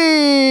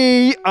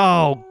 Whitney!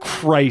 Oh,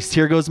 Christ.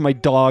 Here goes my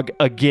dog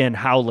again,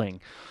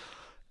 howling.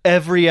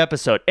 Every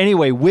episode.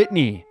 Anyway,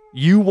 Whitney,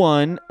 you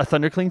won a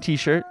ThunderCling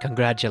t-shirt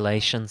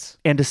Congratulations.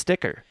 and a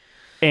sticker.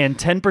 And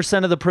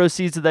 10% of the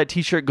proceeds of that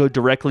t-shirt go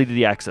directly to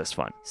the Access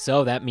Fund.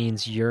 So that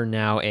means you're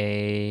now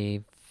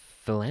a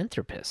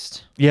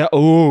philanthropist. Yeah.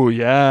 Oh,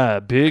 yeah.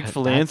 Big That's-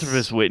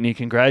 philanthropist, Whitney.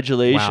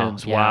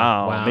 Congratulations.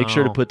 Wow, Wow. yeah, Make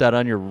sure to wow. put that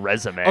on your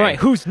resume. All right,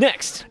 who's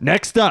next?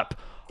 Next up,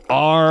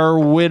 our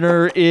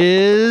winner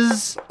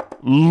is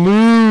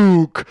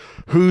Luke,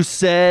 who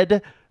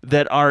said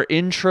that our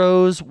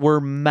intros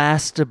were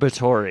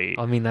masturbatory.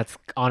 I mean, that's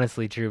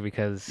honestly true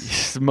because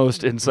It's the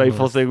most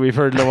insightful thing we've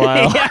heard in a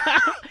while.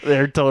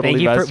 They're totally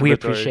thank you masturbatory. we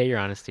appreciate your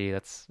honesty.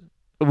 That's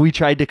We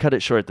tried to cut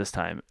it short this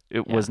time.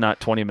 It was not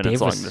 20 minutes Dave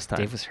long was, this time.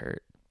 Dave was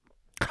hurt.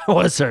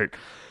 was hurt.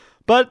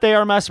 But they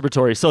are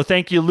masturbatory. So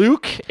thank you,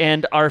 Luke.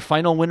 And our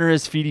final winner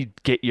is Feedy.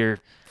 Get your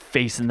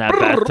face in that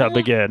bathtub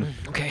again.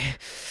 Okay,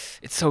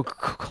 it's so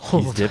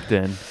cold. He's dipped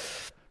in.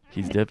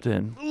 He's dipped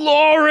in.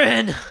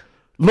 Lauren.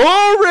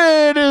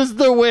 Lauren is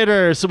the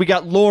winner. So we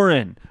got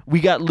Lauren, we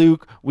got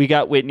Luke, we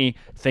got Whitney.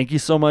 Thank you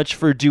so much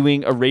for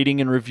doing a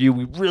rating and review.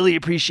 We really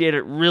appreciate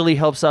it. Really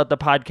helps out the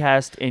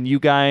podcast. And you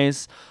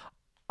guys,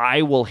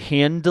 I will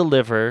hand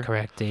deliver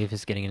Correct. Dave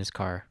is getting in his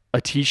car.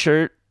 a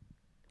t-shirt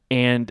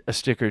and a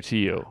sticker to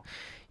you.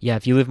 Yeah,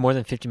 if you live more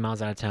than 50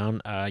 miles out of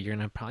town, you're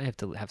gonna probably have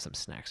to have some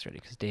snacks ready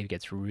because Dave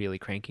gets really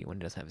cranky when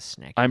he doesn't have his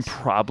snacks. I'm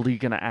probably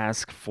going to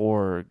ask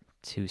for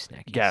 2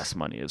 snackies. gas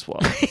money as well.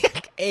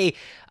 Hey,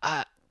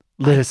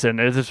 Listen,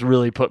 it just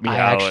really put me I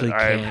out. actually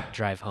I'm- can't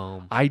drive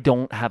home. I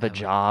don't have a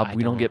job. I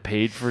We don't don't. get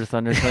paid for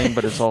ThunderCling,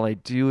 but it's all I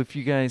do. If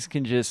you guys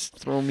can just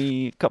throw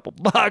me a couple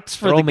bucks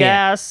for Throw the me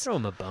gas. Throw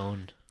him a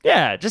bone.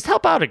 Yeah, just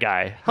help out a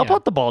guy. Help Yeah.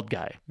 out the bald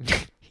guy.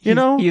 You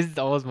know? he used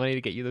all his money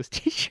to get you those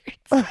T-shirts.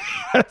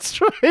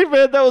 That's right,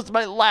 man. That was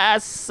my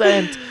last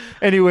cent.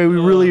 Anyway, we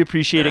really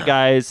appreciate it,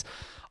 guys.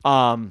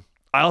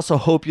 I also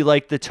hope you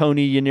like the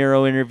Tony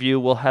Yanero interview.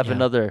 We'll have Yeah.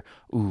 another,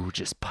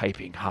 just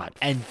piping hot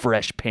and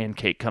fresh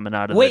pancake coming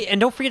out of Wait, it. and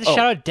don't forget to shout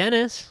out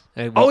Dennis.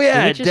 Oh,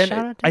 yeah. Did we just shout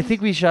out I Dennis?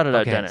 think we shouted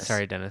out Okay, Dennis.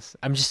 sorry, Dennis.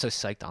 I'm just so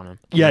psyched on him.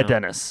 Yeah, You know?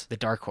 Dennis. The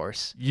dark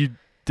horse. You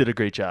did a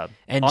great job.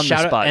 And on shout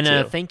the spot, out,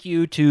 and too. thank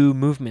you to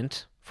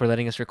Movement for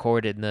letting us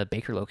record in the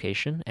Baker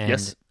location, and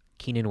Yes.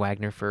 Keenan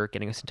Wagner for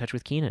getting us in touch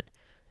with Keenan.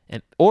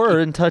 And Or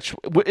in touch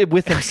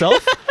with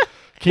himself.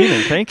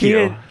 Keenan, thank you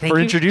Keenan, thank for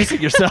you.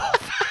 introducing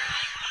yourself.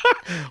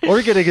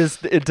 Or getting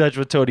us in touch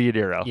with Tony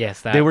Yanero.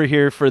 Yes, that- they were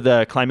here for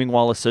the Climbing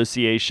Wall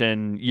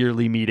Association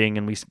yearly meeting,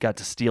 and we got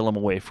to steal them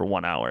away for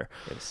 1 hour.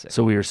 It was sick.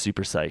 So we were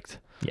super psyched.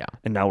 yeah,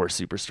 And now we're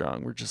super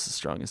strong. We're just as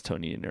strong as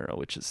Tony Yanero,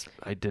 which is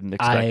I didn't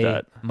expect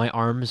that. my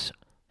arms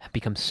have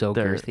become so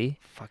They're girthy.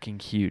 fucking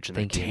huge. And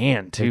Thank they're you.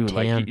 tan, too. They're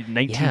Like tan.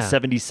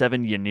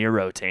 1977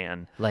 Yaniro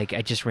tan. Like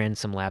I just ran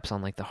some laps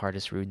on like the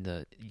hardest route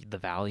in the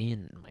valley,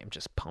 and I'm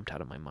just pumped out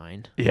of my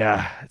mind.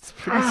 Yeah, it's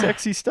pretty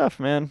sexy stuff,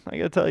 man. I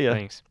gotta tell you.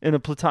 Thanks. In a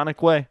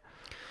platonic way.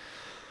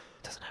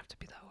 It doesn't have to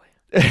be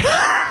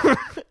that way.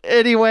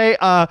 Anyway,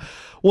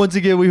 once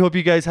again, we hope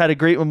you guys had a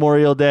great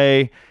Memorial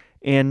Day.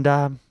 And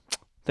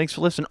thanks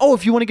for listening. Oh,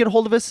 if you want to get a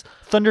hold of us,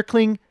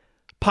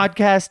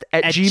 thunderklingpodcast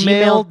at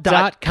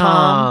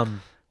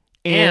gmail.com.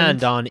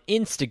 And on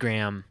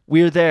Instagram,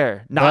 We're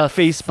there, not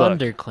the Facebook.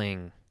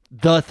 Thunderkling.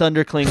 The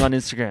Thunderkling on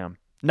Instagram.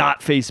 Not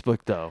Facebook,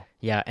 though.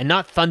 Yeah, and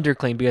not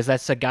Thunderkling because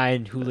that's a guy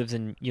who lives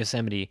in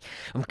Yosemite.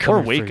 I'm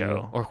coming for you.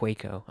 Waco. Or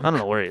Waco. I don't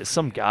know where he is.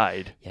 Some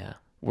guide. Yeah,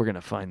 We're going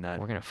to find that.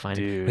 we're gonna find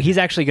Dude. him. He's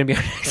actually gonna be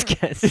our next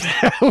guest.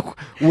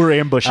 We're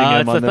ambushing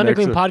him It's on the the next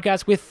Thunderkling one.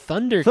 podcast with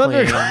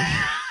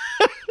Thunderkling.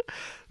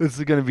 This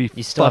is going to be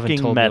You still haven't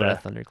fucking told me what a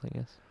meta.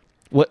 Thunderkling is.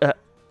 What,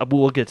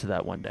 we'll get to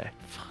that one day.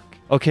 Fuck.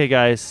 Okay,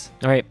 guys.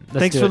 All right, let's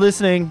Thanks do for it.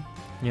 listening.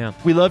 Yeah,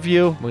 We love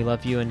you. we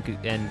love you and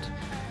good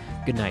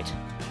night.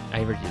 I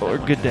already did that Or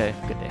one good time. day.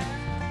 Good day.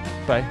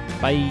 Bye.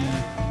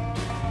 Bye.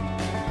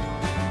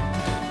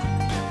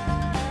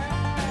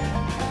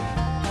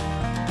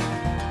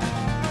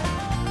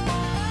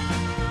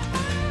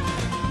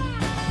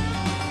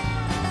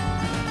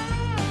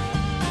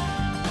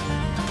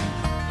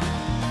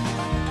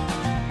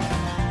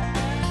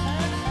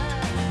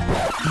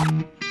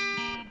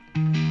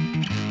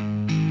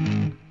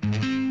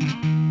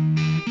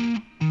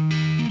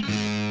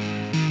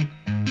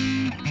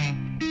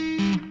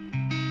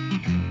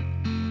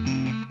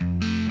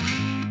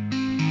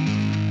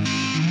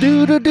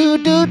 Do do do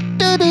do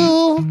do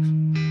do.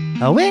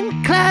 I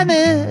went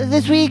climbing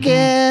this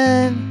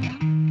weekend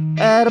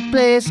at a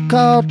place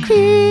called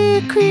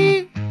Creek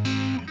Creek.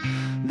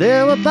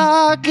 There were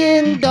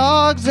barking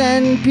dogs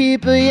and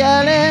people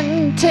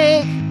yelling,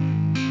 take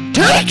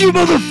you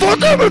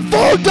motherfucker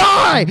before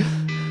die!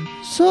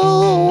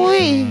 So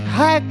we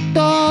hiked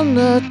on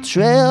the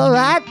trail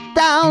right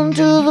down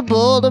to the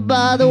boulder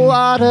by the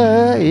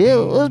water. It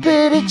was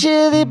pretty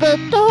chilly, but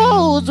the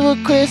roads were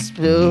crisp.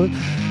 It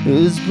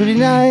was pretty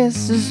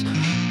nice, it was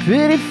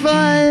pretty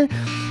fun.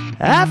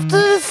 After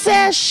the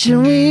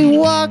session, we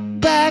walked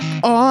back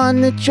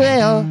on the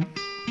trail.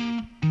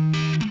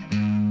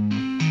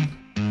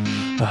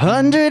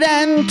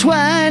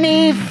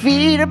 120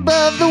 feet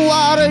above the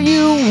water,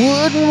 you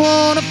wouldn't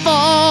want to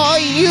fall,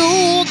 you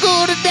were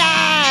gonna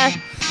die.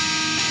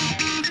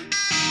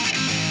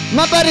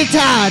 My buddy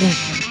Todd,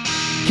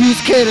 he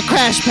was carrying a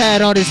crash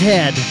pad on his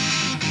head.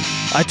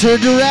 I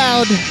turned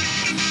around,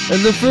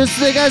 and the first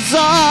thing I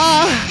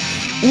saw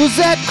was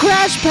that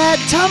crash pad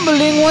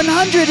tumbling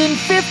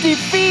 150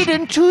 feet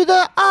into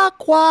the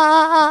aqua.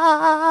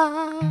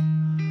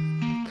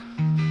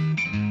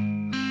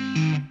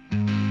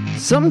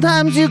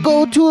 Sometimes you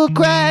go to a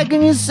crag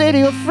and you say to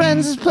your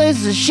friends, this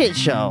place is a shit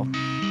show.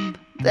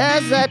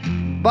 There's that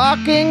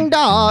barking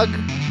dog,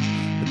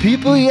 the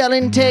people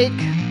yelling take,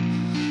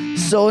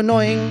 so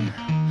annoying.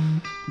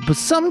 But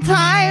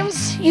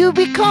sometimes you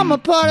become a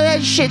part of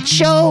that shit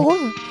show.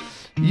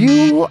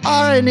 You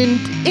are an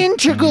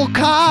integral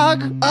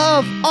cog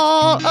of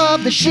all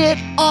of the shit,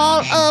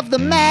 all of the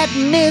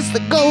madness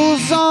that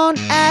goes on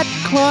at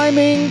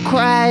climbing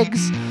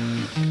crags.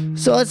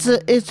 So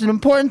it's an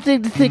important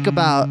thing to think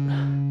about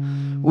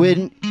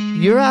when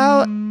you're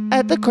out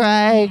at the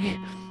crag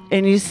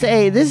and you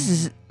say,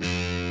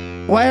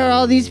 why are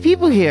all these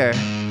people here?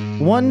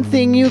 One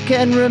thing you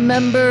can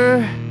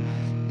remember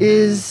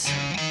is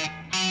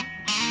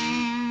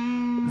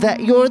that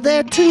you're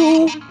there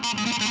too,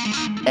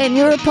 and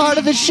you're a part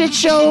of the shit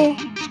show,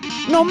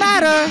 no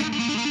matter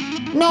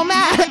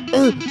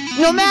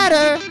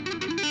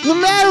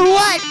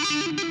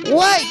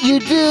what you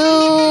do.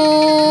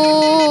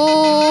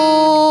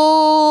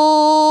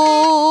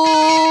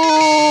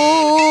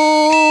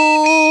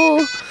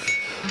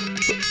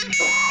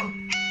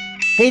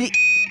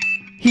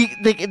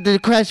 The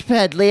crash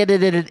pad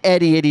landed in an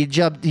eddy, and he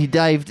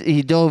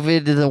dove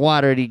into the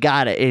water, and he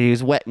got it, and he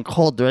was wet and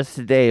cold the rest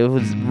of the day. It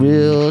was a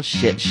real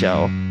shit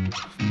show.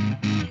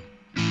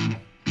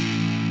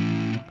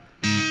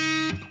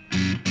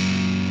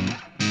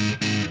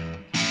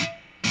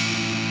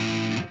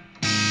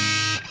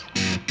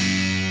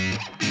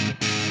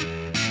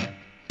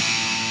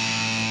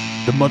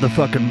 The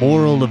motherfucking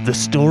moral of the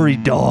story,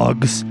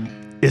 dogs,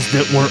 is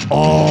that we're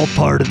all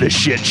part of the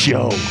shit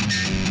show.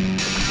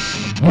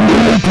 We're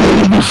all part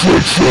of the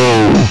shit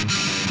show.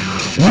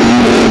 We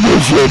are the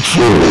shit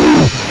show.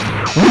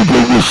 We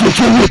bring the shit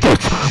show with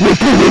us. We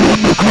put it on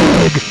the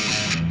crag.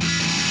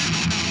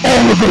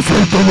 All of us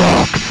hate the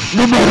rock.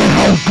 No matter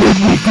how good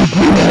we think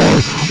we are,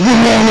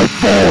 we're all at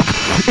fault.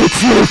 It's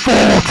your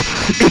fault.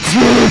 It's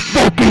your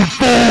fucking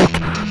fault.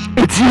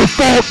 It's your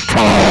fault,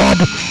 Todd.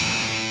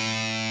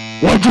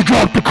 Why'd you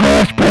drop the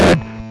crash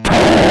pad,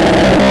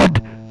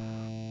 Todd?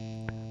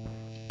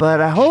 But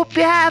I hope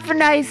you have a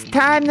nice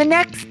time the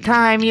next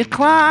time you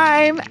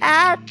climb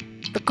at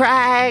the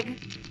crag.